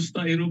Santa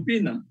Justa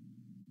Irupina,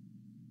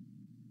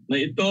 na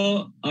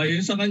ito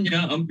ayon sa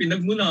kanya ang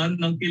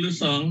pinagmulan ng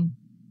kilusang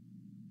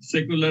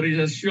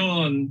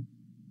sekularisasyon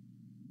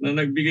na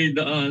nagbigay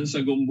daan sa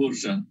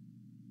Gombursa.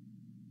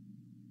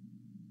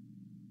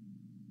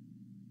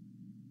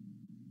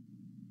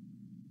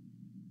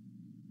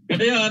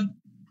 Kaya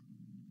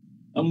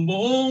ang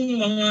buong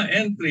mga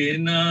entry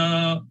na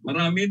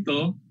marami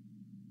ito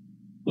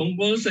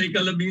tungkol sa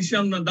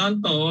ika-19 na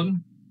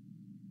taon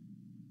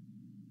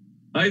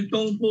ay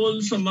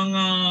tungkol sa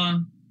mga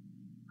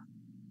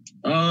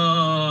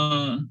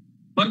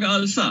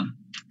pag-aalsa.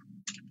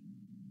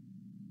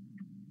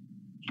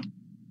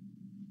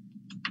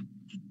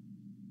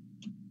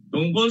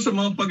 Tungkol sa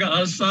mga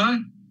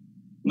pag-aalsa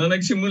na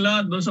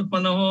nagsimula doon sa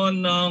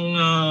panahon ng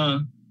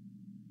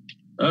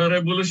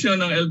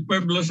revolusyon ng El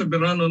Pueblo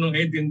Soberano noong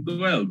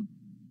 1812.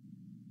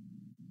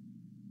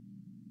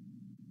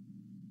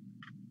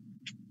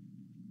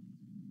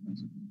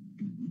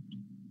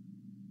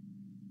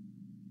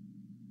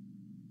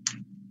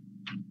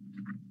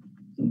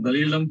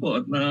 Sandali lang po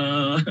at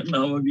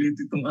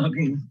nawaglit itong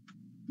aking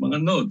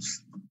mga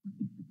notes.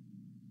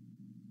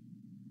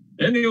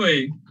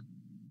 Anyway,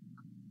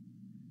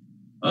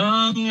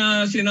 ang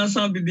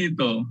sinasabi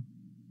dito,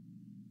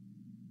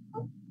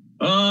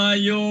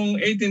 yung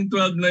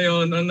 1812 na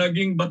yon ang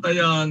naging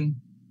batayan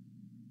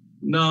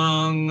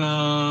ng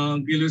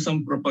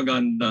kilusang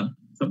propaganda.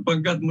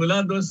 Sapagkat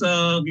mula doon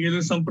sa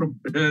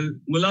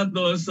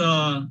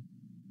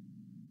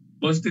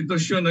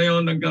konstitusyon na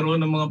yon nagkaroon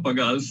ng mga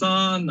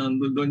pag-aalsa,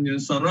 nandoon yung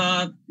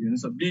sarat, yung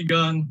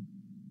sabigan,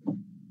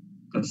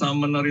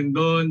 kasama na rin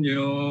doon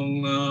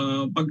yung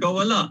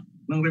pagkawala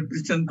ng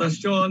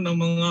representasyon ng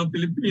mga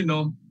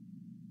Pilipino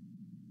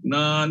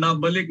na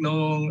nabalik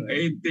noong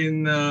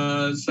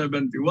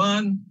 1871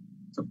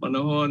 sa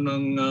panahon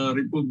ng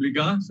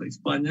Republika sa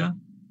Espanya,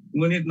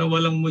 ngunit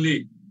nawalang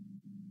muli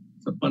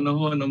sa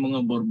panahon ng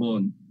mga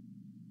Bourbon.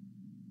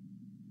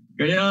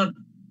 Kaya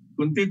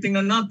kung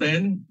titingnan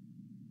natin,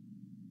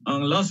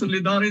 ang La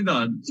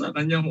Solidaridad sa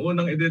kanyang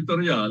unang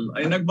editorial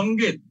ay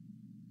nagbanggit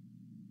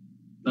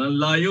na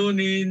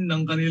layunin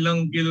ng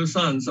kanilang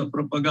kilusan sa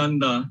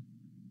propaganda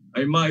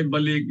ay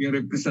maibalik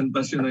yung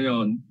representasyon na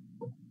yon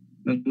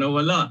na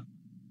nawala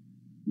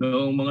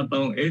noong mga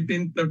taong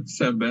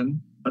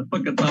 1837 at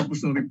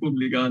pagkatapos ng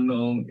Republika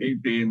noong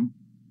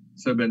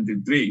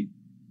 1873.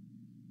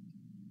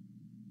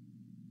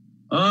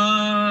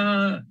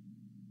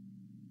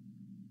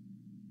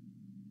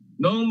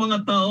 Noong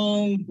mga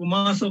taong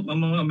pumasok ang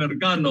mga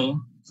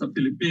Amerikano sa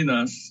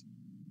Pilipinas,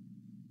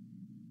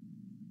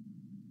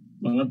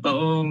 mga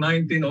taong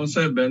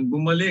 1907,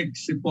 bumalik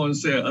si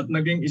Ponce at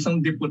naging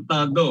isang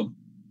diputado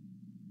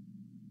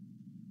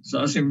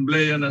sa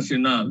Asambleya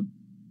Nacional.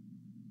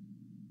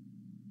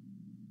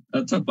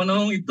 At sa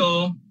panahong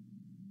ito,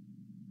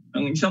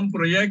 ang isang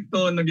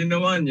proyekto na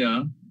ginawa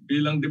niya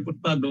bilang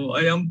deputado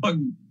ay ang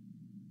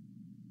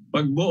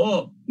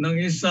pagbuo ng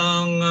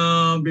isang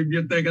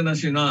Biblioteka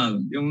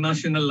Nasional, yung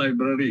National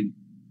Library.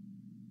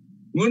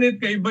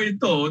 Ngunit kaiba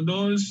ito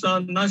doon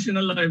sa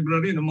National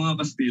Library ng mga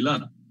Kastila.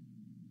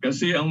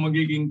 Kasi ang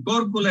magiging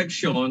core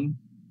collection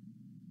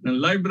ng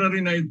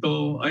library na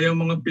ito ay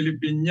ang mga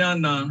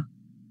Pilipiniana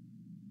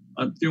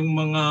at yung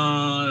mga,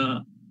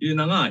 yun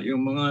na nga,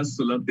 yung mga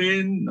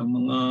sulatin ng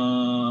mga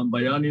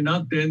bayani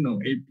natin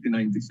noong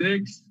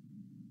 1896.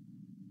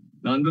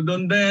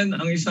 Nandoon din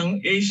ang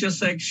isang Asia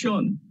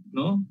section,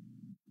 no?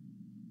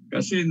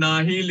 Kasi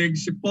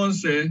nahilig si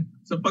Ponce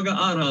sa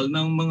pag-aaral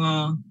ng mga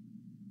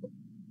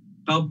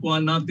kapwa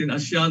natin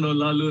Asyano,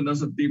 lalo na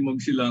sa Timog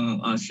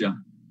Silangang Asya.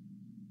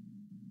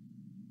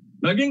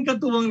 Naging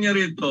katuwang niya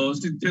rito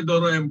si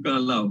Teodoro M.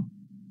 Calao.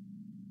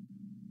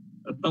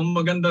 At ang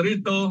maganda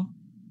rito,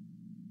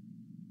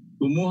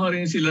 kumuha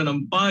rin sila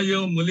ng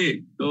payo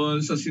muli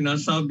doon sa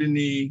sinasabi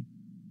ni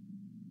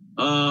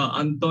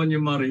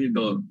Antonio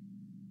Marihidor.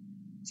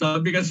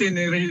 Sabi kasi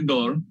ni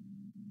Regidor,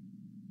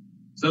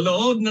 sa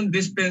loob ng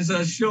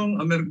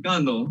dispensasyong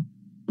Amerikano,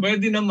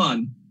 pwede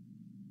naman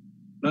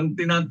ng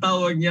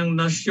tinatawag niyang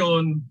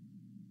nasyon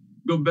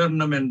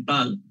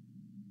gubernamental.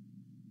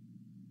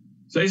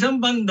 Sa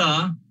isang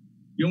banda,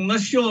 yung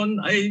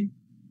nasyon ay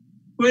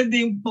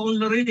pwedeng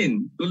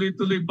paunlarin,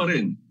 tuloy-tuloy pa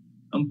rin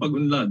ang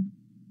pag-unlad.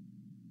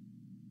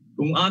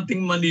 Kung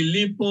ating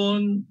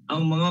malilipon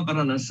ang mga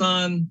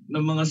karanasan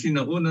ng mga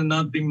sinauna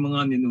nating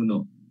mga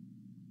ninuno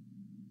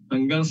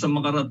hanggang sa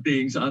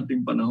makarating sa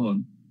ating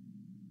panahon.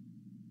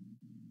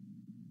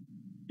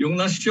 Yung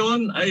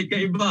nasyon ay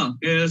kaiba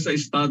kaya sa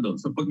estado,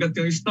 sapagkat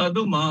yung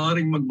estado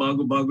maaaring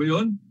magbago-bago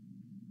yon.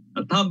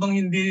 At habang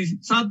hindi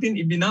sa atin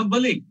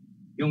ibinabalik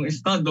yung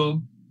estado,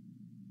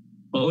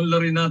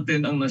 paunlarin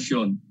natin ang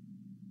nasyon.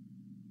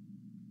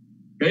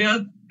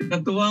 Kaya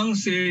katuwang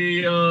si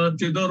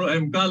Teodoro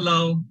M.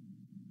 Calao,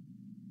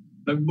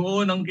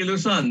 nagbuo ng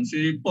kilusan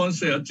si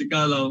Ponce at si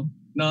Calao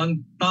na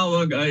ang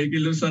tawag ay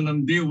kilusan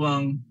ng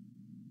Diwang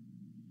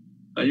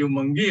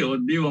Ayumanggi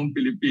o Diwang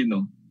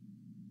Pilipino.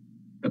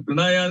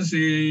 Katunayan si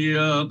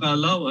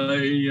Calao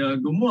ay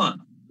gumawa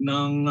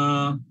ng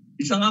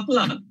isang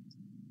aklat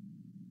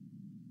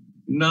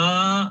na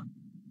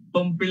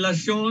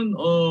kompilasyon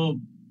o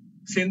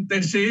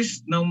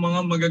synthesis ng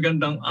mga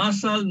magagandang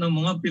asal ng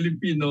mga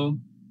Pilipino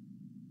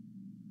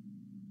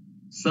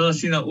sa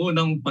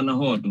sinaunang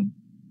panahon.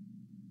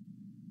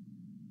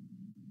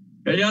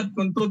 Kaya't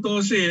kung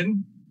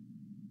tutusin,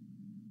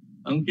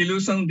 ang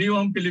kilusang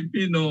Diwang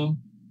Pilipino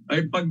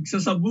ay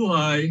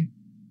pagsasabuhay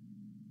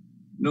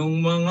ng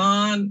mga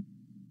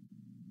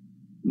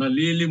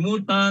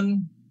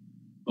nalilimutan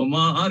o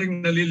maaaring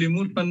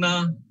nalilimutan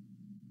na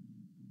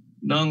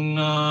ng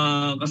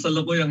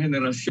kasalukuyang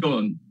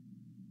henerasyon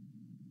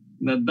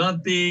na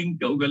dating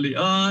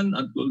kaugalian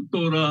at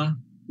kultura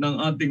ng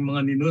ating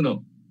mga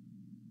ninuno.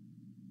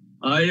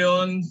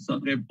 Ayon sa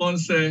kay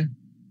Ponce,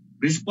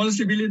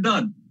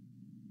 responsibilidad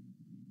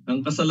ng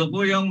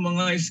kasalukuyang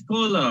mga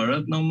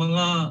scholar at ng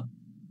mga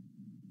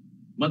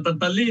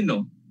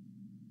matatalino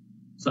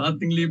sa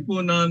ating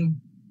lipunan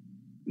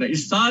na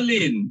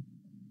isalin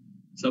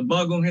sa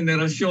bagong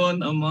henerasyon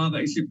ang mga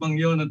kaisipang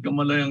yon at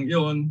kamalayang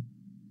yon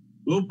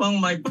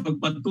upang may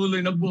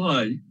pagpatuloy na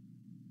buhay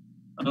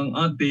ang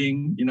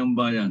ating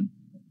inambayan.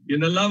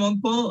 Yun na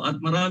lamang po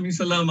at maraming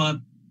salamat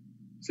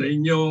sa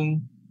inyong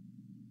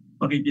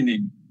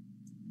pakikinig.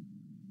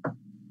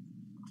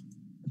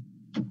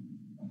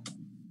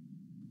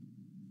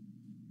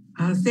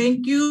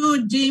 Thank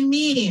you,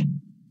 Jimmy.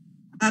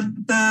 At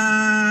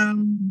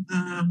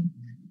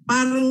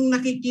parang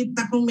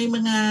nakikita kong may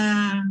mga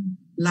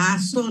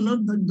laso, no?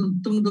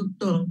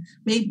 Dugtong-dugtong.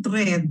 May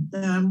thread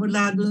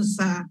mula dun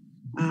sa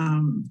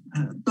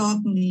talk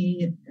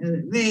ni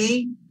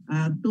Ray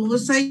tungo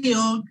sa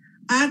iyo.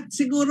 At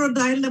siguro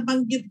dahil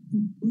nabanggit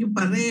niyo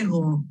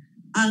pareho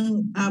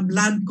ang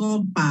Blood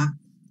Compact,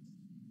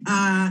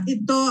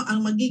 ito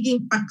ang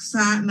magiging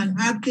paksa ng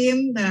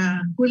atin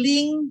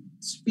huling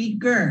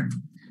speaker.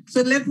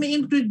 So let me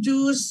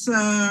introduce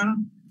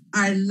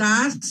our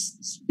last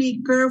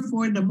speaker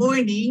for the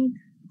morning,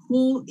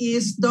 who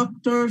is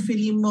Dr.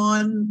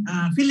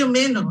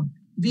 Filomeno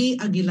V.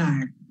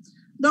 Aguilar.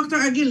 Dr.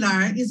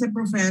 Aguilar is a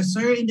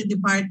professor in the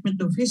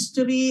Department of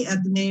History at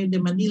Ateneo de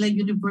Manila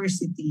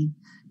University.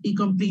 He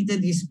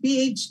completed his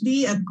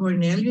PhD at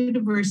Cornell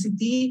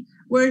University,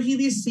 where he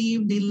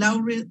received the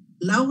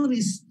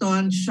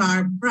Lauriston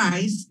Sharp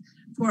Prize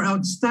for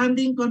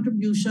outstanding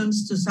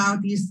contributions to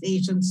Southeast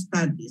Asian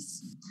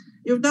studies.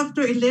 If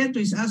Dr. Ileto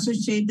is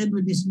associated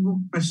with his book,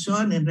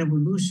 Passion and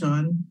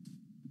Revolution,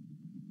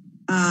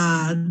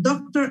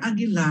 Dr.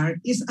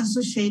 Aguilar is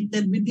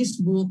associated with his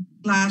book,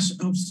 Clash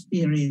of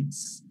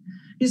Spirits.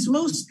 His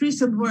most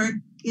recent work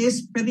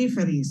is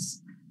Peripheries,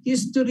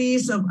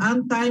 Histories of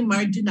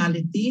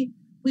Anti-Marginality,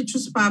 which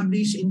was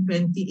published in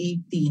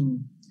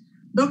 2018.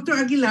 Dr.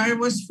 Aguilar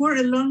was for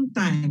a long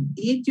time,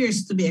 8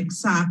 years to be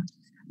exact,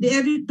 the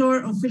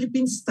editor of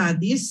Philippine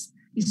Studies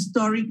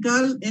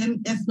Historical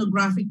and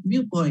Ethnographic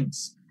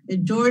Viewpoints, a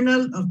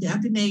journal of the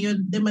Ateneo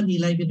de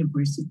Manila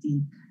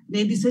University.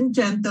 Ladies and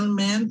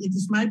gentlemen, it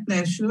is my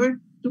pleasure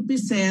to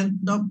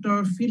present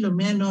Dr.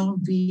 Filomeno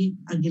V.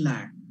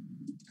 Aguilar.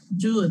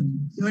 Jude,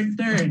 your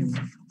turn.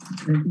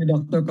 Thank you,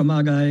 Dr.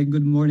 Kamagay.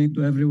 Good morning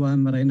to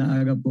everyone. Maray na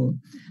aga po.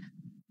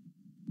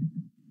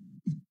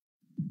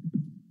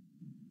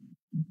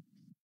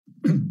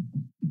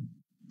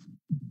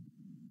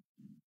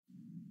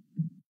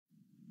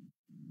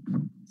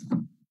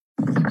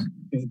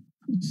 Okay.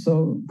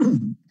 So,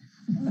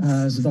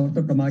 as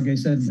Dr. Kamagay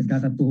said,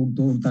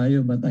 nagkakatuhog-tuhog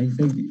tayo, but I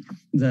think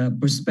the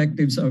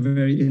perspectives are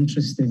very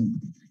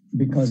interesting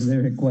because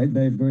they're quite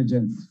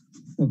divergent.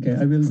 Okay,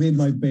 I will read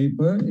my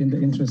paper in the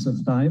interest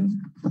of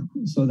time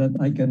so that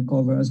I can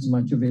cover as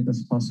much of it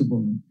as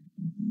possible.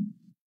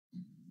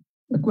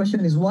 The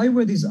question is, why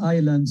were these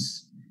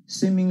islands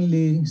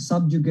seemingly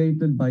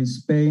subjugated by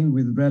Spain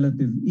with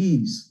relative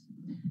ease?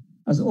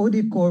 As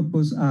O.D.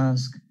 Corpus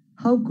asked,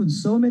 how could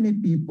so many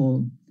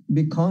people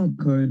be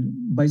conquered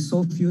by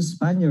so few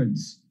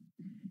Spaniards?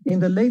 In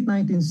the late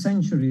 19th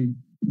century,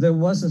 there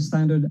was a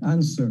standard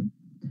answer,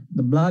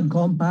 the Blood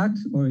Compact,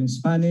 or in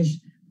Spanish,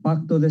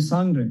 Pacto de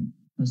Sangre,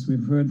 as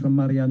we've heard from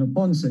Mariano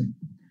Ponce.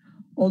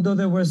 Although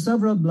there were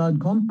several blood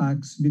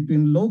compacts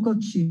between local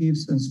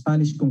chiefs and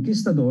Spanish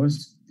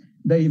conquistadors,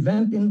 the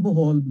event in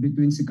Bohol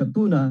between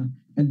Sikatuna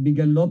and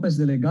Miguel Lopez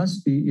de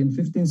Legazpi in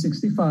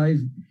 1565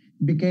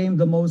 became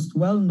the most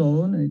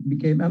well-known, it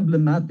became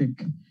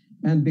emblematic,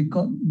 and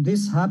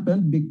this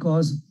happened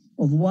because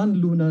of Juan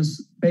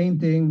Luna's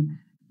painting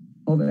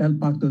of El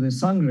Pacto de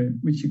Sangre,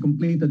 which he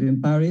completed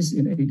in Paris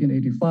in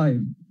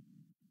 1885.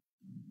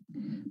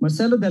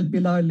 Marcelo del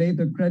Pilar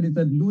later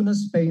credited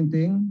Luna's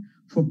painting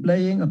for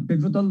playing a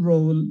pivotal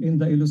role in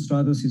the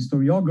Ilustrado's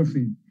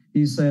historiography.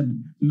 He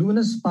said,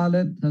 Luna's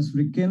palette has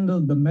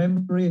rekindled the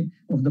memory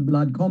of the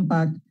blood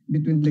compact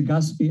between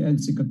Legazpi and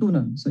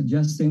Sikatuna,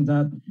 suggesting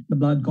that the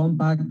blood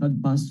compact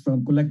had passed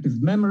from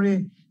collective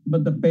memory,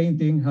 but the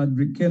painting had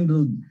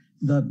rekindled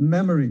that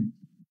memory.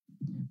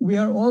 We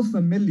are all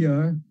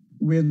familiar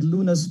with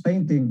Luna's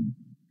painting.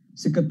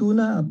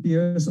 Sikatuna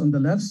appears on the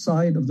left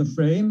side of the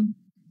frame.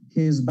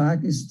 His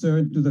back is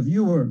turned to the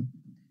viewer,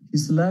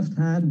 his left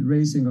hand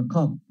raising a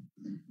cup.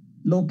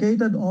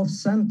 Located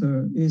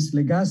off-center is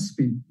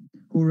Legazpi,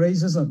 who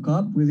raises a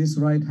cup with his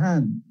right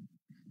hand.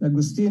 The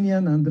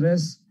Agustinian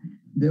Andres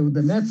de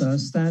Urdaneta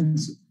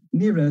stands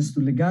nearest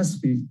to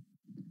Legazpi.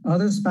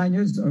 Other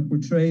Spaniards are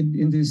portrayed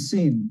in this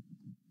scene.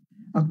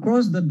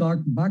 Across the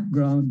dark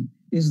background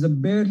is the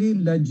barely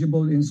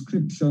legible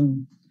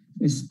inscription,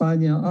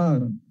 España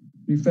Ar,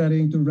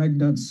 referring to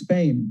regnant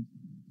Spain.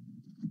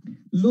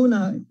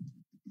 Luna,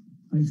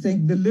 I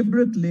think,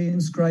 deliberately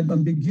inscribed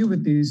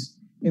ambiguities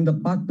in the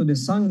Pacto de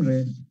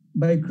Sangre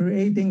by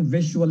creating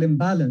visual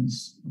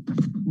imbalance.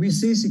 We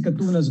see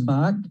Sikatuna's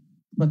back,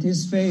 but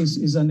his face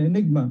is an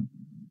enigma.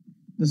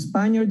 The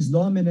Spaniards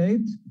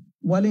dominate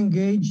while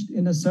engaged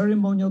in a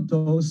ceremonial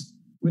toast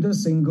with a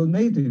single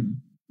native.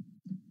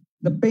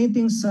 The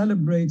painting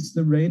celebrates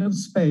the reign of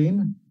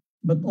Spain,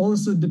 but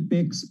also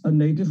depicts a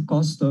native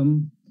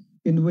custom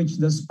in which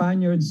the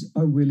Spaniards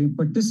are willing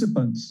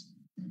participants,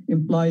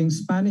 implying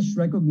Spanish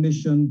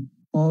recognition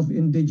of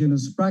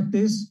indigenous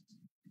practice.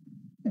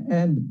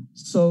 And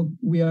so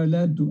we are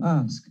led to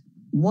ask,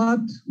 what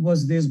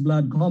was this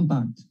blood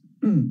compact?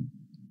 In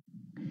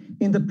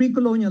the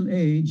pre-colonial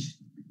age,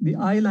 the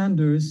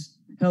islanders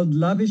held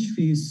lavish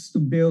feasts to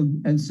build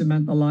and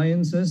cement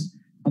alliances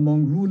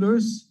among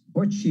rulers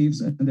or chiefs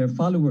and their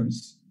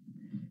followers.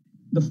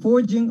 The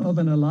forging of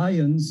an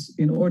alliance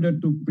in order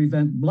to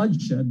prevent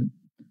bloodshed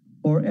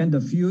or end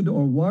a feud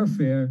or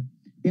warfare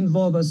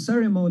involve a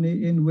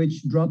ceremony in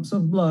which drops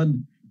of blood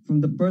from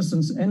the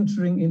persons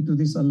entering into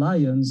this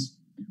alliance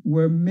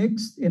were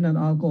mixed in an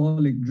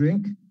alcoholic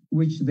drink,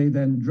 which they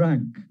then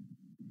drank.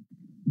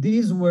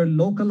 These were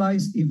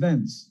localized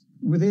events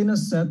within a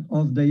set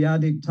of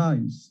dyadic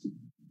ties,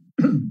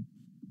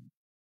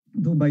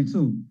 2 by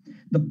 2.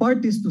 The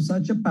parties to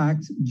such a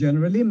pact,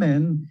 generally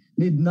men,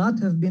 need not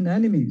have been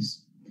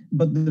enemies,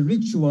 but the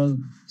ritual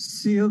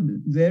sealed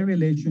their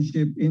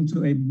relationship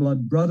into a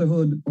blood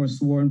brotherhood or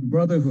sworn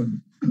brotherhood.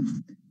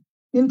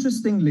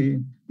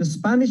 Interestingly, the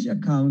Spanish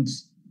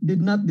accounts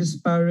did not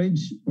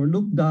disparage or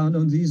look down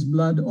on these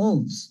blood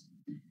oaths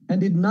and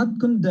did not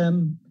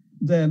condemn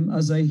them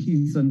as a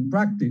heathen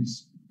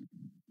practice.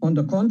 On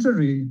the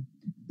contrary,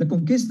 the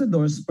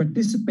conquistadors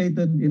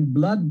participated in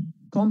blood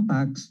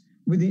compacts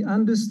with the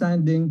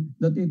understanding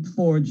that it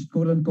forged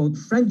quote-unquote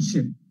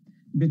friendship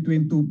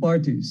between two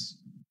parties.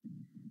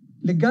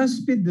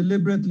 Legazpi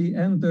deliberately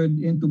entered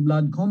into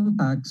blood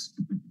compacts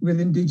with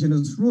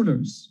indigenous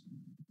rulers.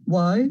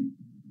 Why?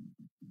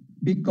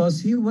 Because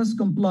he was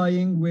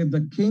complying with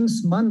the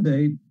king's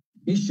mandate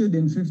issued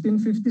in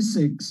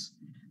 1556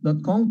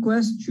 that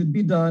conquest should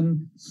be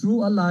done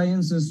through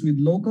alliances with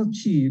local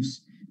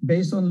chiefs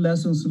based on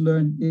lessons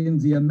learned in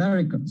the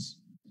Americas.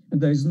 And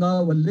there is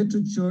now a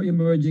literature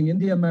emerging in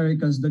the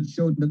Americas that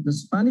showed that the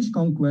Spanish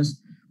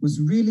conquest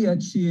was really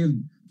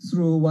achieved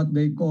through what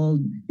they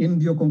called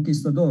Indio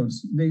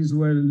conquistadors. These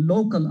were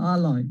local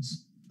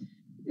allies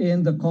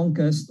in the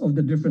conquest of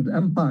the different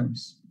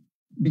empires,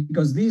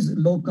 because these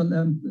local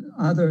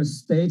other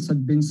states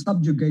had been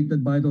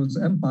subjugated by those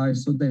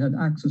empires, so they had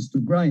access to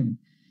grain.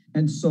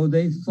 And so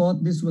they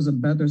thought this was a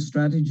better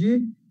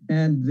strategy,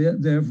 and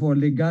therefore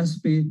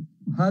Legazpi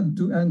had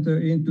to enter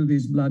into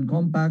these blood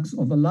compacts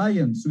of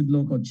alliance with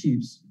local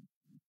chiefs.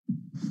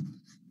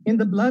 In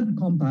the blood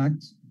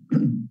compact,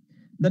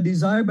 the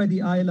desire by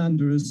the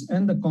islanders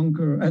and the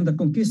conqueror and the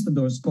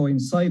conquistadors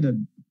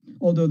coincided,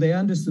 although they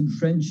understood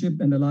friendship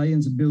and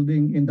alliance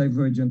building in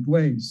divergent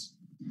ways.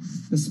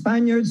 The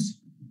Spaniards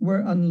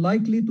were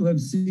unlikely to have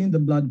seen the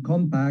blood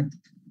compact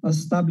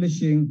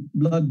establishing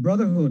blood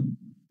brotherhood.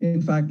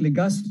 In fact,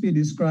 Legazpi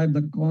described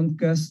the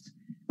conquest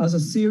as a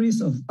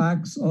series of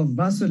pacts of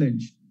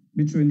vassalage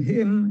between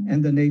him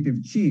and the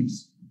native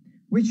chiefs,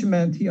 which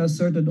meant he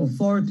asserted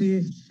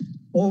authority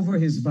over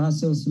his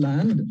vassals'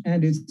 land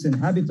and its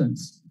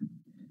inhabitants.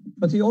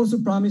 But he also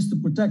promised to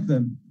protect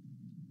them.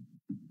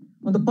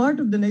 On the part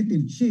of the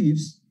native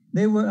chiefs,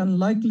 they were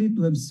unlikely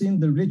to have seen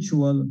the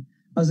ritual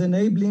as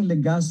enabling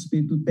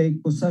Legazpi to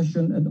take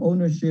possession and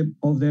ownership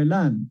of their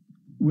land,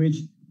 which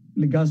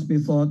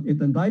Legazpi thought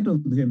it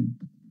entitled him.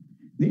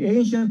 The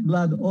ancient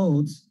blood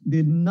oaths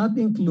did not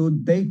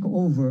include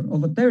takeover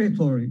of a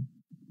territory.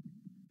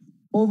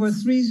 Over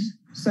 3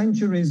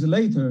 centuries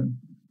later,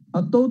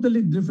 a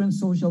totally different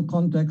social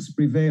context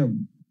prevailed,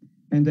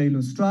 and the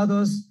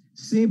Ilustrados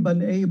seemed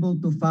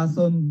unable to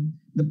fathom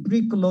the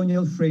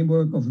pre-colonial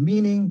framework of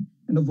meaning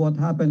and of what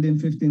happened in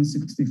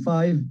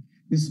 1565,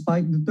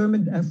 despite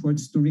determined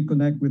efforts to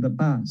reconnect with the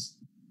past.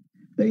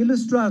 The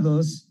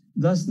Ilustrados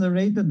thus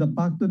narrated the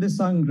Pacto de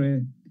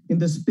Sangre in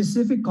the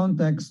specific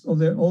context of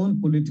their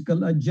own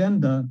political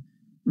agenda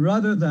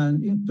rather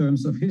than in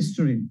terms of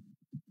history.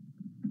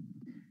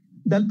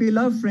 Del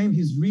Pilar framed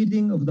his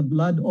reading of the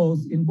blood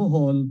oath in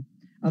Bohol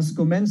as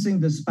commencing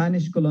the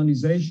Spanish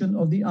colonization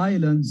of the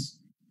islands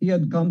he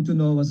had come to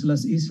know as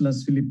Las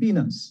Islas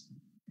Filipinas.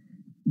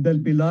 Del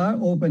Pilar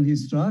opened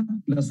his tract,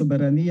 La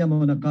Soberanía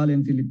Monacal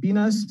en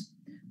Filipinas,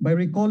 by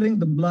recalling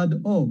the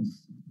blood oath.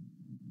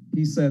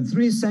 He said,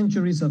 3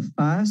 centuries have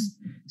passed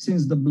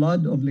since the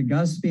blood of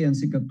Legazpi and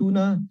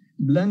Sikatuna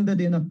blended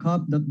in a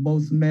cup that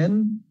both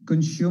men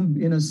consumed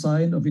in a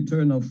sign of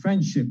eternal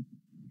friendship.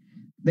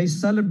 They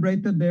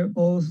celebrated their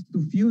oath to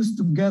fuse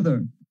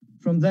together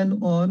from then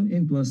on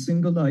into a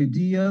single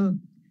ideal,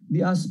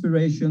 the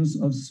aspirations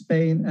of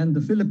Spain and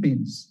the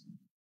Philippines.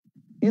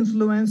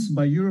 Influenced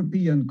by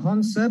European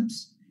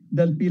concepts,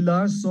 Del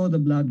Pilar saw the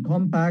Blood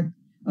Compact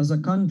as a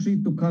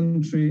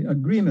country-to-country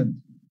agreement,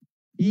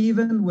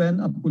 even when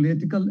a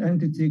political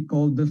entity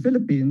called the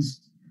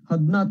Philippines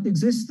had not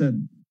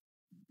existed.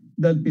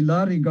 Del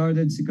Pilar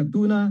regarded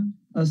Sikatuna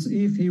as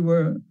if he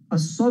were a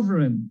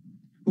sovereign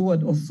who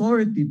had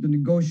authority to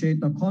negotiate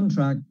a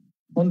contract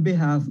on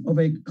behalf of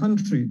a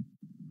country.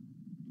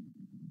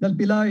 Del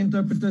Pilar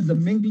interpreted the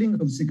mingling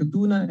of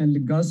Sikatuna and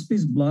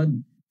Legazpi's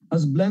blood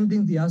as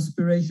blending the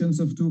aspirations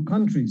of 2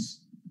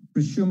 countries,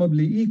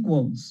 presumably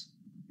equals.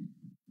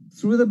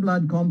 Through the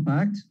Blood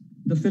Compact,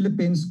 the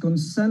Philippines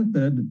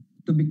consented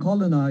to be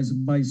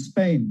colonized by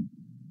Spain.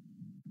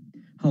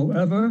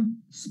 However,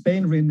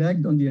 Spain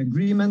reneged on the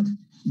agreement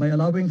by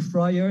allowing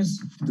friars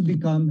to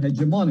become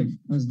hegemonic,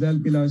 as Del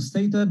Pilar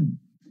stated,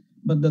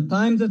 but the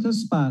time that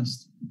has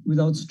passed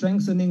without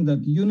strengthening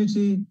that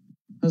unity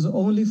has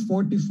only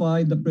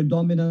fortified the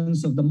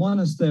predominance of the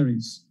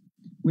monasteries,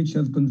 which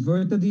have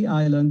converted the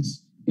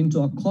islands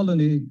into a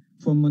colony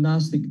for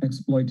monastic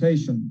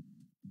exploitation.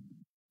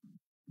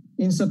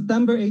 In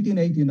September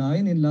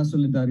 1889, in La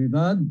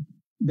Solidaridad,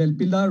 Del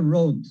Pilar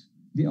wrote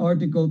the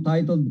article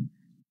titled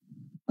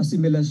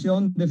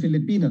Asimilación de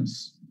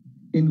Filipinas,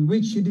 in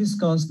which he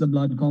discussed the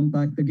Blood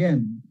Compact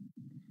again.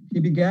 He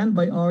began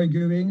by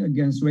arguing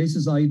against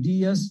racist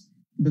ideas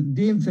that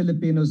deemed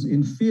Filipinos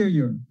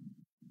inferior.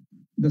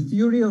 The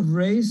theory of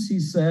race, he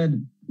said,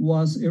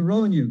 was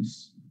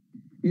erroneous.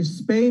 If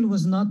Spain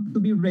was not to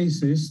be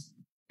racist,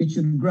 it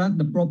should grant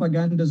the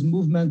propaganda's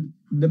movement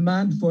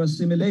demand for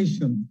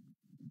assimilation.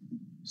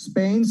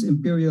 Spain's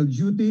imperial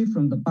duty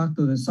from the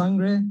Pacto de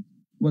Sangre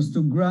was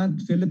to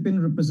grant Philippine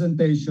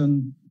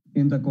representation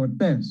in the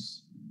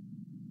Cortes.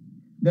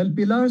 Del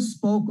Pilar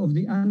spoke of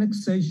the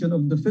annexation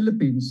of the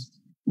Philippines,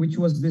 which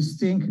was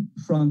distinct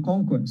from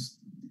conquest,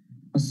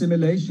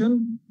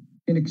 assimilation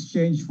in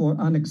exchange for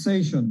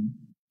annexation.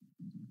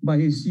 By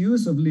his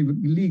use of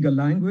legal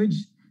language,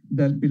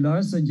 Del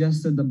Pilar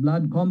suggested the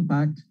Blood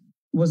Compact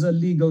was a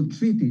legal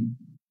treaty.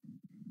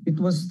 It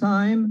was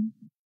time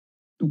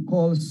to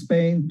call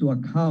Spain to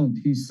account,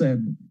 he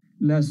said,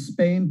 lest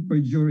Spain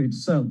perjure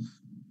itself.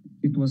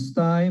 It was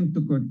time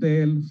to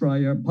curtail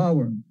friar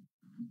power.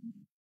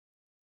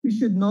 We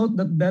should note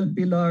that Del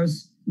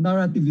Pilar's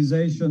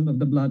narrativization of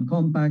the Blood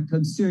Compact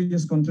had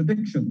serious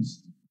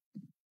contradictions.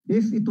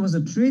 If it was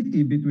a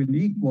treaty between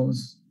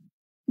equals,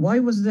 why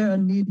was there a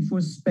need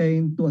for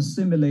Spain to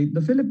assimilate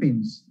the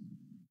Philippines?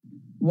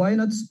 Why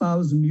not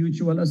espouse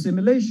mutual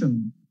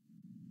assimilation?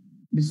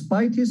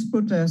 Despite his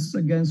protests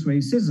against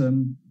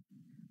racism,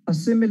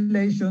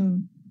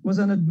 assimilation was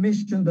an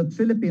admission that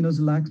Filipinos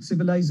lacked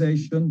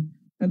civilization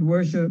and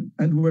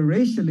were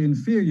racially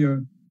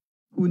inferior,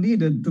 who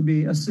needed to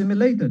be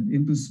assimilated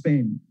into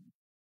Spain.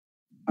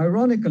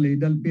 Ironically,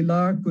 Del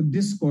Pilar could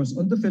discourse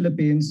on the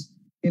Philippines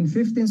in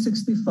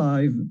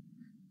 1565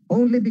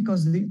 only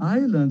because the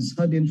islands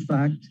had in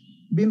fact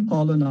been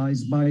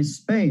colonized by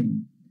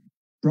Spain.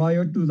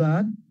 Prior to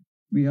that,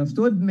 we have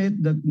to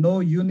admit that no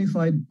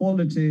unified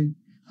polity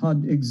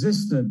had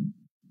existed.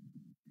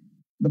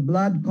 The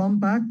Blood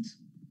Compact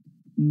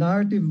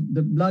narrative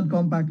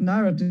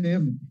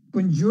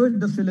conjured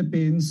the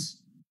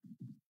Philippines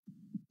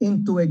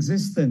into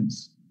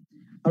existence,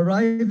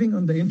 arriving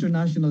on the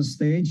international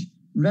stage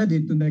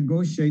ready to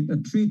negotiate a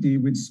treaty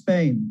with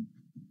Spain.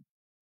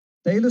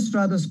 The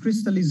Ilustrado's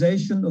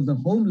crystallization of the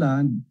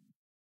homeland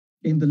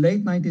in the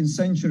late 19th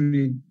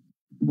century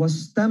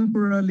was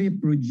temporarily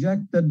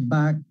projected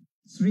back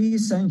 3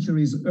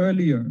 centuries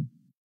earlier,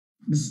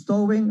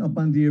 bestowing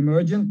upon the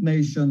emergent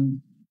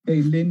nation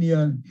a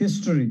linear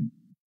history.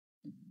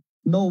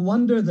 No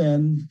wonder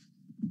then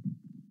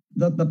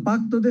that the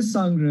Pacto de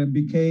Sangre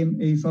became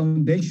a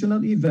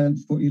foundational event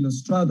for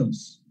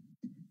Ilustrados.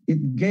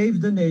 It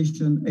gave the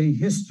nation a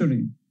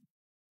history.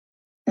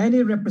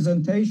 Any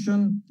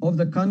representation of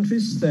the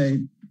country's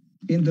state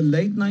in the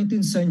late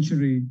 19th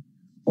century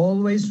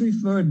always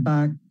referred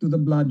back to the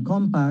Blood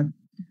Compact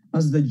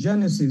as the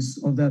genesis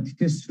of that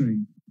history.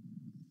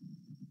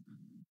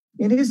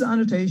 In his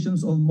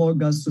annotations of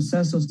Morga's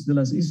Sucesos de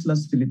las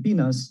Islas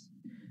Filipinas,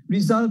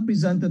 Rizal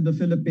presented the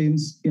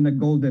Philippines in a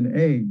golden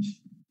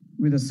age,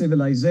 with a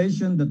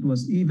civilization that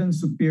was even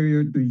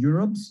superior to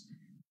Europe's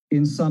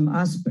in some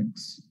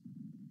aspects.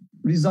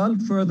 Rizal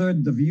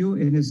furthered the view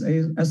in his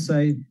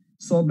essay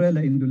Sobre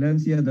la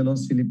Indolencia de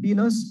los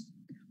Filipinos,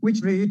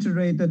 which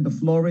reiterated the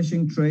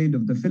flourishing trade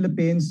of the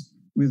Philippines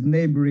with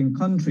neighboring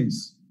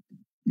countries,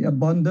 the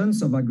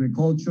abundance of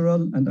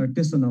agricultural and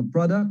artisanal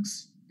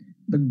products,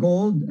 the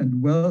gold and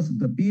wealth of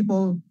the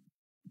people,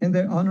 and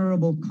their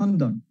honorable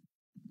conduct.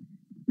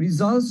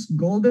 Rizal's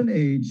golden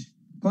age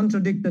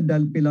contradicted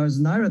Del Pilar's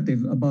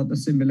narrative about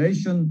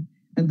assimilation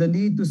and the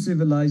need to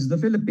civilize the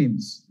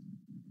Philippines.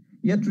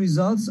 Yet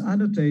Rizal's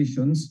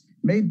annotations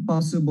made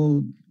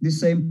possible the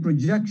same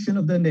projection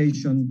of the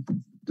nation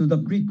to the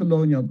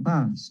pre-colonial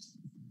past.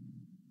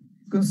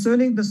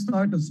 Concerning the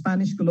start of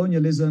Spanish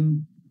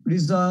colonialism,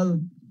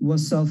 Rizal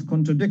was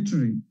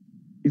self-contradictory,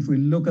 if we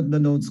look at the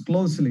notes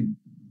closely.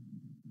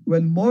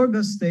 When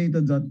Morga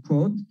stated that,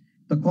 quote,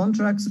 the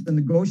contracts and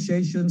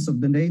negotiations of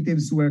the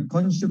natives were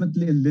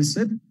consummately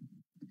illicit,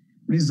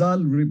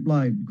 Rizal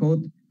replied,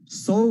 quote,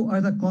 so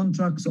are the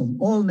contracts of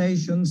all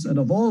nations and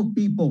of all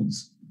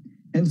peoples,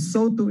 and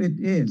so too it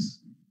is,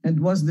 and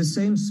was the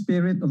same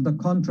spirit of the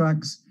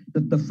contracts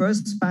that the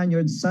first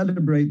Spaniards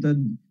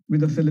celebrated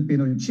with the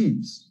Filipino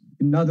chiefs.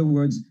 In other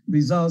words,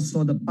 Rizal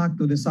saw the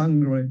Pacto de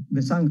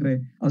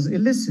Sangre as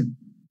illicit,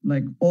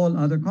 like all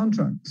other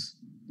contracts.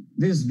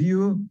 This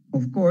view,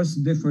 of course,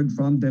 differed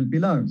from Del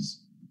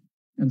Pilar's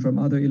and from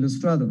other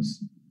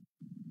Ilustrados.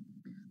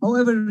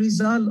 However,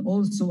 Rizal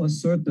also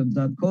asserted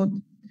that, quote,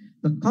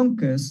 the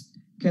conquest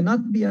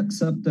cannot be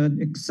accepted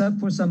except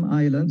for some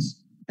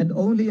islands and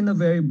only in a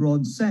very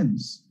broad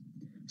sense.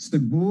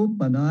 Cebu,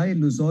 Panay,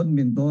 Luzon,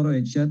 Mindoro,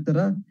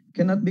 etc.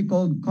 cannot be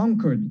called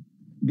conquered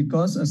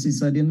because, as he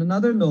said in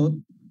another note,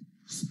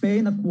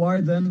 Spain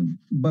acquired them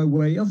by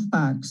way of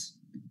pacts,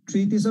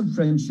 treaties of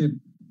friendship,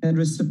 and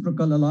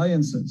reciprocal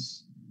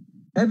alliances.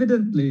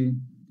 Evidently,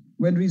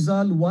 when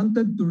Rizal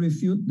wanted to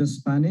refute the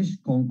Spanish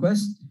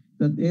conquest,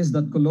 that is,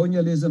 that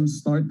colonialism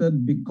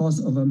started because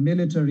of a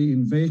military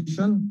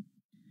invasion,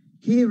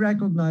 he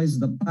recognized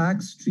the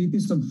pacts,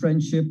 treaties of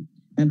friendship,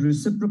 and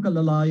reciprocal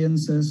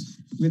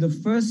alliances with the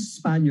first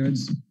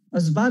Spaniards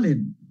as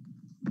valid.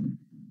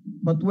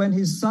 But when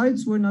his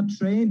sights were not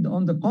trained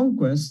on the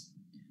conquest,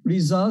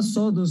 Rizal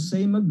saw those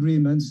same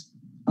agreements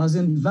as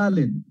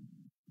invalid.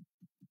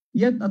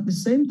 Yet at the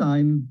same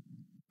time,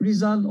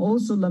 Rizal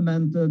also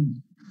lamented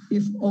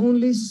if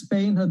only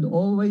Spain had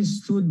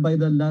always stood by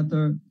the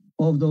letter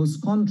of those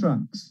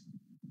contracts,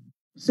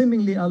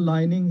 seemingly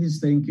aligning his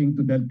thinking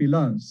to Del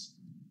Pilar's.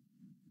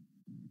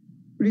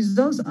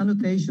 Rizal's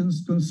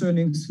annotations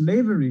concerning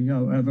slavery,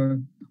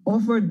 however,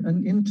 offered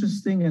an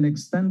interesting and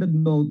extended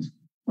note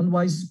on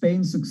why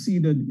Spain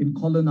succeeded in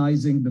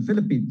colonizing the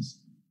Philippines.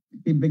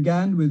 He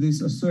began with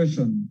this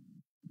assertion: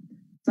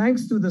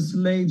 thanks to the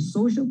slaves'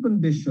 social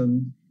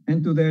condition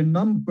and to their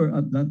number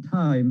at that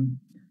time,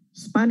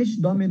 Spanish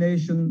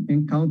domination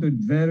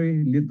encountered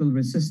very little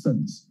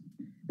resistance.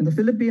 And the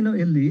Filipino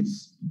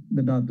elites,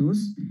 the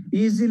datus,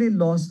 easily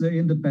lost their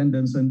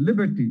independence and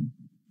liberty.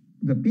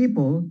 The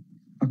people,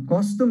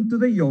 accustomed to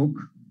the yoke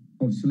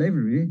of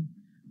slavery,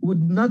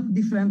 would not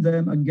defend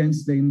them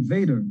against the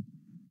invader,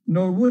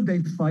 nor would they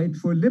fight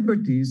for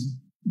liberties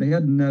they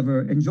had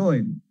never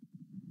enjoyed.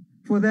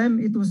 For them,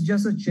 it was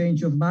just a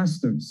change of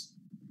masters.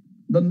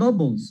 The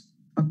nobles,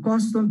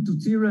 accustomed to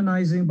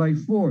tyrannizing by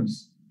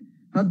force,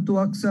 had to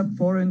accept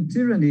foreign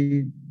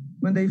tyranny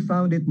when they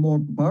found it more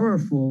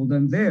powerful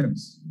than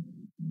theirs,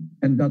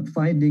 and that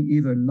finding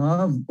either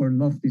love or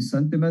lofty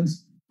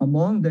sentiments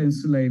among the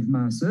enslaved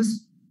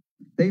masses,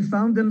 they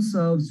found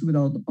themselves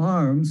without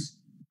arms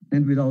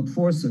and without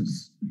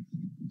forces.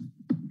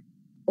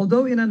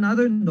 Although in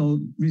another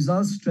note,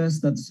 Rizal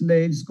stressed that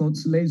slaves, quote,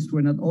 slaves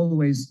were not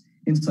always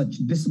in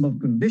such dismal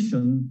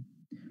condition,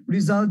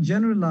 Rizal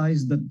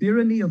generalized the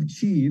tyranny of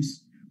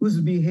chiefs whose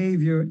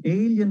behavior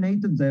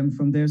alienated them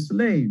from their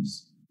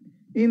slaves.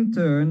 In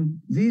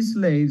turn, these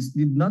slaves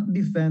did not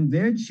defend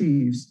their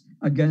chiefs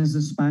against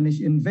the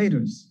Spanish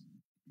invaders.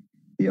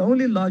 The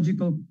only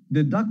logical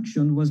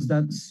deduction was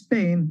that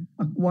Spain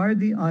acquired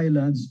the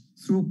islands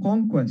through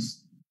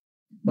conquest.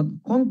 But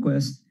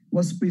conquest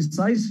was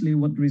precisely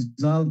what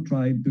Rizal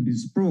tried to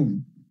disprove,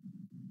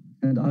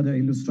 and other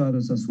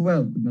Ilustrados as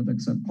well could not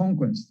accept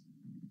conquest.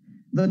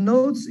 The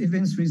notes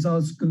evince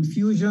Rizal's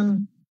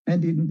confusion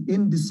and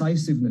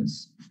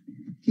indecisiveness.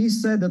 He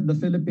said that the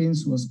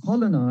Philippines was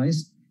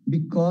colonized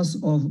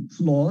because of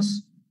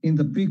flaws in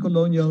the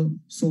pre-colonial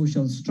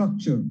social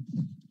structure.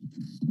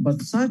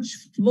 But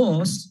such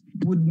flaws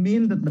would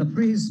mean that the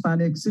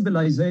pre-Hispanic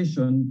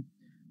civilization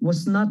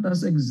was not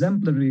as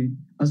exemplary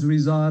as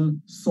Rizal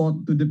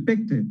sought to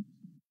depict it.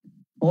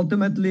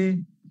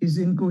 Ultimately, his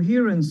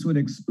incoherence would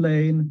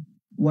explain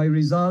why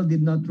Rizal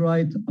did not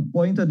write a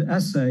pointed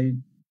essay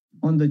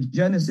on the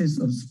genesis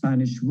of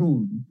Spanish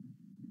rule.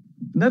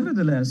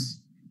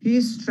 Nevertheless,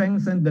 he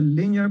strengthened the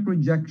linear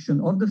projection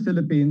of the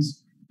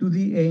Philippines to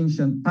the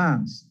ancient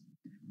past,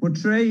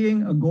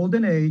 portraying a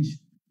golden age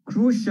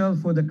crucial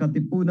for the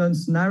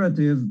Katipunan's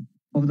narrative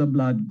of the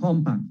Blood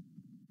Compact.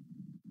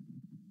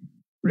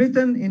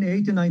 Written in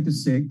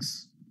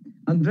 1896,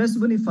 Andres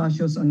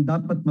Bonifacio's Ang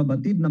Dapat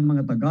Mabatid ng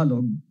Mga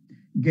Tagalog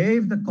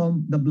gave the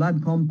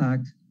Blood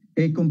Compact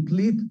a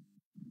complete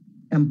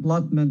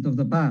emplotment of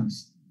the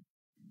past.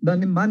 The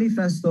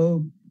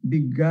manifesto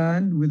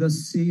began with a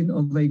scene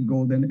of a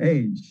golden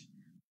age,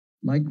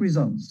 like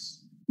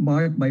Rizal's,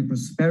 marked by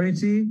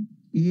prosperity,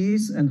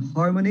 ease, and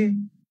harmony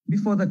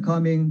before the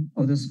coming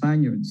of the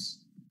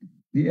Spaniards.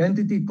 The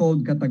entity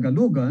called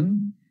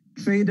Katagalugan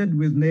traded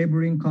with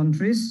neighboring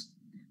countries,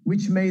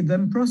 which made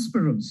them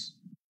prosperous.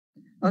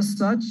 As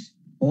such,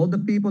 all the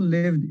people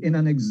lived in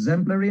an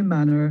exemplary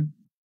manner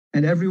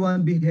and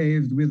everyone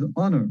behaved with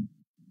honor.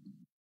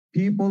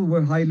 People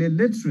were highly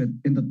literate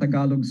in the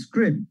Tagalog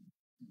script.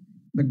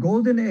 The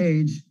Golden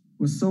Age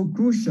was so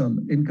crucial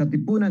in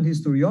Katipunan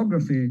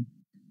historiography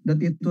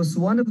that it was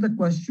one of the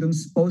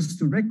questions posed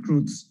to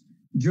recruits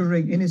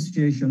during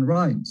initiation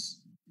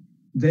rites.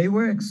 They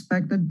were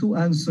expected to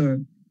answer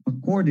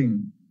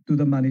according to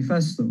the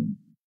manifesto.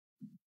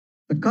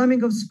 The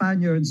coming of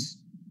Spaniards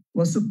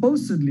was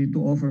supposedly to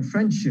offer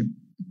friendship,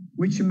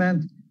 which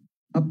meant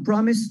a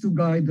promise to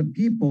guide the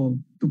people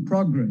to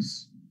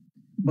progress.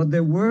 But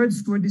their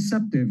words were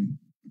deceptive,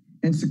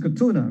 and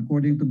Sikatuna,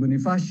 according to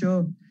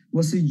Bonifacio,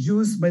 was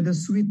seduced by the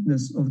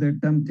sweetness of their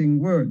tempting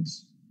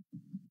words.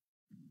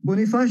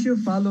 Bonifacio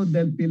followed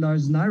Del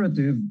Pilar's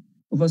narrative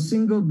of a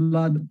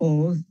single-blood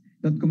oath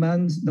that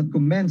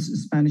commenced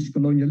Spanish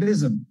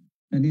colonialism,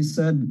 and he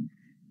said,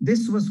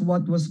 this was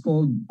what was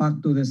called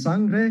Pacto de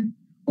Sangre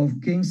of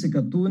King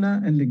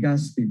Sikatuna and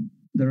Legazpi,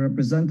 the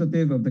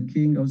representative of the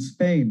King of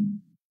Spain.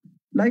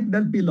 Like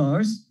Del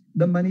Pilar's,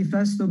 the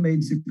manifesto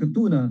made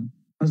Sikatuna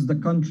as the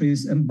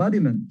country's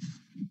embodiment.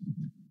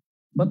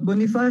 But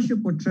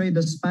Bonifacio portrayed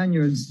the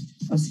Spaniards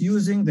as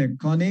using their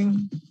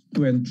cunning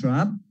to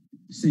entrap,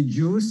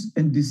 seduce,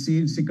 and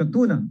deceive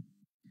Sikatuna.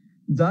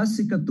 Thus,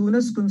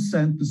 Sikatuna's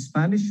consent to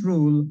Spanish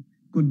rule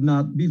could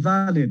not be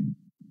valid.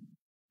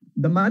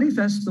 The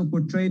manifesto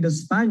portrayed the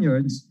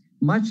Spaniards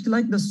much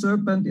like the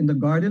serpent in the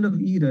Garden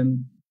of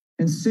Eden,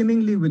 and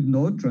seemingly with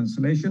no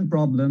translation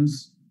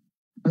problems,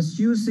 as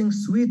using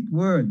sweet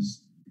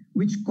words,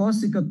 which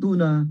caused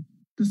Sikatuna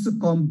to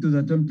succumb to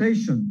the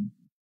temptation.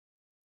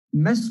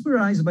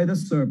 Mesmerized by the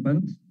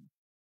serpent,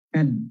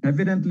 and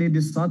evidently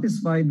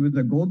dissatisfied with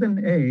the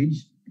Golden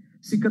Age,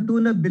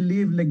 Sikatuna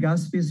believed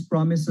Legazpi's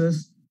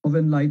promises of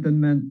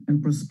enlightenment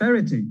and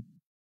prosperity,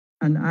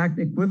 an act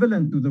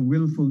equivalent to the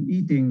willful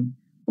eating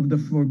of the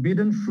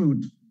forbidden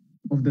fruit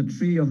of the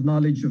tree of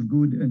knowledge of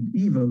good and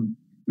evil,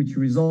 which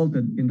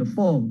resulted in the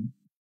fall.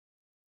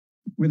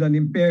 With an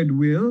impaired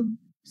will,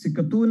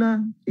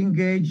 Sikatuna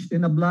engaged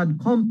in a blood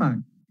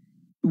compact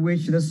to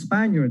which the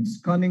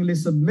Spaniards cunningly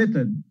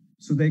submitted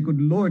so they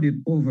could lord it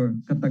over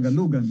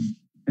Katagalugan.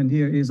 And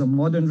here is a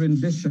modern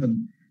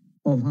rendition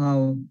of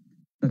how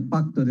the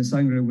Pacto de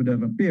Sangre would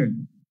have appeared.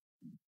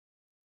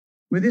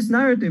 With this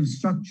narrative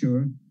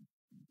structure,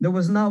 there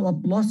was now a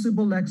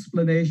plausible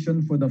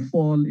explanation for the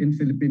fall in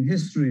Philippine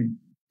history.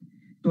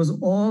 It was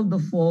all the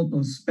fault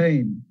of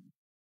Spain,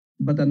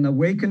 but an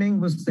awakening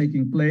was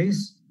taking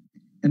place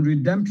and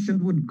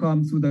redemption would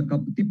come through the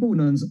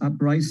Katipunan's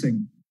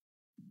uprising.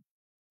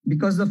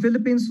 Because the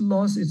Philippines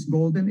lost its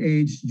golden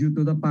age due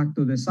to the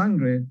Pacto de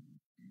Sangre,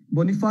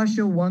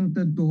 Bonifacio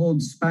wanted to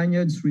hold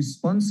Spaniards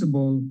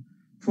responsible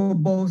for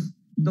both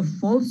the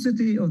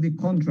falsity of the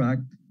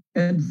contract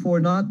and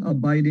for not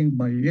abiding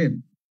by it.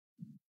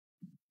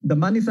 The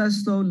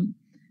manifesto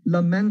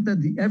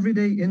lamented the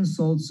everyday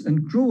insults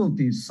and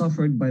cruelties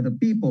suffered by the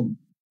people.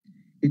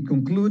 It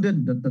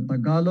concluded that the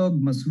Tagalog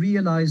must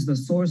realize the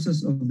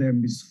sources of their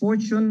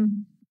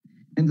misfortune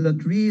and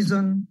that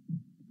reason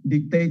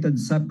dictated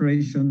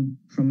separation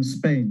from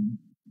Spain.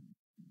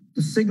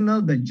 To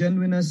signal the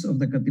genuineness of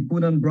the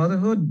Katipunan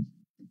Brotherhood,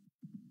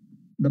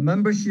 the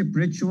membership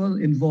ritual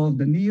involved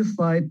the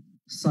neophyte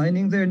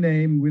signing their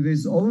name with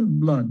his own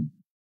blood,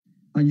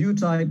 a new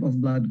type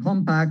of blood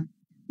compact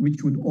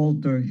which would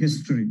alter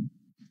history.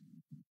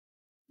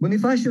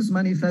 Bonifacio's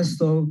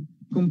manifesto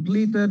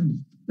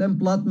completed the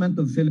emplotment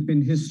of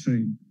Philippine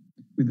history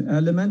with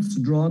elements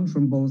drawn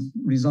from both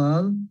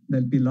Rizal,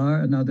 Del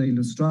Pilar, and other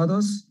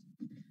Ilustrados,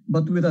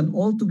 but with an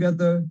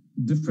altogether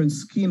different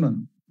schema.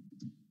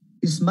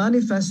 His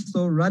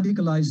manifesto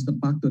radicalized the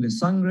Pacto de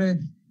Sangre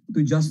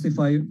to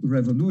justify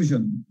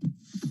revolution.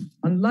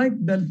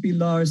 Unlike Del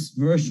Pilar's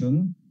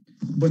version,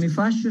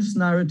 Bonifacio's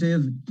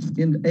narrative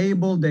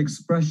enabled the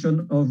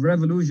expression of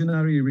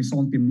revolutionary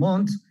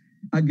ressentiment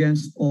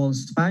against all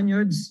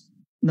Spaniards,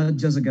 not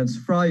just against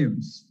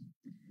friars.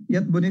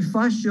 Yet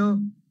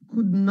Bonifacio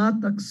could not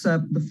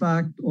accept the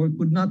fact or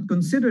could not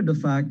consider the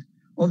fact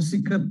of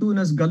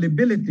Sikatuna's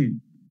gullibility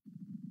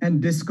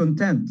and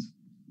discontent,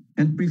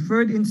 and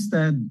preferred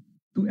instead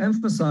to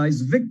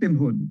emphasize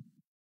victimhood,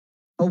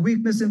 a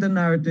weakness in the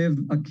narrative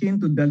akin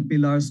to Del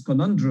Pilar's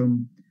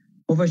conundrum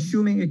of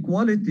assuming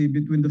equality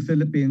between the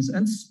Philippines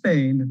and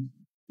Spain,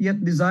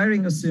 yet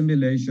desiring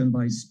assimilation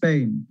by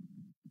Spain.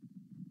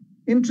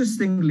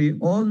 Interestingly,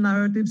 all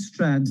narrative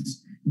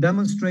strands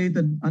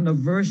demonstrated an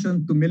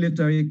aversion to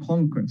military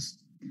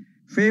conquest,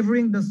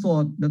 favoring the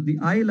thought that the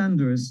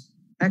islanders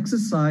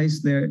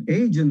exercised their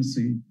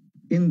agency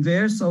in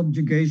their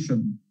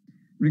subjugation,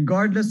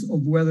 regardless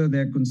of whether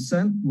their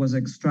consent was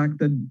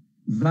extracted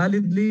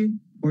validly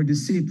or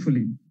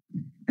deceitfully.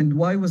 And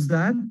why was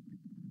that?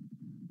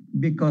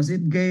 Because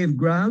it gave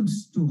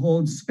grounds to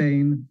hold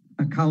Spain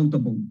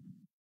accountable.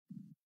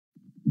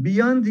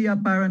 Beyond the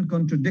apparent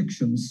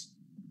contradictions,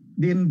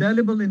 the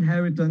indelible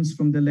inheritance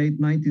from the late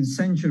 19th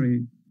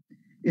century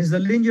is the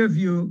linear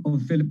view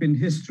of Philippine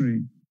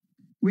history,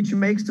 which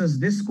makes us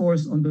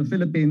discourse on the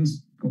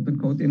Philippines, quote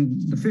unquote, in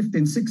the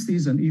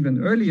 1560s and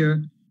even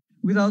earlier,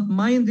 without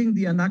minding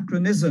the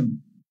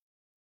anachronism.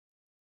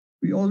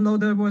 We all know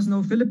there was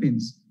no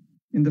Philippines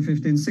in the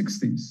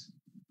 1560s.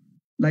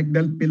 Like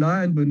Del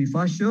Pilar and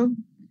Bonifacio,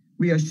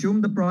 we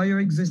assume the prior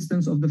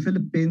existence of the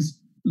Philippines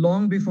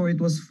long before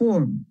it was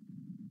formed.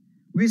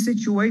 We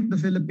situate the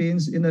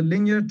Philippines in a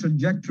linear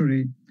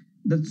trajectory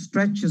that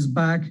stretches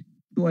back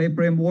to a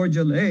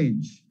primordial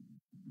age.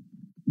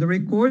 The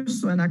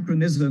recourse to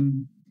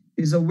anachronism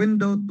is a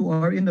window to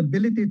our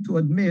inability to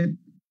admit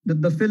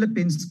that the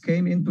Philippines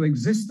came into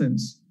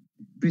existence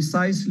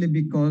precisely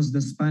because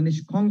the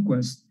Spanish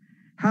conquest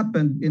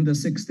happened in the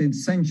 16th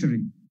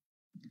century.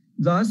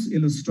 Thus,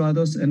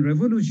 Ilustrados and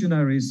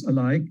revolutionaries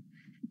alike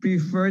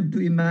preferred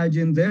to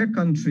imagine their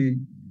country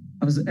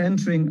as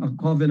entering a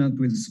covenant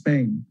with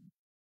Spain.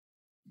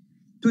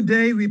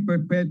 Today, we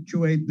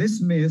perpetuate this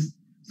myth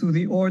through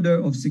the Order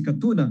of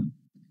Sikatuna,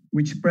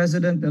 which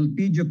President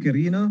Elpidio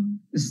Quirino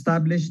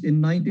established in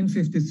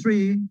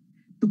 1953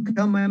 to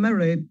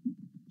commemorate,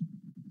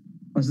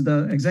 as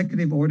the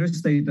executive order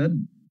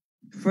stated,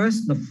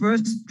 the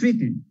first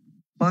treaty,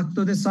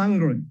 Pacto de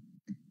Sangre,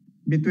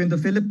 between the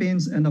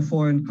Philippines and a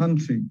foreign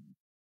country.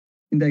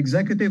 In the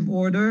executive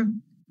order,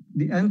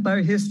 the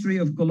entire history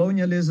of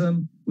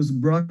colonialism was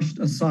brushed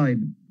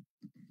aside.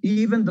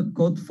 Even the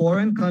quote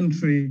foreign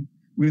country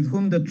with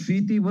whom the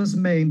treaty was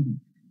made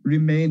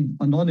remained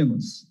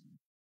anonymous.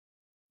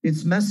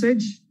 Its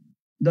message,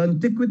 the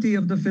antiquity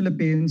of the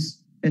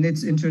Philippines and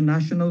its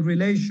international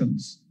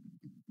relations,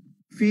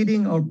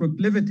 feeding our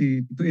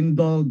proclivity to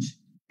indulge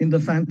in the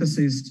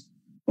fantasies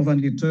of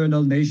an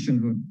eternal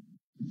nationhood.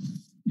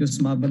 Diyos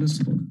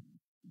mabalos po.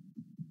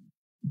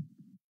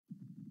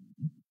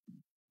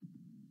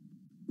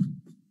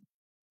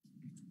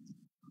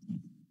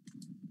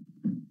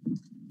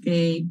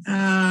 Okay,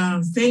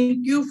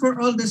 thank you for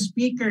all the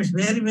speakers.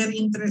 Very, very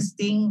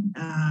interesting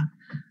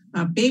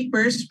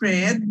paper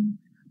spread.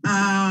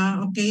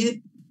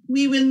 Okay,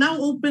 we will now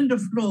open the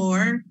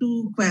floor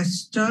to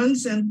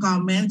questions and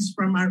comments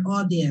from our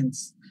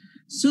audience.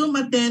 Zoom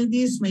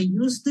attendees may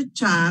use the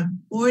chat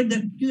or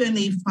the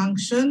Q&A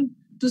function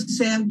to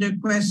send their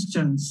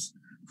questions.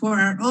 For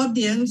our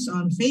audience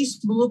on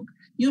Facebook,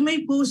 you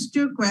may post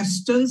your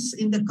questions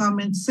in the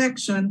comment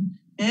section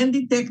and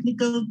the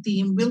technical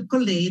team will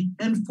collate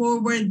and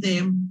forward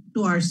them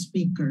to our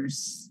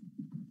speakers.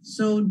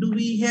 So do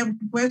we have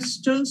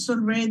questions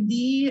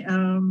already,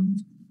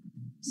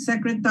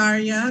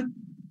 Secretariat?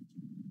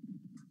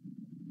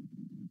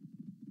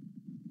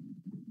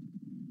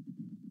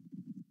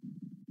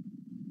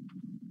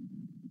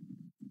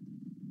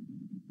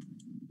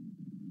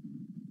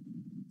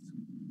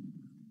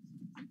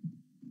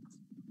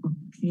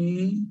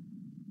 Okay.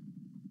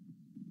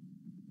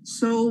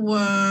 So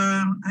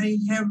I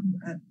have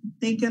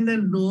taken a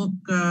look.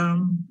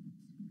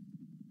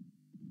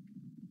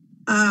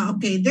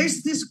 Okay,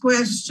 there's this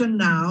question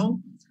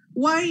now.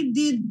 Why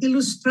did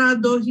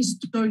Ilustrado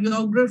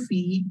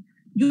Historiography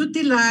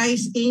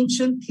utilize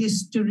ancient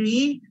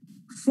history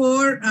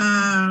for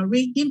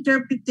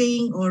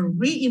reinterpreting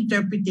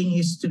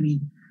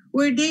history?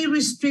 Were they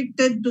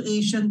restricted to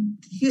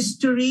ancient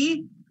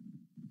history,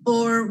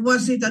 or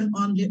was it an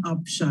only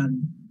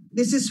option?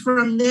 This is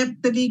from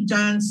Neptali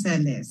John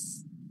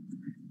Celes.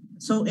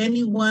 So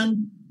any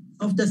one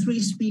of the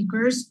three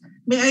speakers,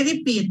 may I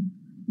repeat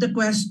the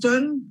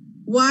question?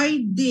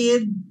 Why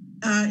did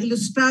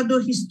Ilustrado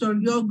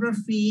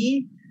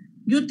Historiography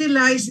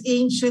utilize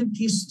ancient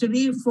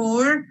history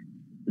for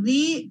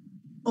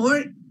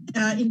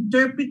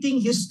interpreting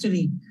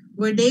history?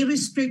 Were they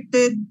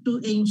restricted to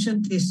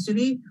ancient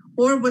history,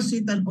 or was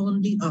it an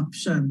only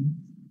option?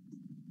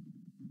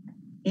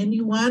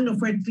 Any one of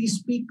our three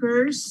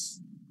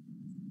speakers?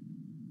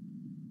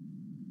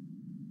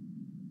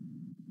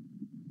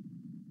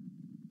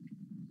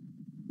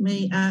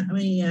 May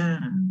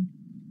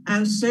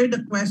answer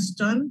the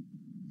question.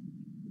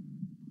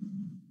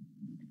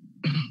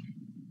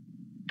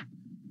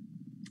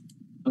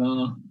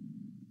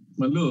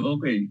 Malu,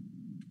 okay.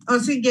 O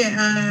sige,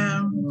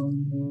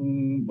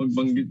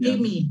 pagbanggit yan.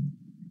 Amy.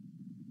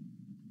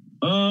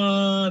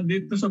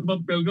 Dito sa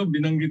papel ko,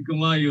 binanggit ko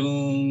nga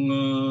yung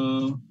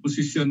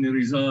posisyon ni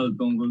Rizal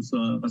tungkol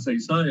sa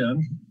kasaysayan.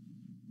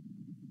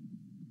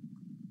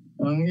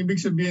 Ang ibig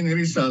sabihin ni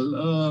Rizal,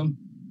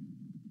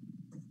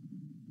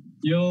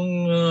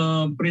 yung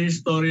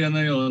prehistorya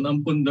na yon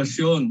ang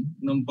pundasyon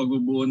ng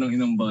pagbubuo ng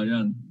inang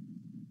bayan.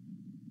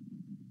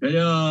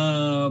 Kaya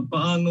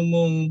paano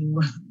mong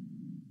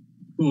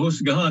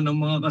huhusgahan ng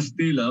mga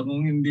Kastila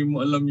kung hindi mo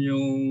alam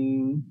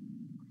yung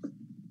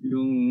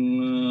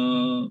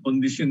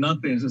kondisyon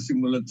natin sa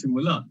simula't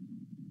simula.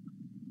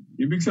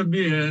 Ibig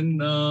sabihin,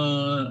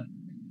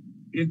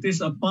 it is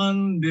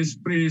upon this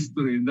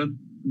prehistory that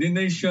the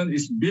nation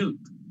is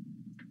built.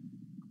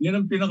 Yan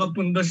ang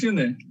pinakapundasyon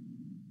eh.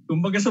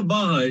 Kumbaga sa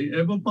bahay,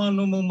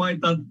 paano mo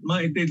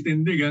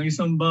maititindig ang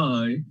isang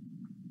bahay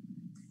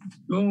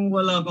kung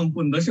wala kang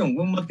pundasyon?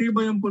 Kung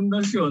matibay ang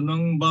pundasyon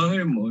ng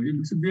bahay mo,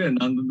 ibig sabihin,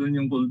 nandoon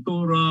yung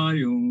kultura,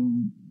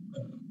 yung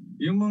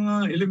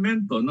mga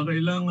elemento na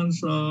kailangan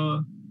sa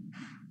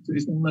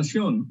isang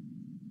nasyon.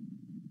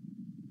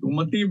 Kung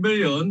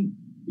matibay yon,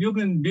 you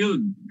can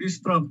build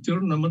this structure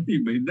na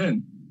matibay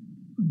din.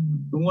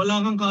 Kung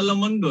wala kang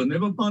kaalaman doon,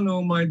 paano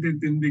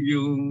maititindig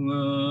yung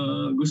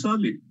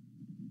gusali?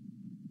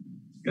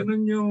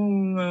 Ganun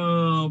yung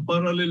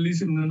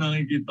parallelism na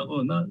nakikita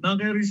ko. Na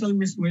kay Rizal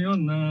mismo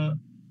yon na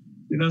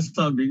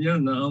sinasabi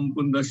niya na ang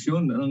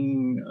pundasyon ng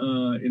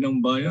inang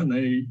bayan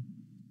ay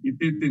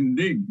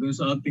ititindig doon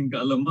sa ating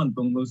kaalaman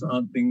tungkol sa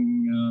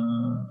ating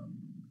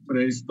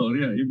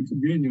prehistorya. Ibig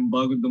sabihin yung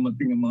bago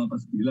dumating ang mga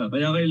Kastila.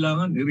 Kaya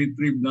kailangan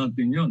i-retrieve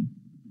natin yon.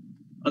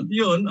 At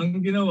yon ang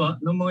ginawa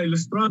ng mga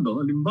Ilustrado.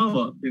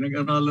 Halimbawa,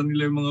 pinag-aralan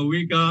nila yung mga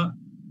wika,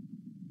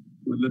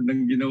 tulad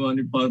ng ginawa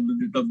ni Pablo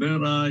de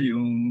Tavera,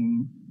 yung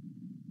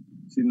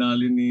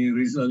sinali ni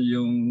Rizal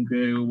yung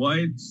kay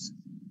Whites,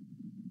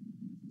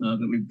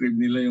 na-retrieve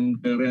nila yung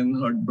kay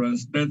Reinhard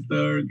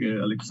Brandstetter, kay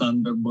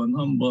Alexander von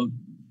Humboldt.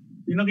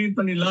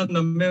 Pinakita nila na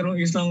merong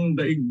isang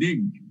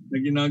daigdig na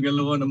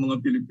ginagalawa ng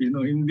mga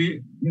Pilipino. Hindi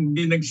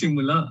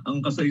nagsimula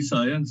ang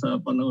kasaysayan sa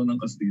panahon ng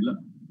Kastila.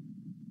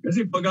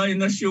 Kasi pag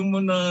inassume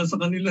mo na sa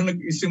kanila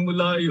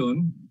nag-isimula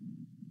yun,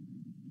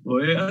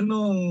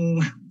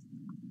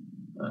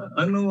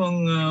 ano ang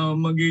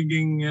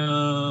magiging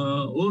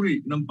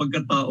uri ng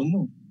pagkatao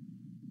mo?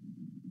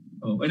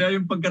 Kaya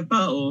yung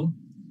pagkatao,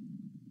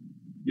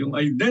 yung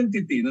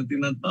identity na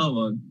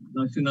tinatawag,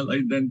 national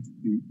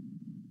identity,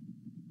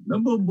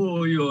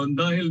 nabubuo yun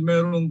dahil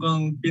meron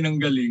kang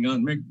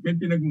pinanggalingan, may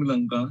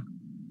pinagmulan ka.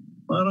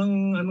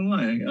 Parang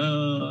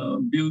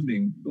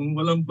building. Kung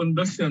walang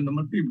pundasyon na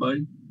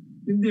matibay,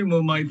 hindi mo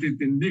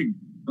maititindig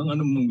ang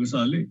anumang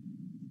gusali.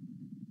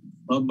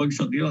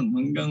 Babagsak yun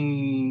hanggang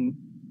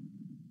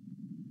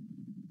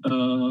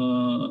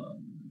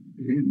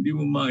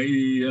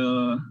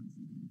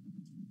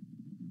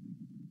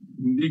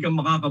hindi ka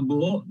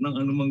makakabuo ng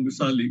anumang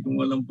gusali kung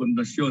walang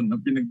pundasyon na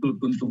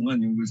pinagtutuntungan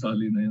yung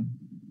gusali na yun.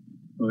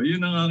 So,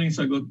 yun ang aking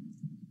sagot.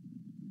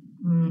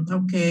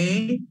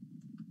 Okay.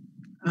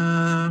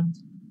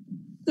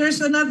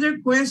 There's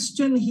another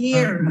question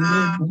here.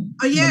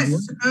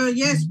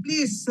 Yes,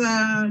 please,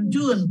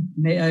 June.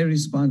 May I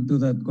respond to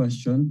that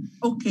question?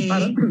 Okay.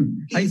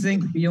 I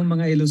think yung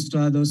mga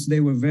Ilustrados,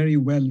 they were very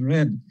well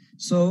read.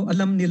 So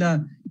alam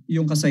nila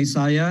yung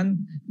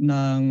kasaysayan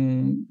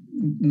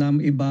ng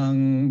ibang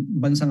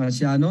bansang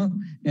Asyano,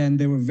 and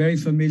they were very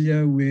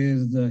familiar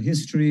with the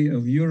history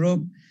of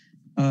Europe.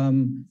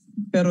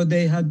 Pero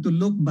they had to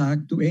look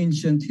back to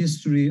ancient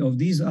history of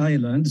these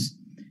islands.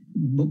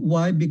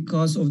 Why?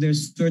 Because of their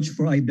search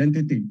for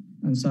identity.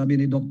 Ang sabi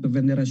ni Dr.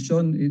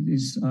 Veneracion, it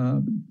is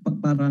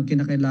parang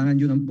kinakailangan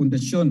yun ang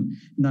pundasyon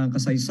ng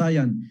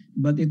kasaysayan.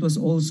 But it was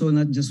also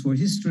not just for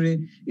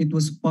history, it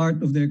was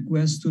part of their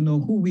quest to know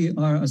who we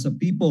are as a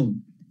people.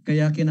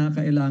 Kaya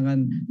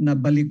kinakailangan na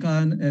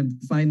balikan and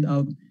find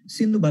out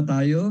sino ba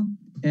tayo.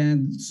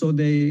 And so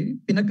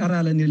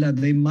pinag-aralan nila,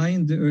 they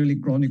mined the early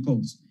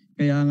chronicles.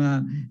 Kaya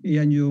nga,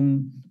 iyan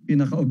yung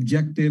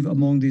pinaka-objective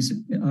among these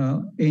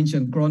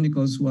ancient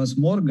chronicles was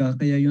Morga,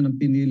 kaya yun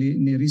ang pinili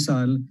ni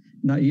Rizal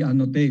na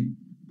i-annotate.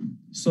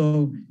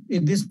 So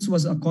this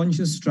was a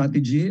conscious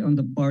strategy on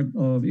the part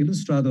of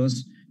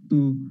Ilustrados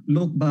to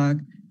look back,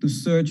 to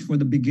search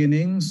for the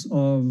beginnings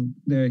of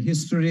their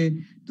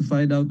history, to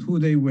find out who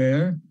they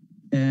were,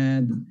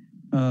 and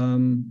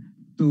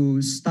to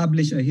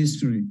establish a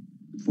history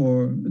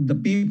for the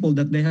people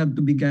that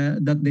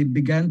they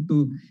began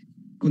to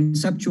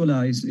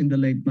conceptualize in the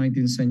late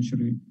 19th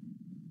century.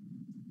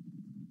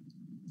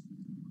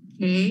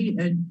 Okay,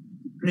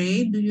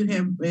 Ray, do you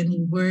have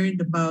any word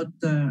about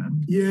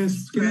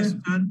yes,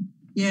 question?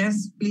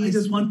 Yes, please. I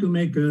just want to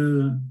make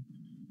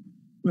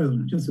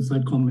just a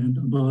side comment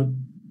about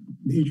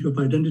the issue of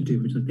identity,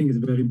 which I think is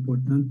very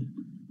important.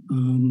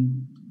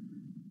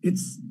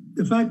 It's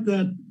the fact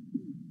that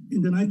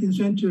in the 19th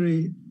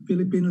century,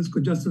 Filipinos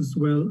could just as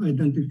well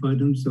identify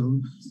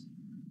themselves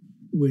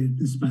with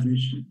the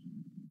Spanish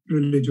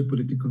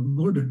religio-political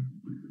order.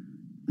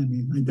 I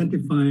mean,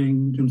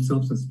 identifying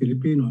themselves as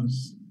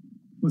Filipinos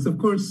was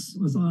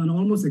an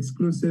almost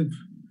exclusive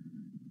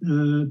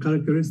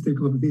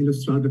characteristic of the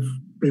Ilustrado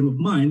frame of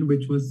mind,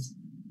 which was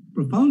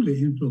profoundly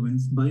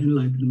influenced by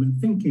Enlightenment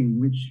thinking,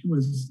 which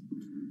was,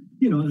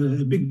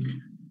 a big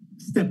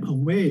step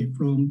away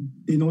from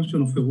the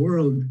notion of a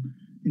world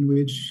in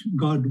which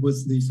God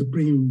was the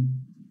supreme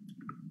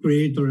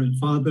creator and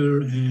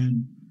father,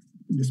 and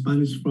the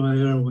Spanish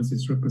friar was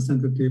his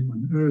representative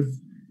on earth,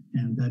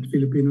 and that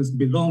Filipinos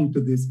belong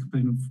to this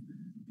kind of,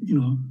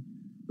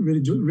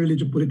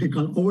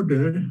 religio-political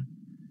order.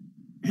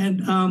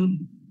 And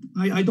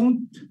I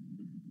don't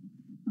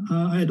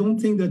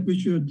think that we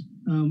should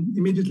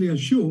immediately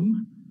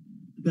assume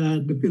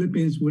that the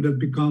Filipinas would have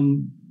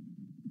become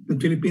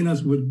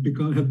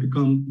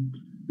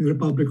the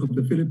Republic of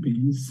the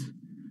Philippines.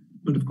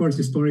 But of course,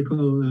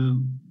 historical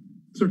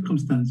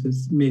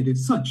circumstances made it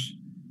such.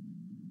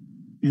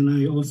 And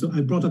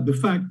I brought up the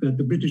fact that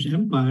the British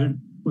Empire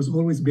was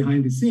always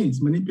behind the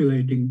scenes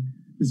manipulating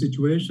the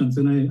situations.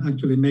 And I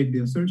actually make the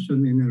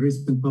assertion in a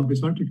recent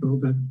published article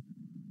that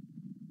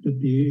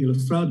the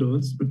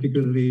Ilustrados,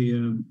 particularly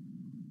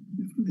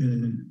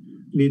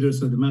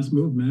leaders of the mass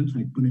movement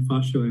like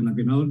Bonifacio and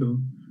Aguinaldo,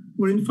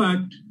 were in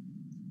fact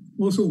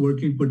also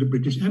working for the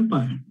British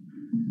Empire.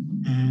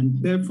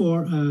 And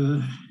therefore,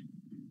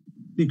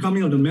 the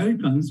coming of the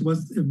Americans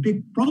was a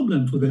big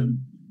problem for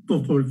them,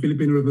 for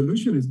Filipino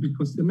revolutionists,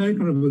 because the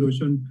American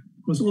Revolution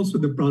was also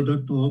the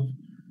product of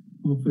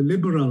a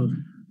liberal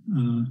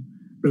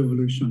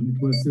revolution.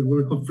 It was the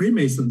work of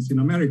Freemasons in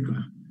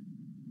America.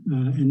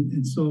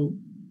 And so,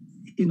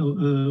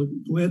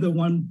 whether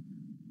one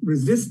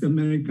resists the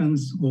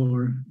Americans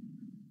or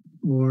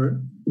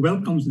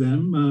welcomes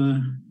them,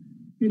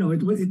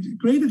 it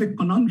created a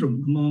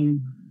conundrum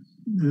among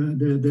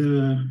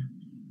the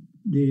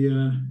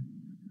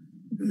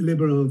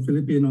liberal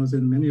Filipinos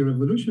and many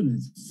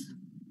revolutionists.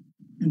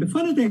 And the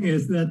funny thing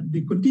is that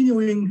the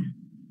continuing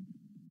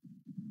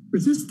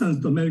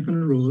resistance to American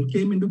rule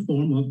came in the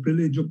form of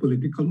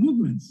religio-political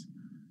movements.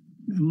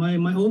 And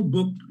my old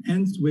book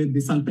ends with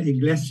the Santa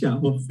Iglesia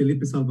of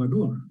Felipe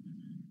Salvador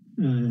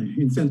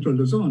in central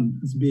Luzon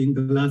as being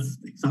the last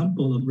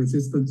example of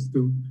resistance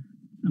to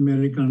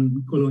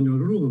American colonial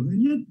rule.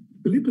 And yet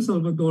Felipe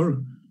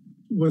Salvador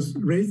was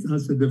raised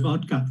as a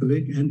devout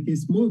Catholic, and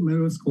his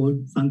movement was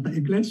called Santa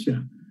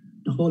Iglesia,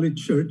 the Holy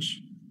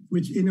Church,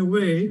 which in a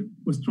way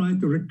was trying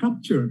to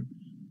recapture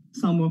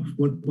some of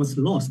what was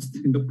lost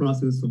in the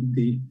process of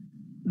the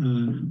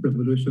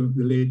revolution of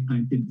the late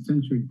 19th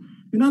century.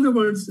 In other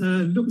words,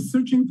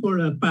 searching for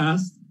a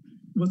past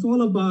was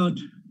all about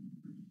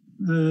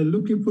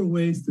looking for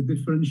ways to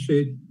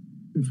differentiate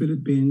the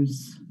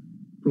Philippines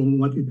from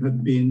what it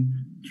had been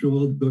through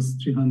all those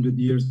 300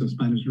 years of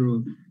Spanish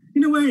rule.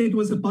 In a way, it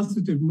was a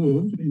positive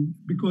move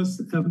because,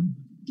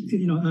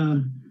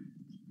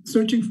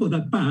 searching for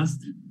that past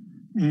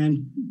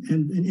and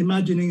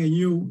imagining a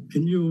new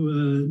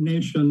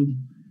nation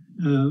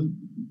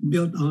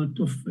built out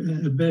of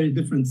a very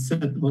different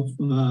set of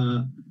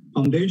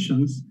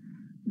foundations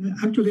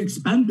actually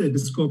expanded the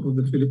scope of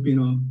the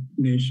Filipino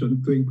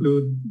nation to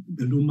include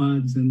the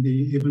Lumads and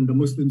even the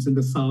Muslims in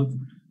the South,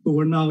 who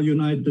were now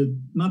united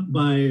not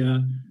by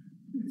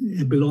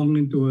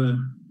belonging to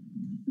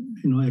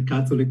a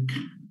Catholic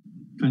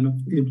kind of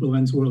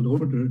influence world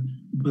order,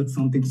 but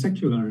something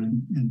secular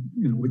and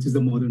which is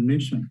the modern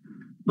nation.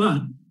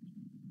 But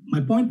my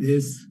point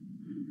is,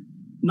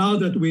 now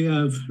that we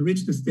have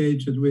reached the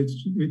stage at which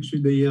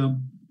the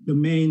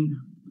main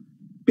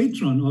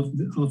patron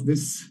of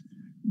this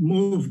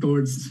move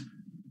towards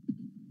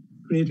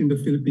creating the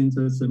Philippines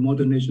as a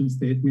modern nation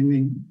state,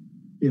 meaning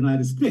the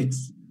United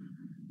States,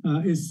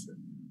 is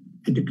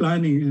a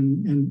declining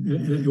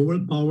and a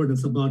world power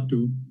that's about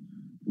to,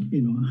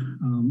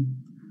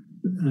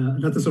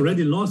 that has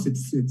already lost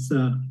its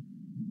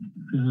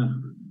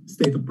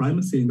state of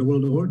primacy in the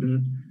world order,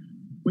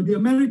 with the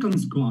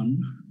Americans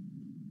gone,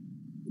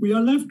 we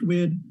are left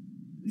with,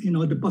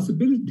 the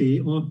possibility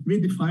of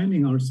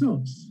redefining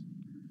ourselves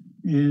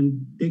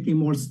and taking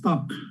more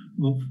stock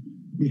of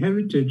the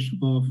heritage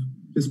of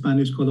the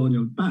Spanish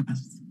colonial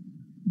past.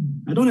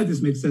 I don't know if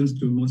this makes sense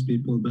to most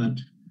people, but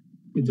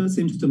it just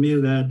seems to me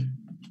that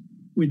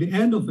with the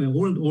end of a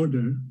world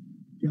order,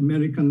 the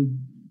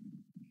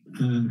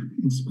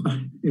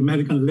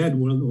American-led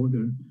world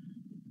order,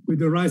 with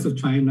the rise of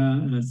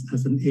China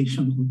as an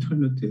Asian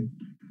alternative,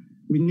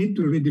 we need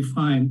to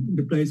redefine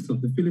the place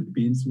of the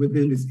Philippines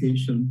within this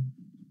Asian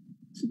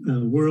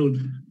world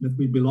that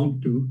we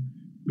belong to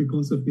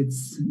because of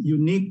its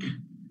unique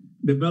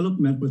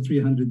development for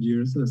 300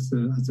 years as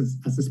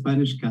a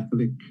Spanish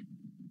Catholic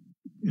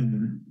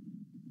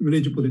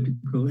religious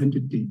political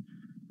entity.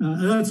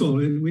 That's all.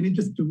 We need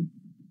just to,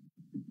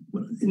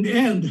 in the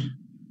end,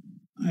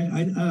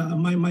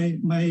 my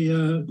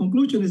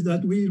conclusion is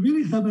that we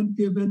really haven't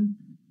given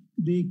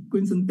the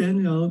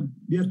quincentennial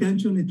the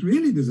attention it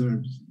really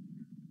deserves.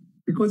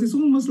 Because it's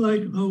almost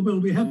like,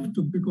 we have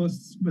to,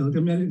 because,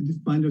 the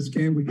Spaniards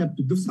came, we have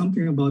to do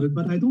something about it.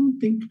 But I don't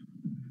think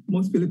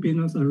most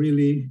Filipinos are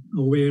really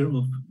aware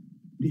of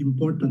the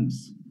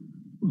importance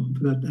of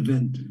that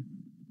event.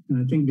 And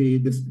I think the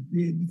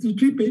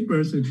 3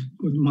 papers, if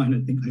you don't mind,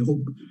 I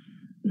hope,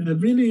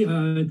 really,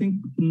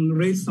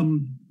 raise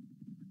some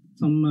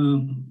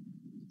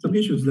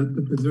issues that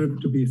deserve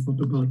to be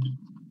thought about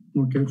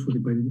more carefully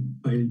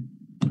by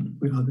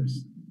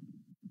others.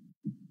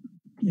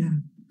 Yeah.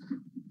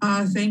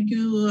 Thank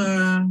you,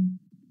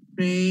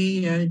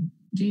 Ray,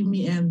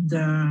 Jimmy, and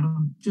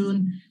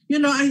June.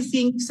 I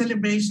think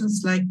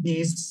celebrations like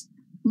this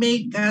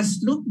make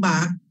us look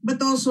back, but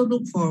also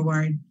look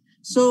forward.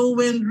 So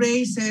when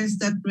Ray says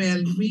that,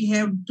 we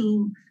have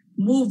to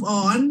move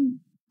on.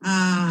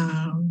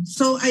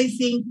 So I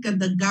think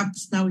the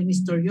gaps now in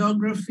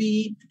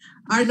historiography,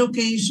 our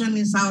location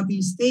in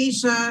Southeast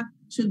Asia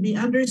should be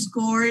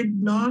underscored,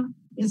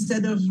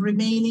 instead of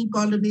remaining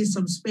colonies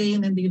of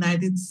Spain and the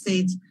United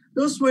States.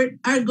 Those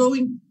are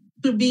going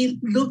to be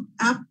looked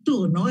up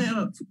to,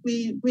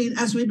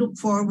 as we look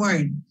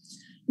forward.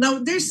 Now,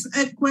 there's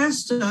a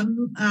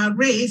question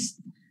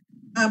raised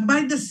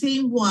by the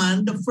same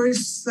one, the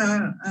first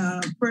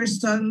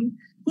person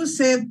who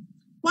said,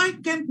 why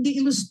can't the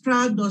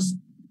Ilustrados,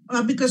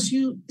 because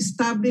you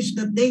established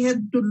that they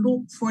had to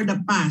look for the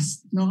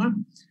past,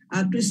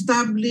 to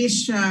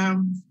establish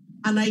an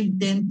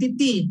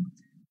identity.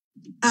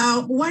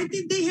 Why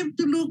did they have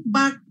to look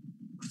back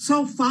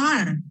so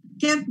far?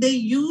 Can't they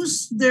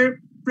use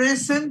their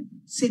present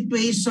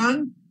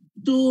situation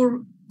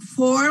to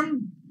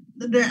form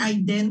their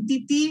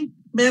identity?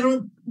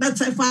 That's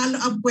a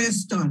follow-up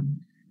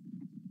question.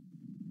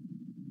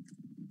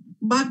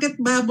 Bakit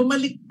ba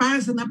bumalik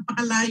pa sa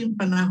napakalayong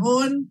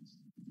panahon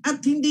at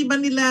hindi ba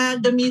nila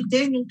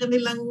gamitin yung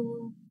kanilang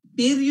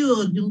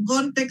period, yung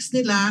context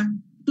nila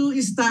to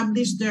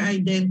establish their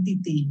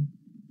identity?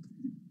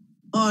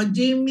 Oh,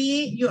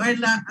 Jimmy, you are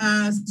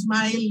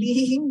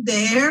smiling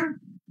there.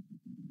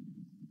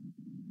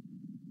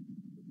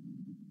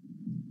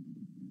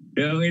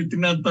 Kaya ang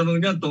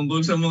itinatanong niya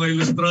tungkol sa mga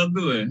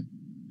Ilustrado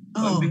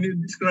Ang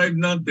dinidescribe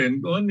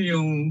natin kung ano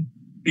yung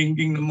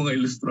thinking ng mga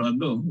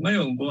Ilustrado.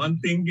 Ngayon, kung ang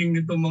thinking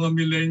nitong mga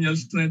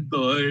millennials na ito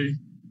ay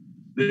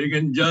they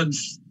can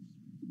judge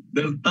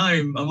their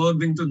time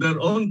according to their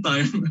own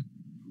time,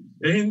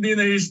 hindi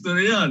na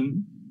history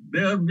yan.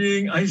 They are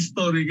being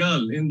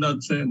ahistorical in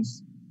that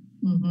sense.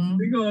 Mm-hmm.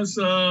 Because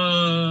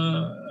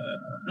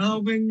how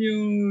can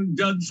you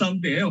judge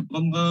something?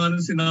 Kamukha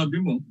nga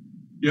sinabi mo,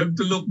 you have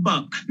to look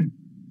back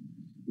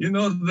in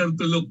order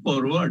to look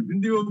forward.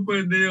 Hindi mo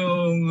pwede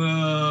yung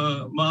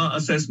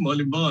ma-assess mo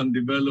ang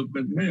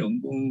development ngayon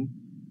kung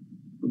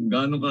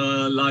gaano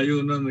ka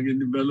layo na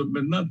naging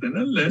development natin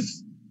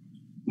unless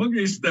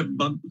mag-step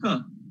back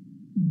ka.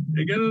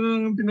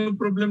 Ganun ang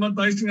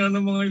pinoproblematize nga ng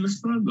mga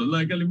Ilustrado.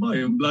 Like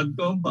halimbawa, yung blood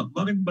compact.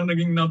 Bakit ba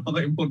naging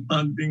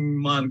napaka-importanting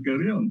marker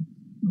yun?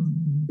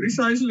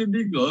 Precisely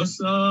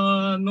because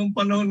nung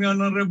panahon nga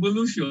ng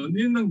revolution,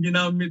 yun ang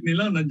ginamit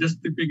nila na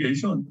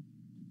justification.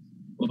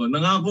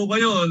 Nangako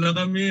kayo na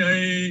kami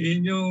ay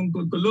inyong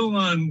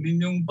tutulungan,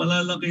 inyong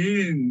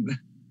palalakihin.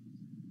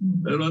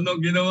 Pero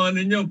ano ginawa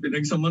ninyo?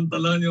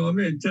 Pinagsamantalaan nyo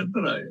kami, etc.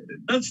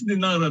 That's the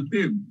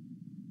narrative.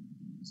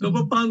 So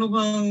paano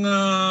kang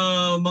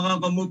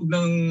makakamove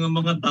ng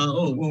mga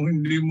tao kung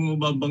hindi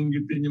mo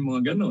babanggitin yung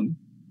mga ganon?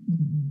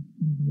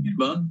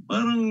 Diba?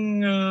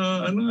 Parang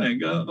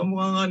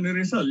kamukha nga ni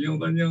Rizal, yung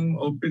kanyang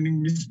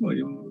opening mismo,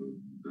 yung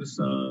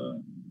sa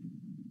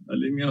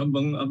alin nga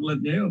bang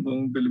aklat niya yun?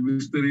 Kung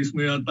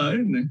filibusterismo yata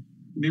yun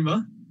Di ba?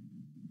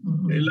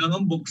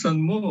 Kailangan buksan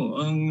mo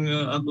ang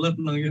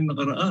aklat ng iyong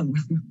nakaraan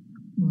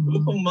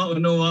upang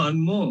maunawaan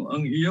mo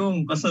ang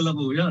iyong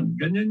kasalakuyan.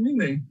 Ganyan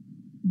yun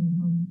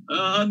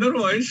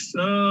Otherwise,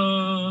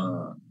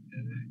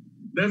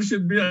 there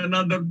should be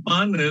another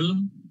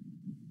panel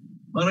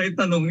para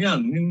itanong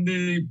yan.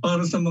 Hindi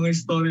para sa mga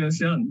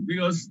historians yan.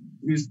 Because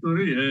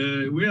history,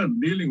 we are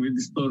dealing with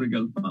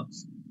historical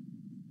facts.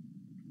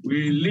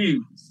 We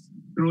live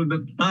through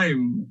that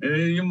time,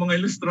 yung mga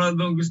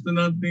Ilustrado gusto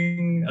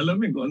nating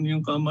alamin kung ano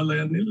yung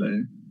kamalayan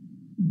nila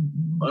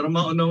para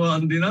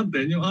maunawaan din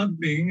natin yung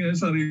ating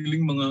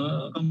sariling mga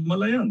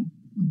kamalayan.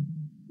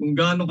 Kung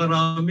gaano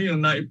karami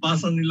yung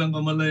naipasa nilang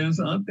kamalayan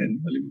sa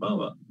atin.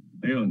 Halimbawa,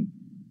 ayun.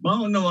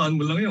 Maunawaan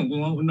mo lang yun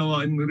kung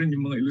maunawain mo rin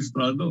yung mga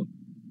Ilustrado.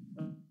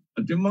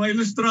 At yung mga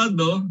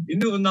Ilustrado,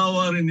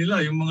 inuunawa rin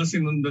nila yung mga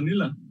sinundan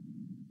nila.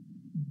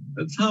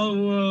 That's how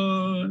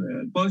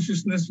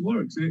consciousness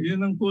works.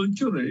 Yun ang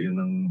culture. Yun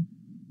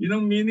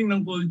ang meaning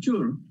ng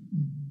culture.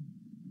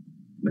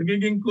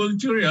 Nagiging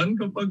culture yan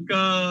kapag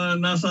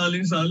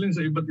nasalin-salin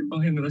sa iba't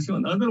ibang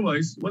henerasyon.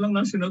 Otherwise, walang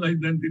national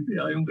identity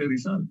ayon kay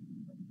Rizal.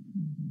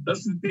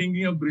 That's the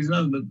thinking of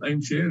Rizal that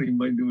I'm sharing,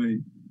 by the way.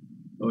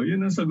 So,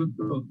 yun ang sagot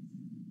ko.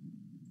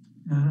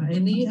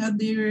 Any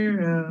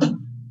other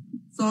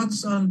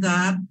thoughts on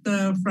that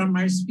from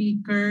our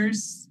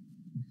speakers?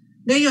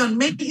 Ngayon,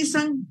 may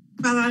isang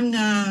parang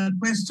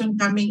question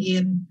coming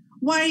in.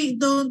 Why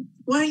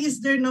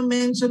is there no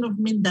mention of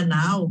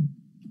Mindanao,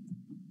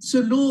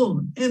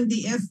 Sulu, and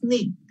the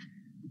ethnic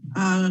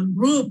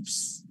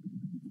groups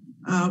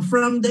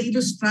from the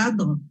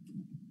Ilustrado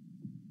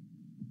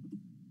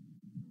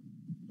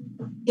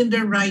in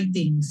their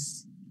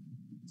writings?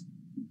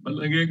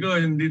 Palagay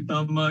ko, hindi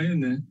tama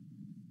yun eh.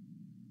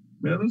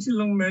 Meron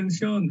silang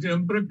mention.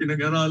 Siyempre,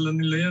 pinag-aralan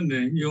nila yan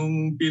eh.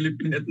 Yung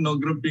Philippine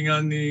ethnography nga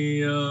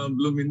ni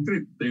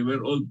Blumentritt, they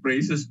were all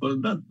praises for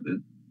that.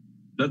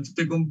 That's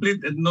the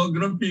complete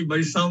ethnography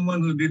by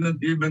someone who did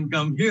not even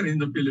come here in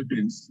the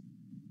Philippines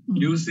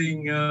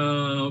using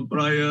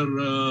prior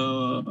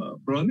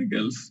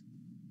chronicles.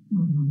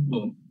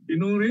 So,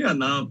 pinuri yan,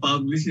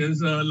 na-publish yan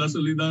sa La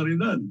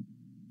Solidaridad.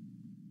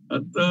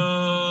 At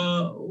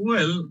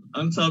well,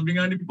 ang sabi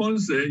nga ni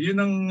Ponce,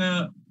 yun ang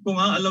kung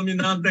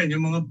aalamin natin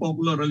yung mga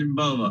folklore,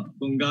 halimbawa,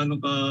 kung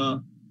gaano ka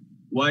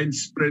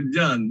widespread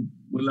yan,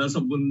 mula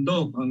sa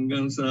bundok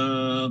hanggang sa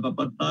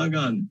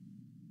kapatagan,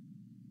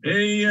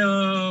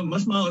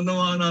 mas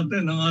maunawaan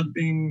natin ang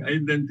ating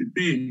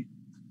identity.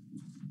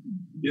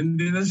 Yun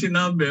din ang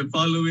sinabi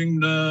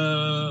following the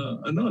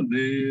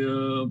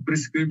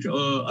prescription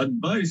or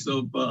advice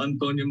of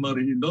Antonio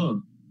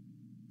Marihidor.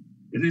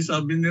 Kasi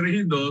sabi ni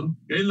Regidor,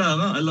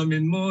 kailangan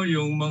alamin mo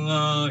yung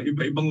mga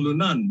iba-ibang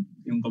lunan.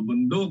 Yung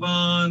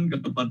kabundukan,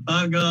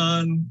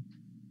 kapatagan,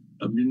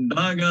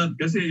 tabindagat.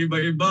 Kasi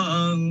iba-iba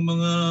ang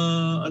mga,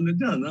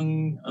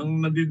 ang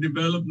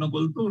nadidevelop na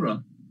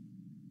kultura.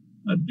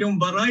 At yung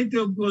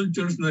variety of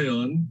cultures na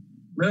yon,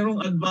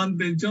 merong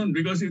advantage yun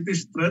because it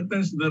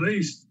strengthens the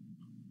race.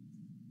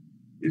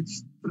 It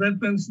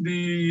strengthens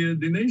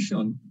the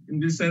nation. In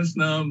the sense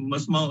na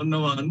mas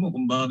maunawaan mo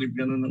kung bakit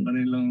gano'n ang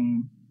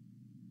kanilang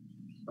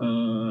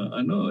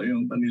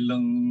yung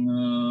kanilang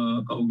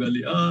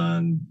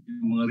kaugalian,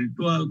 yung mga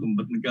ritual, kung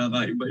ba't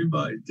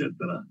nagkakaiba-iba, etc.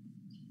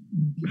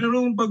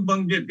 Merong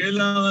pagbanggit,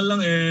 kailangan lang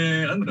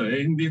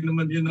hindi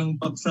naman yun ang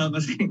paksa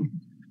kasi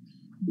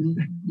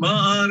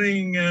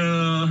maaaring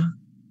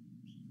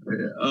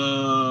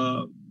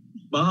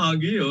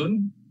bahagi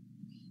yun.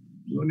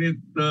 Ngunit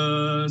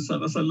sa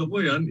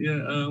kasalukuyan,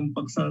 ang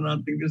paksa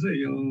natin kasi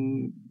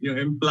yung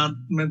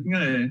emplotment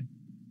nga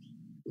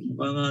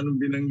mga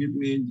binanggit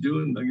ni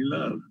June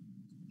Aguilar.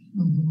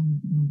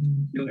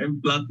 Yung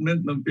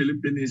emplotment ng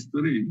Philippine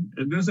history.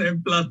 At dun sa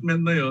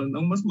emplotment na yon,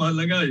 ang mas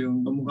mahalaga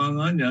yung kamukha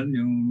nga niyan,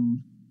 yung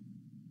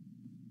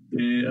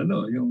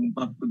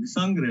Pacto de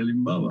Sangre,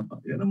 halimbawa.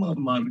 Yan ang mga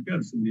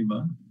markers, hindi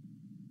ba?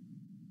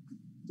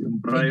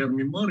 Yung prior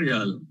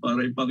memorial,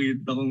 para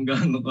ipakita kung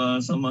gaano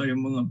kasama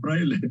yung mga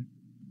praile.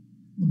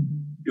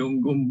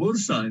 Yung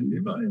gumbursa, hindi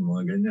ba? Yung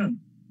mga ganyan.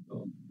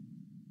 So,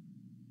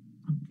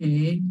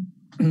 okay.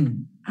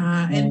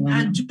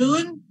 And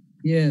June?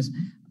 Yes.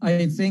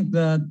 I think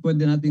that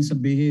pwede nating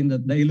sabihin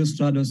that the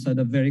Ilustrados had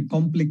a very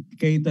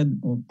complicated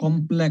or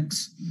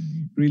complex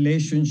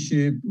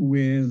relationship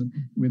with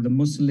the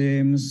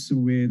Muslims,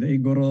 with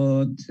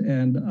Igorot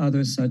and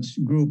other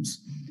such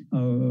groups,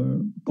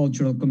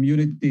 cultural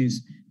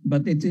communities.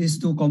 But it is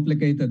too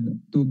complicated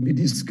to be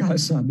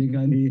discussed, sabi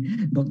nga ni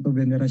Dr.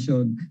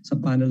 Veneracion sa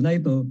panel na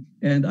ito.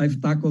 And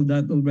I've tackled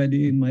that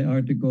already in my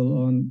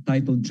article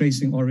titled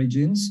Tracing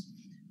Origins,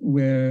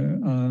 where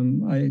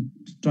I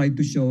tried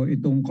to show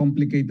itong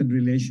complicated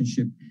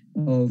relationship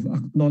of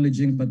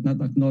acknowledging but not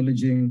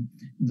acknowledging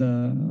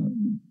the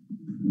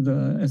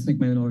ethnic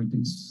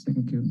minorities.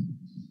 Thank you.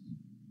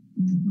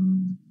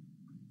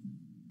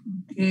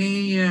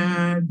 Okay,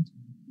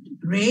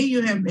 Ray,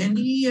 you have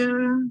any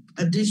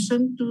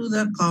addition to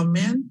the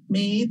comment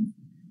made?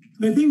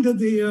 I think that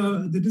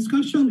the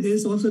discussion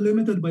is also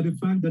limited by the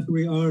fact that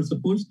we are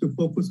supposed to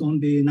focus on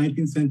the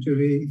 19th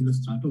century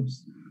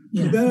Ilustrados.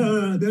 Yeah.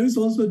 There is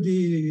also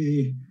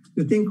the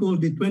thing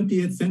called the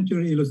 20th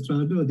century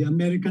Ilustrado, the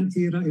American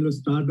era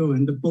Ilustrado,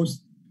 and the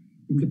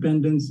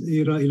post-independence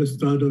era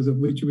Ilustrados,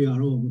 of which we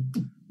are all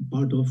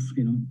part of.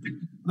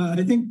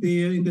 I think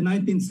in the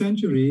 19th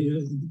century,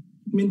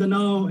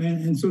 Mindanao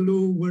and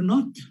Sulu were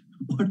not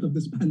part of the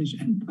Spanish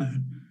Empire.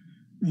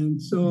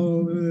 And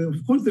so,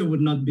 of course, there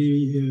would not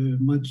be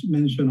much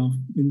mention of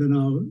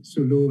Mindanao,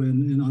 Sulu,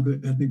 and other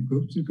ethnic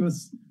groups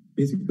because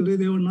basically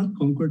they were not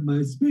conquered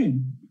by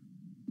Spain.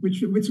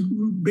 Which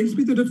brings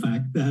me to the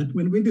fact that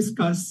when we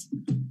discuss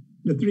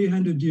the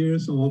 300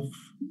 years of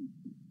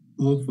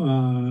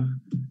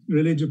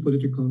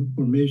religio-political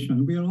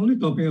formation, we are only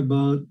talking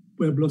about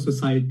Pueblo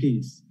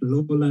societies,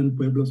 lowland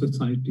Pueblo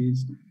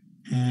societies,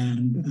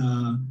 and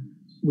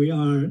we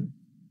are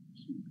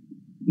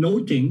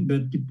noting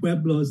that the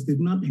Pueblos did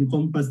not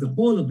encompass the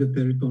whole of the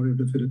territory of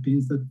the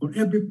Philippines, that for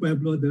every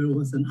Pueblo there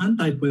was an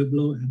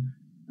anti-Pueblo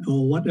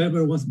or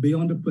whatever was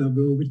beyond the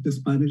Pueblo which the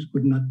Spanish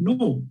could not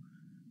know.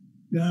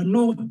 There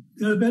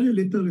are very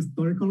little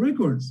historical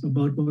records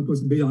about what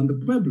was beyond the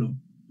Pueblo.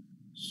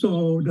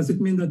 So does it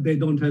mean that they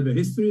don't have a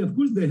history? Of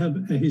course they have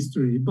a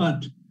history,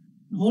 but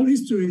all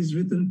history is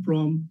written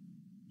from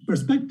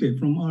perspective,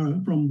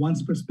 from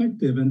one's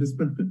perspective. And this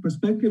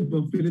perspective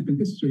of Philippine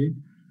history,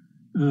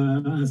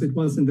 as it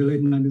was in the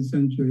late 19th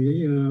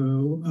century,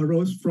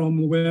 arose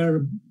from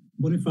where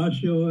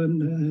Bonifacio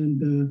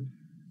and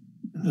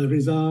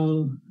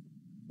Rizal,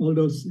 all of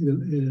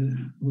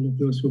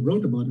those who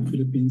wrote about the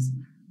Philippines,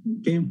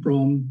 came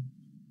from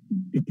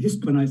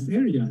Hispanized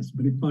areas.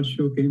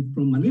 Bonifacio came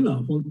from Manila,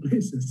 of all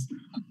places,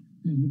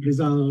 and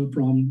Rizal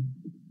from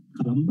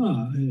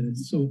Calamba.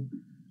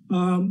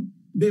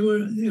 They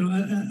were,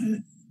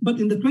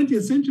 but in the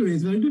 20th century,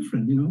 it's very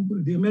different.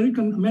 The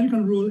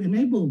American rule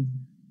enabled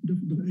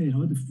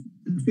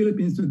the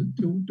Philippines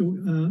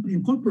to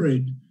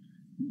incorporate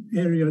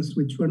areas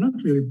which were not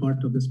really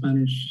part of the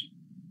Spanish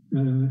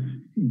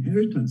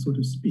inheritance, so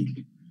to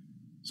speak.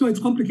 So it's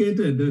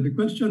complicated. The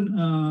question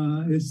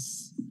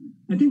is,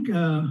 I think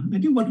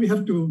what we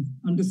have to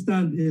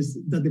understand is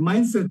that the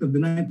mindset of the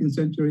 19th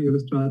century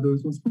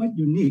Ilustrados was quite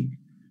unique,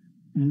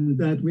 and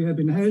that we have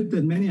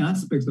inherited many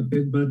aspects of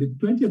it, but the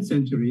 20th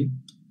century,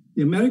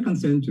 the American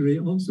century,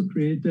 also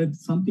created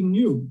something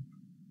new,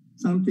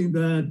 something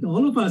that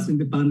all of us in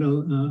the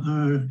panel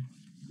are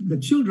the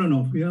children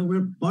of.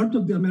 We're part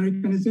of the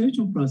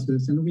Americanization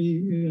process, and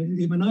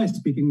even I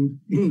speaking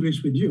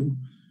English with you,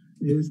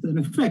 is an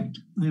effect.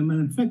 I am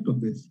an effect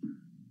of this.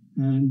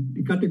 And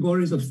the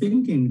categories of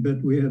thinking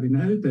that we have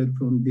inherited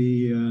from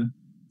the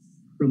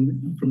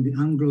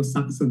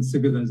Anglo-Saxon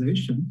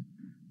civilization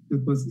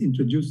that was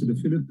introduced to the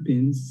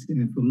Philippines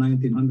from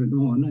 1900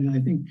 on, I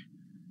think,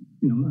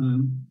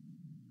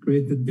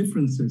 created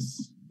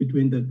differences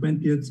between the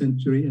 20th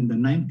century and the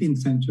 19th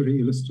century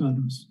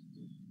Ilustrados.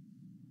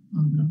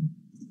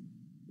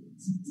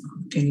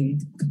 Okay.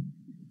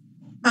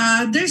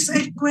 There's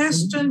a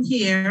question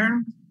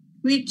here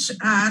which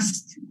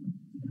asked,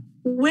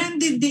 when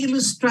did the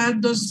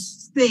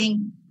Ilustrados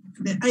think,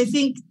 I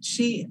think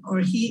she or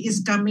he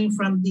is coming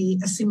from the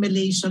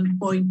assimilation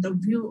point of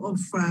view of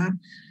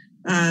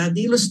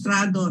the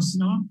Ilustrados,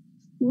 no?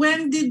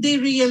 When did they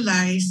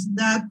realize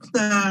that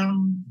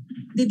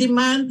the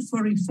demand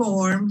for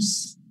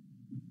reforms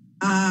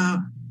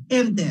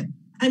ended?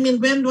 I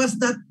mean, when was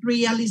that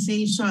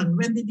realization?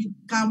 When did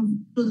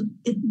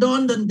it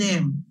dawned on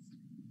them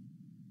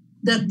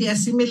that the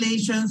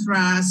assimilation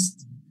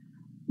thrust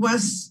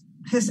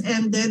has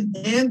ended,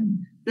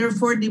 and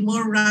therefore the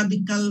more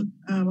radical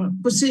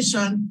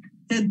position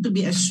had to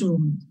be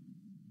assumed?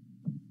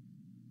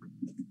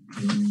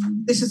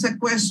 This is a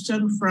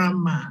question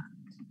from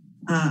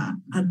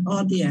an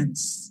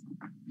audience.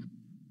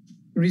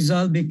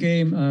 Rizal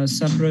became a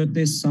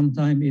separatist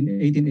sometime in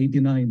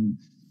 1889.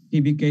 He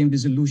became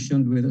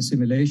disillusioned with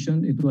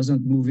assimilation. It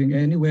wasn't moving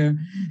anywhere,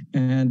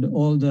 and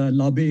all the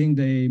lobbying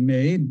they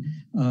made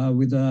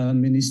with the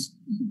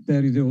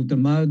Ministerio de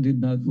Ultramar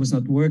was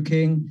not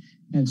working.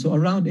 And so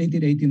around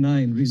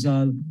 1889,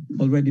 Rizal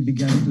already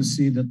began to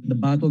see that the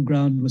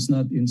battleground was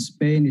not in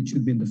Spain, it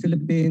should be in the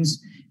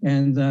Philippines,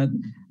 and that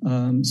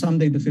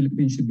someday the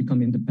Philippines should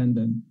become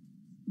independent.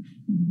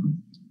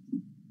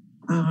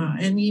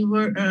 And you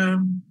were...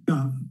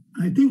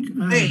 I think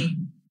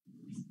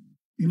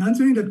in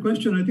answering that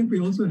question, I think we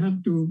also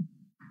have to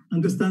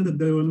understand that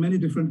there were many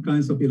different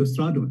kinds of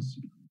Ilustrados.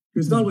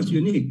 Rizal was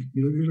unique.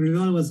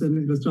 Rizal was an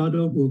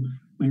Ilustrado who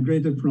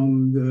migrated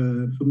from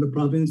the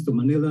province to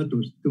Manila,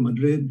 to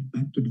Madrid,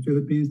 back to the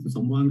Philippines, to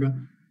Zamboanga.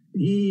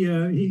 He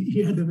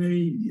had a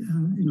very,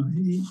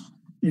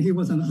 he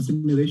was an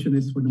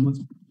assimilationist for the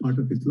most part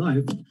of his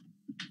life.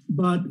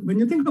 But when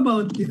you think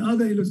about the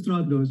other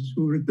Ilustrados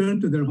who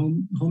returned to their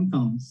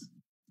hometowns,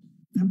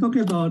 I'm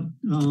talking about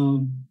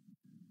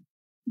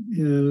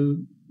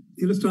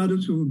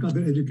Ilustrados who got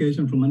their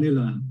education from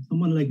Manila,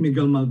 someone like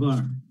Miguel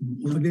Malvar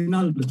or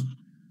Aguinaldo,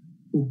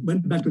 who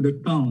went back to their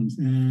towns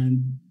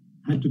and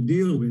had to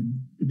deal with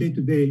the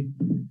day-to-day,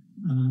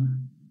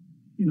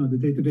 the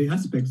day-to-day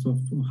aspects of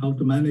how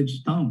to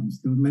manage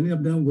towns. Many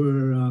of them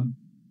were,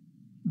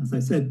 as I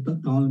said,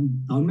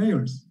 town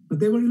mayors, but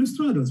they were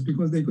Ilustrados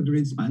because they could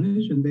read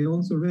Spanish, and they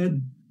also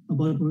read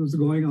about what was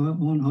going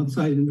on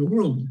outside in the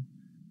world.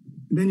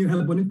 And then you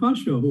have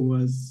Bonifacio, who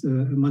was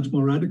much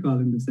more radical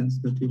in the sense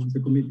that he was a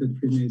committed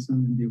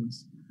Freemason and he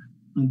was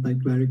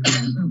anti-clerical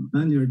and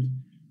Spaniard.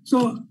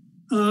 So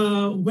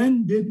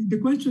when did the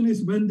question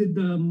is when did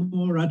the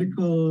more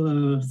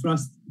radical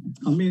thrust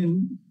come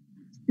in?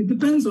 It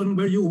depends on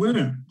where you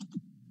were.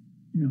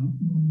 You know,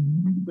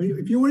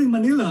 if you were in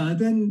Manila,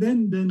 then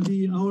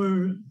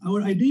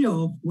our idea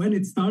of when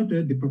it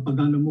started, the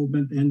propaganda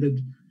movement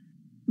ended.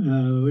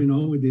 You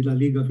know, with the La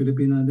Liga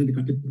Filipina, and then the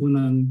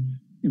Katipunan,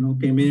 you know,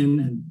 came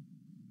in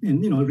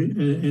and you know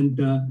and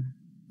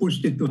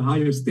pushed it to a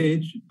higher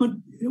stage. But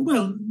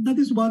well, that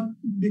is what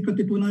the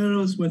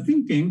Katipuneros were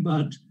thinking.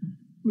 But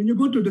when you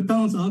go to the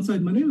towns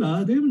outside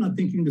Manila, they were not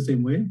thinking the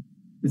same way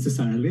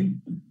necessarily.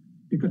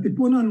 The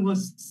Katipunan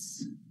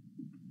was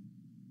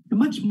a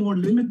much more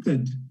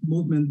limited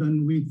movement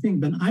than we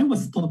think, than I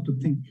was taught to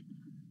think.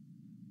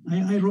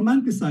 I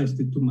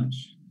romanticized it too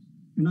much.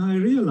 And I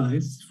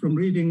realized from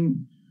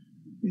reading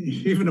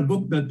even a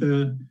book that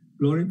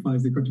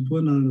glorifies the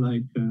Katipunan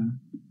like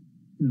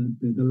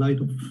the light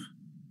of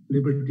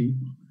liberty,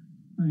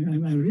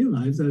 I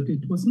realized that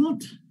it was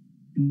not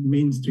a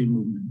mainstream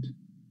movement,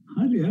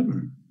 hardly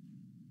ever.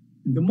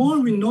 And the more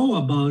we know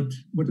about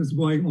what is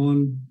going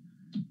on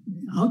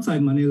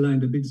outside Manila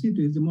and the big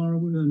cities, the more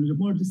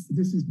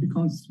this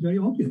becomes very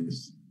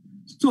obvious.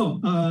 So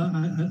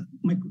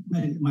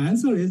my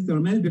answer is there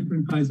are many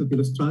different kinds of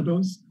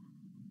Ilustrados,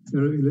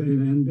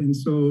 and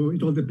so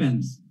it all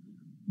depends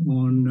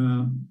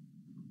on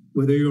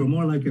whether you're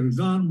more like a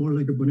Rizal, more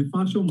like a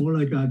Bonifacio, more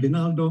like a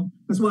Aguinaldo.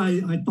 That's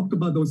why I talked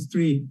about those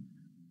three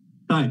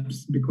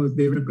types, because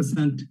they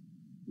represent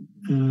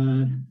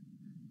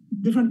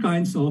different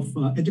kinds of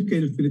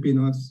educated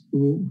Filipinos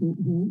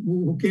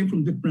who came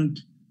from different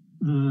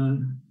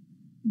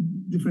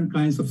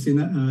kinds of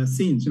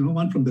scenes. You know,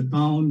 one from the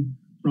town,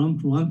 one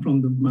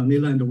from the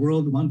Manila and the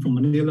world, one from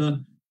Manila.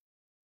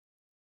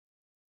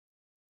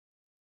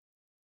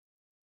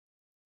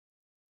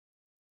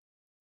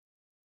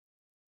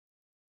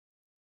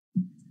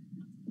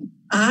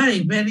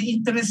 Ay, very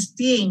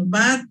interesting.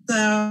 But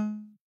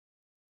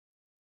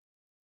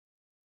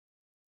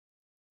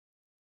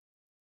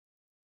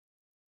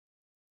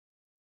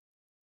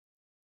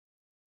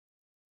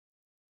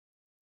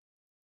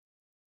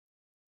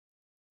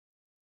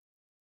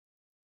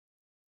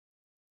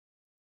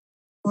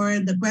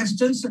for the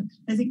questions,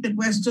 I think the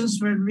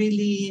questions were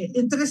really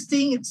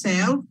interesting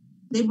itself.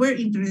 They were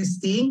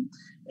interesting.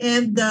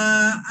 And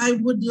I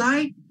would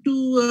like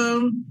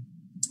to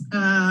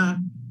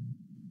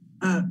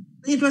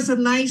it was a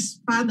nice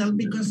panel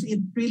because it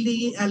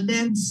really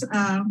lends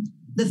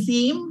the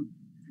theme.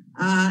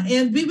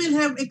 And we will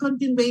have a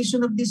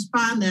continuation of this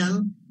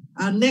panel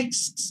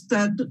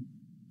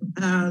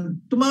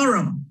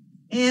tomorrow.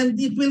 And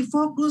it will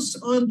focus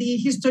on the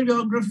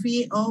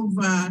historiography of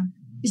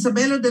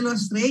Isabelo de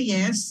los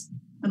Reyes,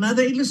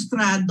 another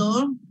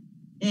Ilustrado,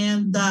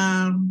 and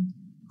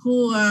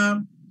who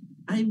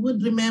I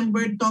would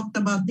remember talked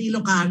about the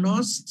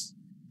Ilocanos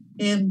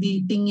and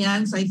the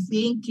Tingyans. I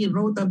think he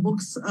wrote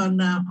books on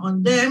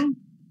them.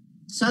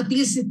 So at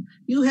least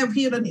you have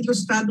here an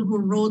Ilustrado who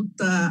wrote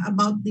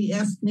about the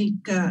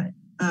ethnic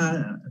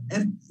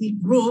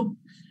group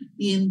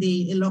in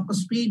the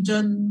Ilocos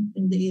region,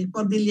 in the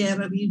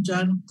Cordillera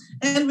region,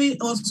 and we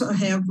also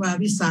have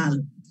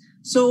Rizal.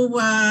 So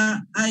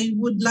I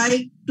would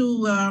like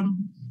to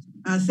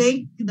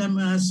thank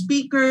the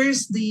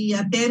speakers, the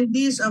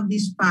attendees of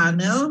this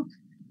panel,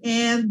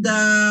 and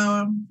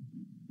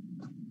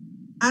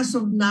as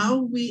of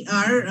now, we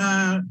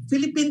are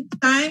Philippine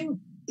time.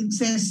 It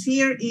says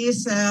here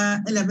is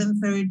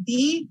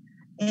 11:30,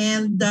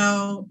 and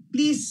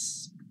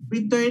please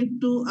return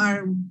to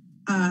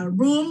our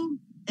room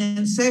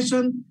and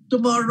session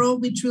tomorrow,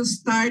 which will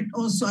start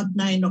also at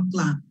 9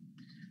 o'clock.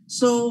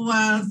 So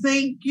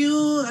thank you,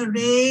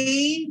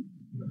 Ray,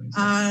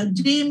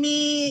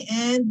 Jimmy,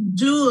 and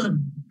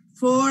June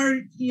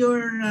for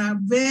your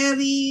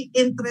very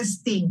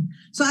interesting.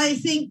 So I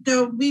think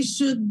we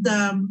should,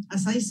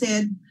 as I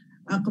said,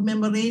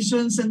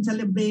 commemorations and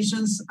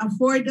celebrations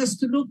afford us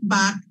to look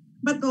back,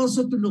 but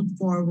also to look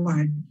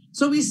forward.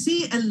 So we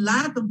see a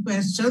lot of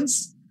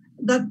questions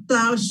that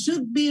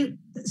should be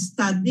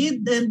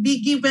studied and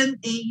be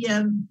given a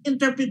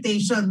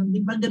interpretation.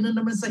 Di ba ganun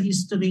naman sa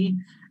history?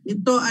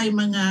 Ito ay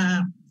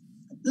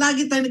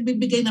lagi tayo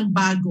nagbibigay ng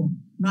bago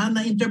na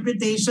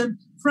interpretation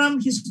from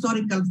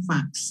historical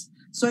facts.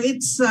 So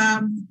it's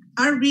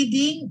our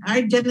reading,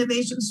 our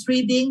generation's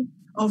reading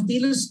of the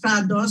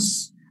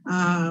Ilustrados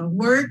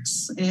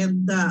works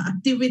and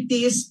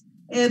activities,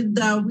 and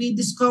we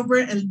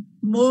discover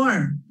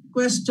more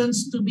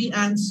questions to be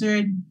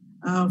answered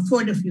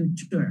for the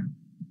future.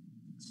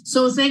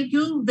 So thank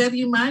you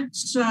very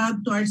much to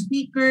our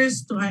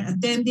speakers, to our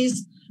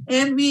attendees,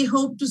 and we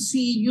hope to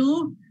see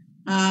you.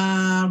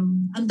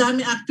 Ang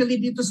dami actually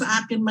dito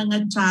sa akin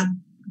mga chat.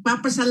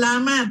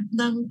 Papasalamat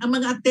ng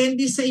mga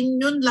attendees sa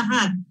inyong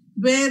lahat.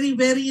 Very,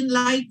 very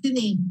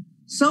enlightening.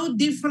 So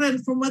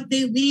different from what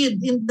they read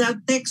in the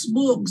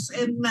textbooks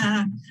and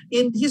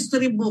in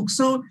history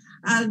books. So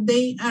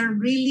they are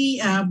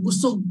really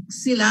busog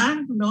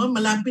sila, no?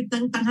 Malapit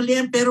ng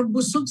tanghalian pero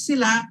busog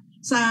sila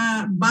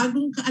sa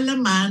bagong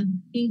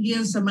kaalaman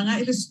hinggil sa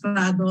mga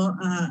ilustrado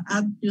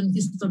at yung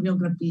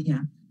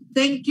historiografiya.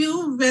 Thank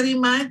you very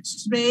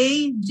much,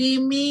 Ray,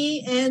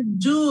 Jimmy,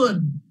 and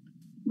June.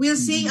 We'll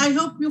see. I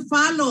hope you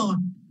follow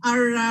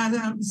our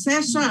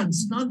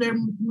sessions. No, there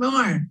are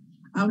more.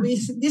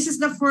 This is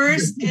the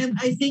first, and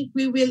I think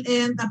we will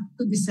end up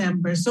to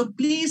December. So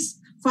please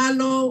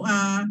follow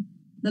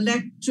the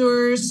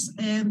lectures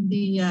and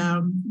the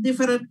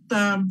different.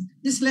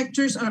 These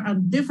lectures are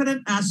on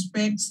different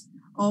aspects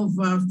of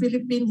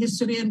Philippine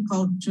history and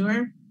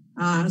culture.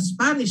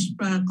 Spanish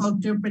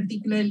culture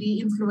particularly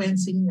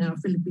influencing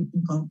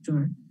Philippine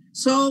culture.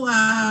 So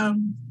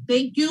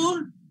thank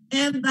you,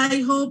 and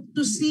I hope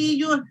to see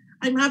you.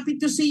 I'm happy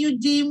to see you,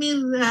 Jimmy,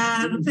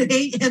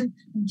 Ray, and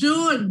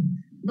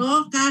June,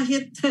 no,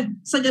 kahit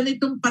sa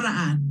ganitong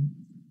paraan.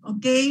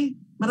 Okay?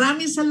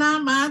 Maraming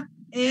salamat,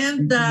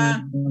 and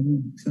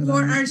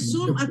for our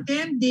Zoom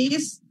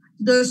attendees,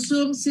 the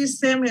Zoom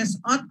system has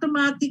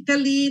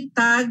automatically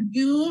tagged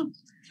you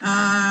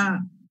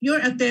your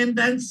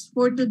attendance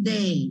for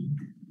today.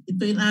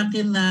 Ito yung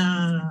akin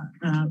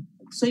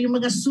so yung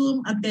mga Zoom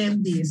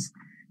attendees.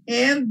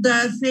 And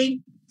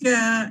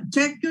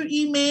check your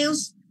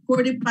emails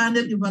for the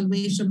panel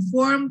evaluation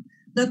form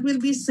that will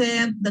be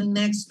sent the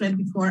next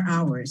 24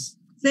 hours.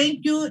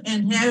 Thank you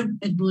and have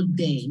a good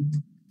day.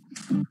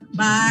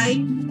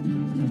 Bye.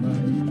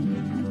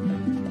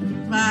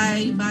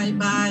 Bye. Bye. Bye.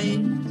 Bye.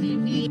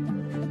 Jimmy.